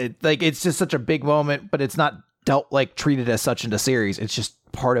 it's just such a big moment, but it's not treated as such in the series. It's just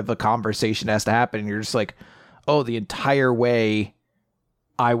part of a conversation that has to happen. And you're just like, oh, the entire way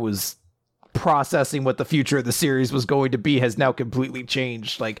I was processing what the future of the series was going to be has now completely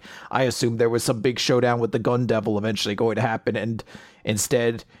changed. Like, I assumed there was some big showdown with the Gun Devil eventually going to happen, and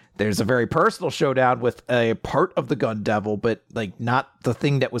instead there's a very personal showdown with a part of the Gun Devil, but like not the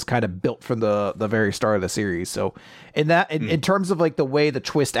thing that was kind of built from the very start of the series. So in terms of like the way the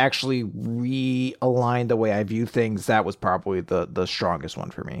twist actually realigned the way I view things, that was probably the strongest one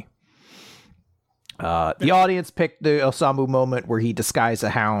for me. The audience picked the Osamu moment where he disguised a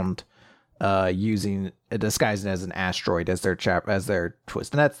hound, disguising as an asteroid as their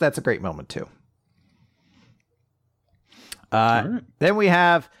twist, and that's a great moment too. Right. Then we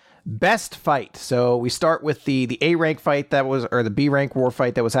have best fight. So we start with the A rank fight or the B rank war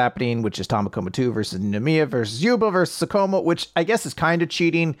fight that was happening, which is Tamakoma 2 versus Namiya versus Yuba versus Sakoma, which I guess is kind of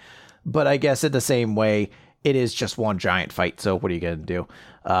cheating, but I guess in the same way, it is just one giant fight. So what are you going to do?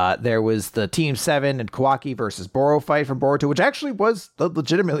 There was the Team 7 and Kawaki versus Boro fight from Boruto, which actually was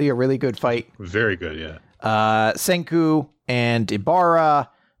legitimately a really good fight. Very good, yeah. Senku and Ibara.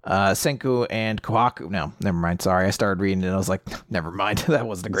 Senku and Kohaku. No, never mind. Sorry, I started reading it and I was like, never mind. That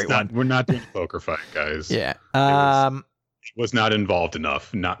wasn't a great one. We're not doing a poker fight, guys. Yeah. It was not involved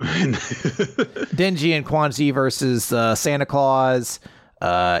enough. Not Denji and Kwanzi versus Santa Claus.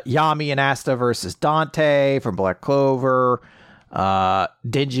 Yami and Asta versus Dante from Black Clover.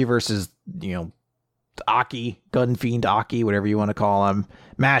 Denji versus, Aki, Gun Fiend Aki, whatever you want to call him.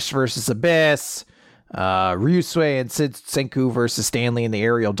 Mash versus Abyss. Ryusui and Senku versus Stanley in the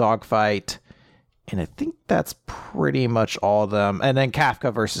aerial dogfight. And I think that's pretty much all of them. And then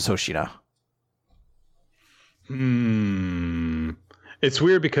Kafka versus Hoshina. It's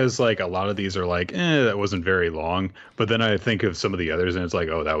weird because like a lot of these are like, that wasn't very long. But then I think of some of the others and it's like,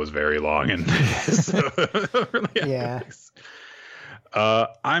 oh, that was very long. And so, really yeah.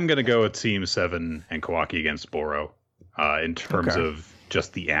 I'm going to go with Team 7 and Kawaki against Boro in terms of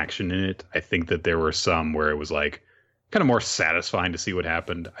just the action in it. I think that there were some where it was like kind of more satisfying to see what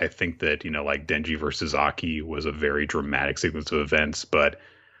happened. I think that, like Denji versus Aki was a very dramatic sequence of events, but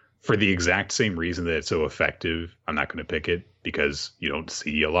for the exact same reason that it's so effective, I'm not going to pick it because you don't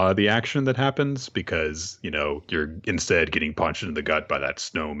see a lot of the action that happens because, you're instead getting punched in the gut by that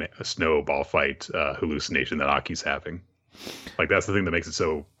snowball fight hallucination that Aki's having. Like, that's the thing that makes it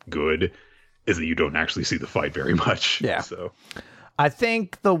so good is that you don't actually see the fight very much. Yeah. So I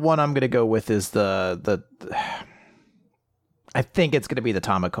think the one I'm going to go with is I think it's going to be the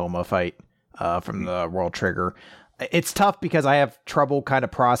Tamakoma fight from the World Trigger. It's tough because I have trouble kind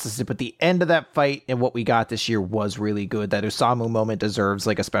of processing it, but the end of that fight and what we got this year was really good. That Osamu moment deserves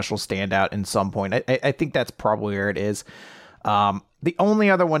like a special standout in some point. I think that's probably where it is. The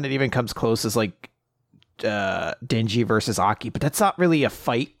only other one that even comes close is like Denji versus Aki, but that's not really a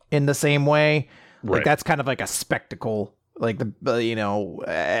fight in the same way. Right. Like that's kind of like a spectacle. Like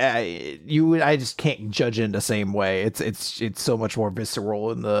I just can't judge it in the same way. It's so much more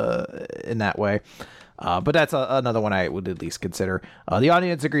visceral in that way. But that's another one I would at least consider. The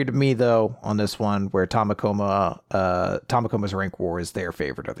audience agreed with me though on this one, where Tamakoma's rank war is their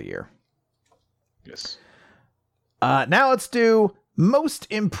favorite of the year. Yes. Now let's do most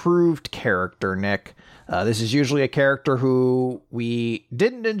improved character, Nick. This is usually a character who we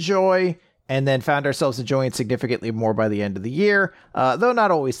didn't enjoy and then found ourselves enjoying significantly more by the end of the year, though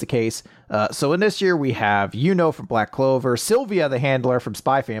not always the case. So in this year, we have Yuno from Black Clover, Sylvia the Handler from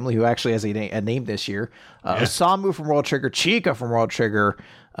Spy Family, who actually has a name this year, Osamu from World Trigger, Chika from World Trigger,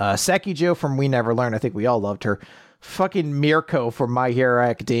 Sekijo from We Never Learn, I think we all loved her, fucking Mirko from My Hero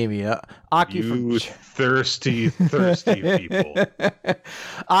Academia, Aki from thirsty people.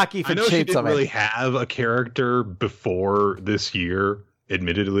 Aki from I know she didn't really have a character before this year,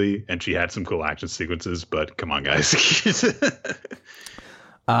 admittedly, and she had some cool action sequences, but come on, guys.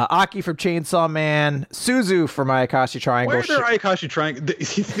 Aki from Chainsaw Man, Suzu from Ayakashi Triangle. Where's their Ayakashi Triangle?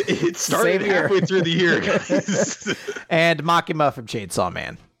 It started halfway through the year, guys. And Makima from Chainsaw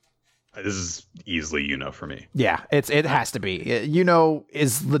Man. This is easily Yuno for me. Yeah, it has to be. Yuno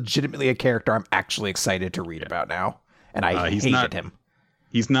is legitimately a character I'm actually excited to read about now, and I hated him.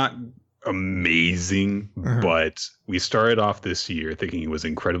 He's not amazing, but we started off this year thinking he was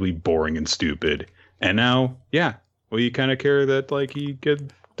incredibly boring and stupid, and now, you kind of care that like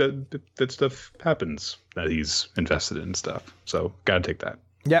that stuff happens, that he's invested in stuff. So gotta take that.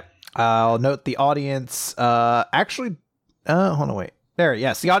 Yep. I'll note the audience. Hold on, wait. There,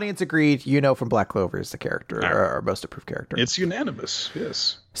 yes, the audience agreed. Yuno from Black Clover is the character, our most approved character. It's unanimous,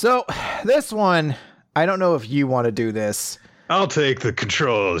 yes. So this one, I don't know if you want to do this. I'll take the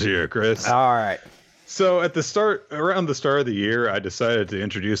controls here, Chris. All right. So around the start of the year, I decided to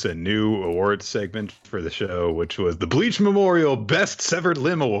introduce a new award segment for the show, which was the Bleach Memorial Best Severed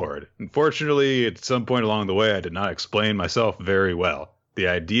Limb Award. Unfortunately, at some point along the way, I did not explain myself very well. The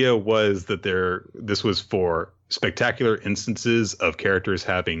idea was that this was for spectacular instances of characters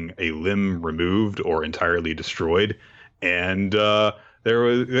having a limb removed or entirely destroyed. And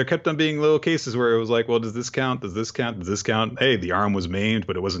there kept on being little cases where it was like, well, does this count? Does this count? Does this count? Hey, the arm was maimed,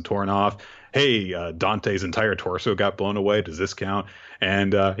 but it wasn't torn off. Hey, Dante's entire torso got blown away. Does this count?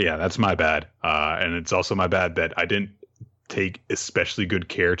 And yeah, that's my bad. And it's also my bad that I didn't take especially good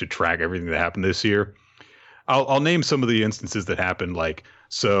care to track everything that happened this year. I'll name some of the instances that happened. Like,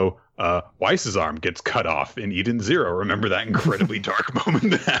 so Weiss's arm gets cut off in Eden Zero. Remember that incredibly dark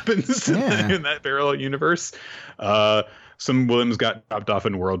moment that happens in that parallel universe? Some limbs got chopped off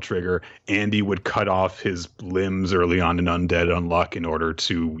in World Trigger. Andy would cut off his limbs early on in Undead Unluck in order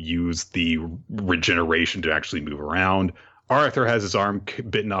to use the regeneration to actually move around. Arthur has his arm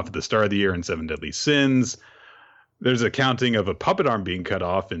bitten off at the start of the year in Seven Deadly Sins. There's a counting of a puppet arm being cut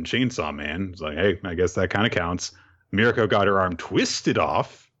off in Chainsaw Man. It's like, hey, I guess that kind of counts. Mirko got her arm twisted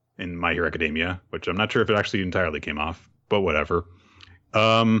off in My Hero Academia, which I'm not sure if it actually entirely came off, but whatever.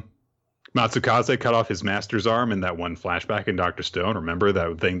 Matsukaze cut off his master's arm in that one flashback in Dr. Stone. Remember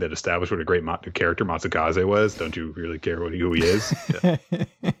that thing that established what a great character Matsukaze was? Don't you really care who he is? Yeah.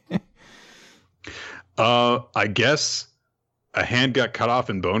 I guess a hand got cut off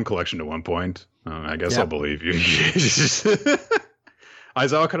in Bone Collection at one point. I guess I'll believe you.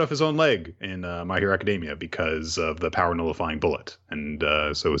 Aizawa cut off his own leg in My Hero Academia because of the power nullifying bullet, and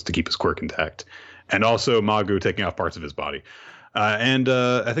so as to keep his quirk intact. And also Magu taking off parts of his body. And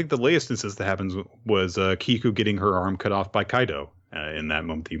I think the latest instance that happens was Kiku getting her arm cut off by Kaido in that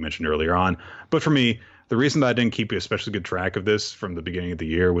moment that you mentioned earlier on. But for me, the reason that I didn't keep especially good track of this from the beginning of the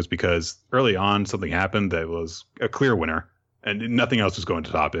year was because early on something happened that was a clear winner, and nothing else was going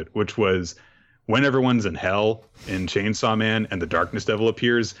to top it, which was when everyone's in hell in Chainsaw Man and the Darkness Devil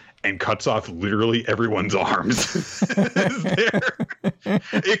appears and cuts off literally everyone's arms.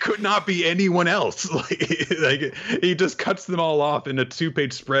 It could not be anyone else. Like he just cuts them all off in a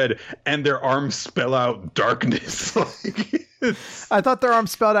 2-page spread and their arms spell out darkness. I thought their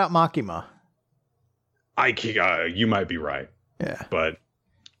arms spelled out Makima. You might be right. Yeah. But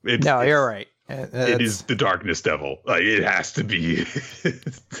you're right. It is the Darkness Devil. Like, it has to be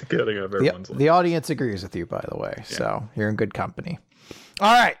cutting off everyone's life. The audience agrees with you, by the way. Yeah. So you're in good company.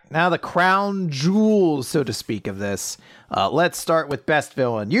 All right. Now the crown jewels, so to speak, of this. Let's start with best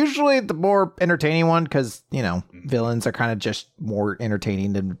villain. Usually the more entertaining one because, villains are kind of just more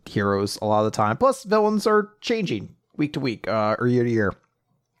entertaining than heroes a lot of the time. Plus, villains are changing week to week or year to year.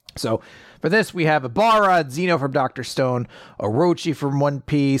 So for this, we have Ibarra, Zeno from Dr. Stone, Orochi from One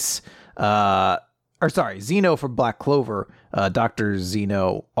Piece, Zeno from Black Clover, Dr.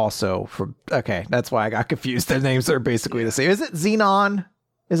 Zeno also from, okay, that's why I got confused. Their names are basically the same. Is it Xenon?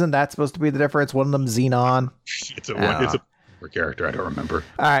 Isn't that supposed to be the difference? One of them Xenon? It's a character, I don't remember.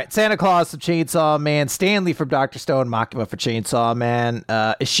 All right, Santa Claus from Chainsaw Man, Stanley from Dr. Stone, Makima for Chainsaw Man,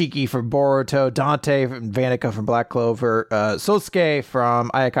 Ishiki from Boruto, Dante from Vanica from Black Clover, Sosuke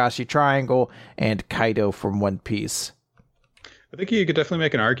from Ayakashi Triangle, and Kaido from One Piece. I think you could definitely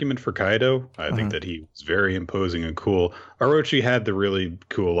make an argument for Kaido. I think that he was very imposing and cool. Orochi had the really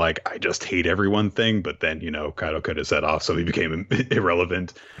cool, like, I just hate everyone thing, but then, Kaido cut his head off, so he became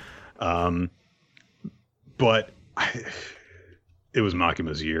irrelevant. But it was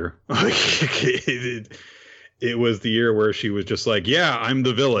Makima's year. It was the year where she was just like, yeah, I'm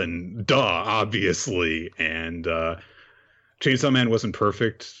the villain. Duh, obviously. And Chainsaw Man wasn't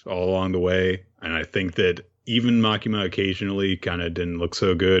perfect all along the way. And I think that even Makima occasionally kind of didn't look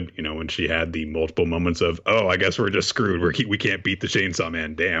so good, when she had the multiple moments of, oh, I guess we're just screwed. We can't beat the Chainsaw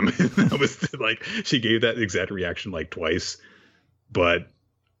Man. Damn. That was like, she gave that exact reaction like twice. But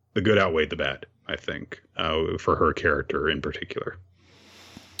the good outweighed the bad, I think, for her character in particular.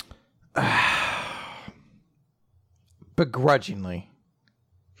 Begrudgingly,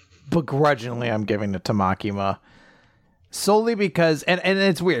 I'm giving it to Makima. Solely because, and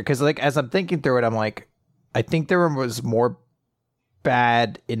it's weird, because like as I'm thinking through it, I'm like, I think there was more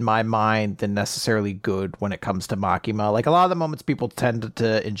bad in my mind than necessarily good when it comes to Makima. Like a lot of the moments people tend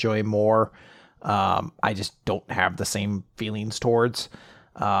to enjoy more. I just don't have the same feelings towards.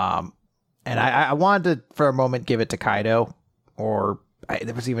 And I wanted to, for a moment, give it to Kaido.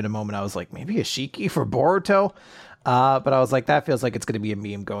 There was even a moment I was like, maybe Ishiki for Boruto. But I was like, that feels like it's going to be a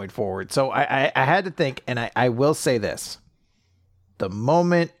meme going forward. So I had to think, and I will say this. The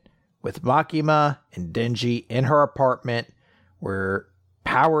moment with Makima and Denji in her apartment where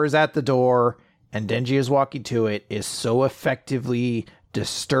power is at the door and Denji is walking to it is so effectively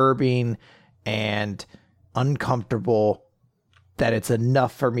disturbing and uncomfortable that it's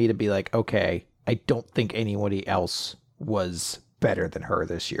enough for me to be like, okay, I don't think anybody else was better than her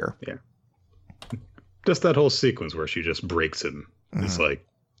this year. Yeah. just that whole sequence where she just breaks him. It's like,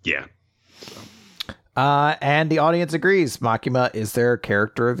 yeah. So. And the audience agrees. Makima is their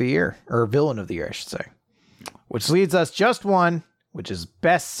character of the year, or villain of the year, I should say. Which leads us just one, which is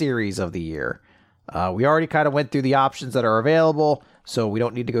best series of the year. We already kind of went through the options that are available, so we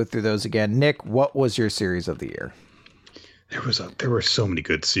don't need to go through those again. Nick, what was your series of the year? There were so many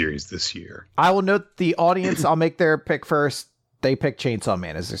good series this year. I will note the audience. I'll make their pick first. They picked Chainsaw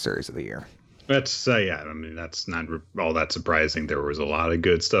Man as their series of the year. That's yeah. I mean, that's not all that surprising. There was a lot of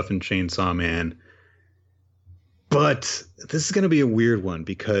good stuff in Chainsaw Man, but this is going to be a weird one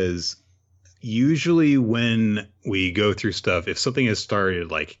because usually when we go through stuff, if something has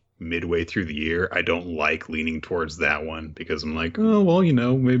started like midway through the year, I don't like leaning towards that one because I'm like, oh well,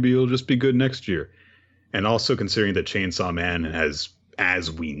 maybe it'll just be good next year. And also considering that Chainsaw Man has,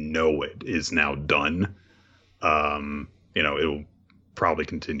 as we know it, is now done, it'll probably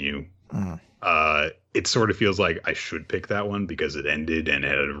continue. It sort of feels like I should pick that one because it ended and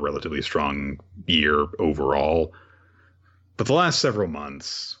had a relatively strong year overall. But the last several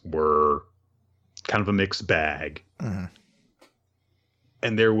months were kind of a mixed bag. And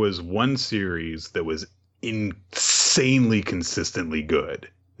there was one series that was insanely consistently good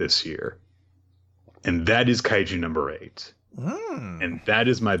this year. And that is Kaiju number 8. And that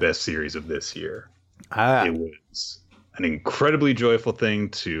is my best series of this year. It was an incredibly joyful thing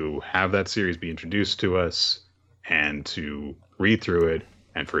to have that series be introduced to us and to read through it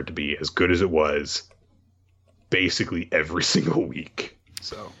and for it to be as good as it was basically every single week.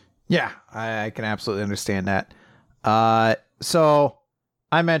 So yeah, I can absolutely understand that. So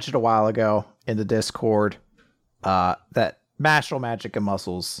I mentioned a while ago in the Discord that Mashle, Magic, and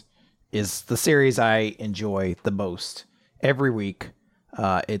Muscles is the series I enjoy the most every week.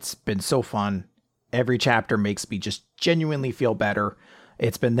 It's been so fun. Every chapter makes me just genuinely feel better.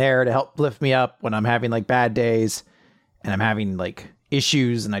 It's been there to help lift me up when I'm having like bad days and I'm having like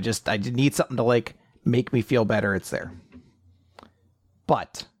issues and I need something to like make me feel better. It's there.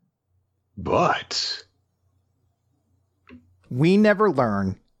 But We Never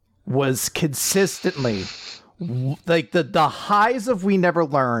Learn was consistently like the highs of We Never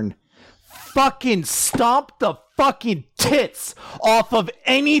Learn fucking stomp the fucking tits off of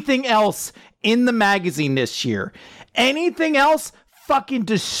anything else in the magazine this year. Anything else fucking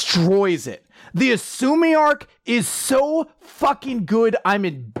destroys it. The Asumi arc is so fucking good, I'm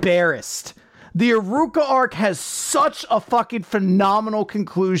embarrassed. The Iruka arc has such a fucking phenomenal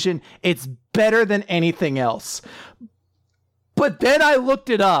conclusion. It's better than anything else. But then I looked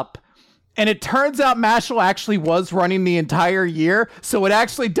it up, and it turns out Mashle actually was running the entire year, so it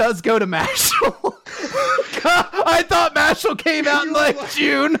actually does go to Mashle. I thought Mashle came out in like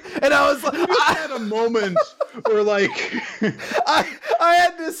June, and I was like, I had a moment where like I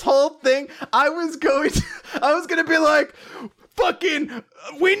had this whole thing. I was gonna be like, fucking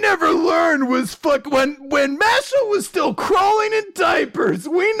We Never Learned was when Mashle was still crawling in diapers.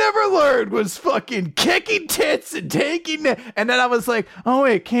 We Never Learned was fucking kicking tits and taking and then I was like, oh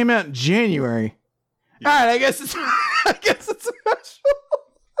wait, it came out in January. Yeah. All right, I guess it's Mashle.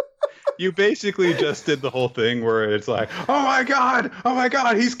 You basically just did the whole thing where it's like, oh my god,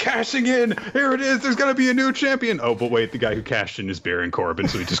 he's cashing in. Here it is. There's gonna be a new champion. Oh, but wait, the guy who cashed in is Baron Corbin,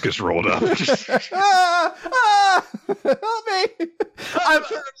 so he just gets rolled up. Help me!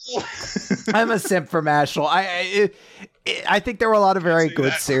 I'm a simp for Mashle. I think there were a lot of very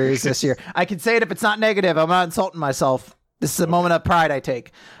good series this year. I can say it if it's not negative. I'm not insulting myself. This is a moment of pride I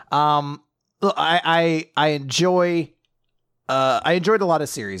take. Look, I enjoyed a lot of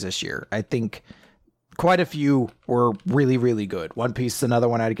series this year. I think quite a few were really, really good. One Piece is another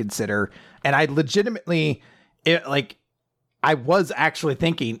one I'd consider. And I legitimately, I was actually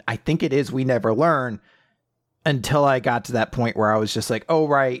thinking, I think it is We Never Learn, until I got to that point where I was just like, oh,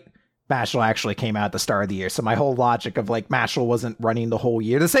 right, Mashle actually came out at the start of the year. So my whole logic of like Mashle wasn't running the whole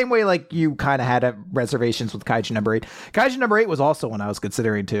year. The same way like you kind of had reservations with Kaiju number 8. Kaiju number 8 was also one I was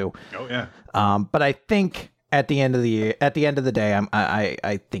considering too. Oh, yeah. But I think at the end of the day,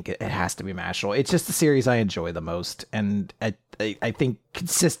 I think it has to be Mashle. It's just the series I enjoy the most, and I think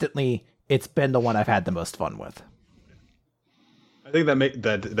consistently it's been the one I've had the most fun with. I think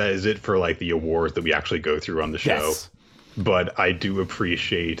that is it for like the awards that we actually go through on the show. Yes. But I do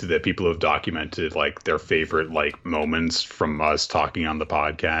appreciate that people have documented like their favorite like moments from us talking on the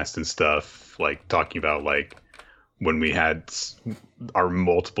podcast and stuff, like talking about like when we had our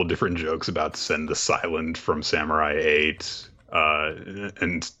multiple different jokes about Send the Silent from Samurai 8,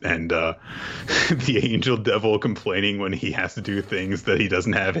 and the Angel Devil complaining when he has to do things that he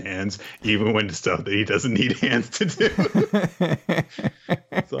doesn't have hands, even when stuff that he doesn't need hands to do.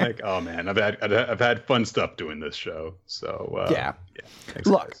 It's like, oh man, I've had fun stuff doing this show. So yeah. Thanks,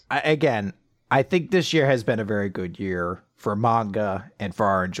 look, I think this year has been a very good year for manga and for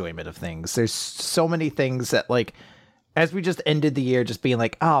our enjoyment of things. There's so many things that, like, as we just ended the year just being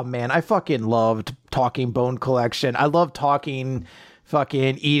like, oh man, I fucking loved talking Bone Collection. I love talking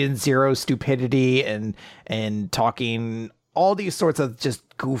fucking Eden Zero stupidity and talking all these sorts of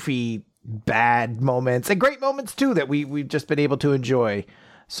just goofy bad moments and great moments too that we've just been able to enjoy.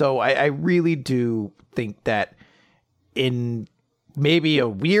 So I really do think that in maybe a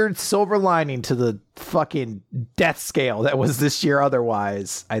weird silver lining to the fucking death scale that was this year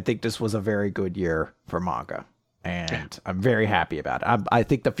otherwise, I think this was a very good year for manga. And I'm very happy about it. I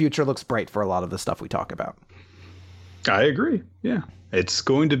think the future looks bright for a lot of the stuff we talk about. I agree. Yeah. It's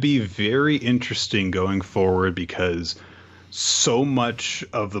going to be very interesting going forward because so much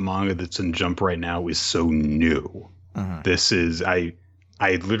of the manga that's in Jump right now is so new. This is, I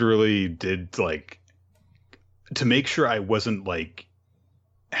literally did, like, to make sure I wasn't like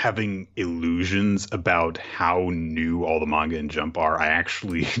having illusions about how new all the manga in Jump are, I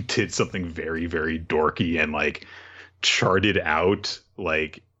actually did something very, very dorky and like charted out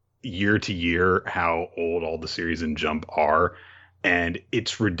like year to year how old all the series in Jump are. And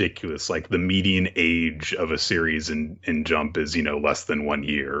it's ridiculous. Like the median age of a series in Jump is, less than 1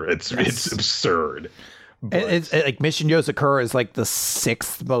 year. It's absurd. But it's like Mission Yozakura is like the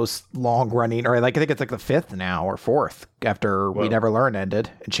 6th most long running, or like I think it's like the 5th now or 4th after We Never Learn ended,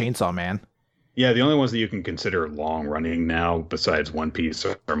 and Chainsaw Man. Yeah, the only ones that you can consider long running now, besides One Piece,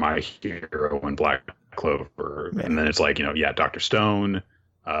 are My Hero and Black Clover, and then it's like Dr. Stone,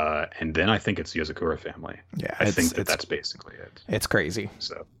 and then I think it's Yozakura Family. Yeah, I think that's basically it. It's crazy.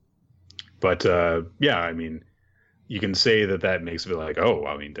 So, but I mean, you can say that makes it like, oh,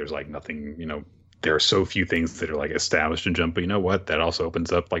 I mean, there's like nothing, there are so few things that are like established in Jump, but you know what? That also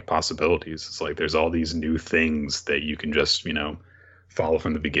opens up like possibilities. It's like there's all these new things that you can just, follow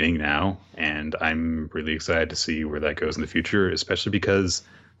from the beginning now. And I'm really excited to see where that goes in the future, especially because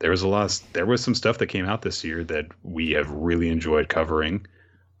there was some stuff that came out this year that we have really enjoyed covering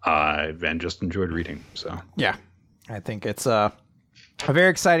and just enjoyed reading. So, yeah, I think it's a very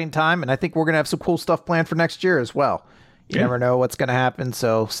exciting time. And I think we're going to have some cool stuff planned for next year as well. You never know what's going to happen.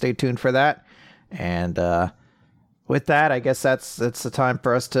 So stay tuned for that. And with that, I guess that's the time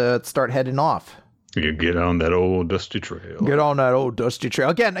for us to start heading off. You get on that old dusty trail.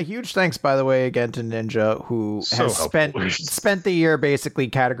 Again, a huge thanks, by the way, again to Ninja, who has spent the year basically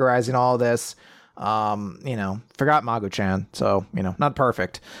categorizing all this. Forgot Mago-chan, so not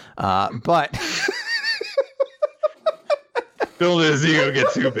perfect, but don't let his ego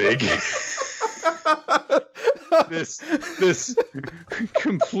get too big. This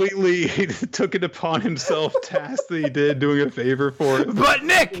completely took it upon himself task that he did, doing a favor for it. But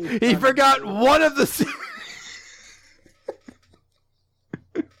Nick, he forgot one of the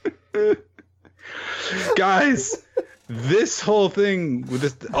guys. This whole thing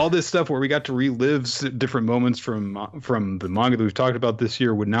with all this stuff where we got to relive different moments from the manga that we've talked about this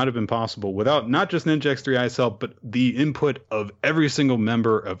year would not have been possible without not just Ninja X3I's help, but the input of every single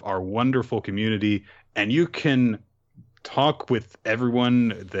member of our wonderful community. And you can talk with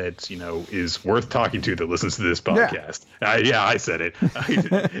everyone that, is worth talking to that listens to this podcast. Yeah, I said it.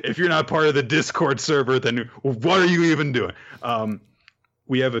 If you're not part of the Discord server, then what are you even doing?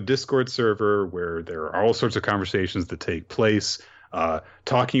 We have a Discord server where there are all sorts of conversations that take place,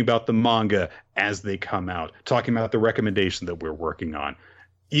 talking about the manga as they come out, talking about the recommendation that we're working on.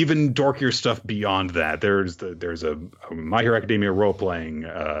 Even dorkier stuff beyond that. There's a My Hero Academia role-playing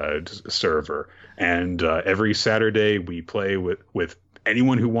server, and every Saturday we play with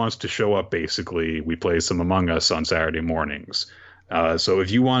anyone who wants to show up. Basically, we play some Among Us on Saturday mornings. So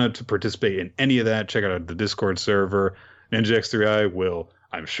if you wanted to participate in any of that, check out the Discord server. Ninja X3I will,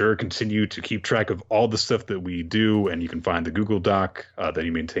 I'm sure, continue to keep track of all the stuff that we do, and you can find the Google Doc that he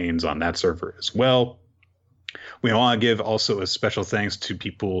maintains on that server as well. We want to give also a special thanks to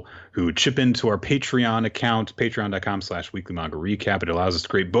people who chip into our Patreon account, patreon.com/weekly manga recap. It allows us to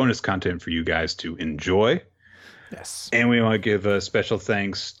create bonus content for you guys to enjoy. Yes. And we want to give a special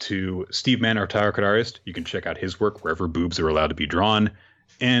thanks to Steve Mann, our tarot card artist. You can check out his work wherever boobs are allowed to be drawn.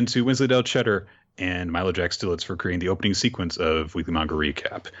 And to Winsley Del Cheddar and Milo Jack Stillitz for creating the opening sequence of Weekly Manga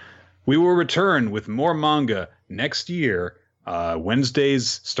Recap. We will return with more manga next year.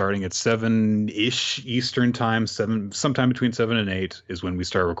 Wednesdays starting at 7-ish Eastern time, sometime between 7 and 8 is when we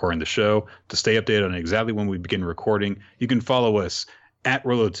start recording the show. To stay updated on exactly when we begin recording, you can follow us at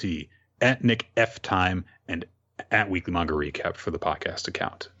RoloT, at Nick F Time, and at Weekly Manga Recap for the podcast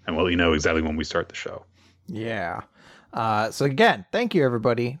account. And we'll let you know exactly when we start the show. Yeah. So again, thank you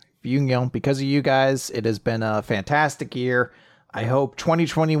everybody. Because of you guys, it has been a fantastic year. I hope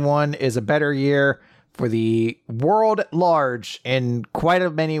 2021 is a better year for the world at large in quite a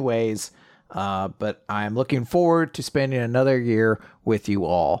many ways. But I'm looking forward to spending another year with you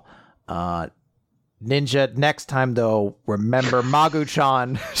all. Ninja, next time though, remember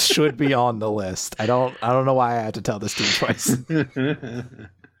Magu-chan should be on the list. I don't know why I had to tell this to you twice.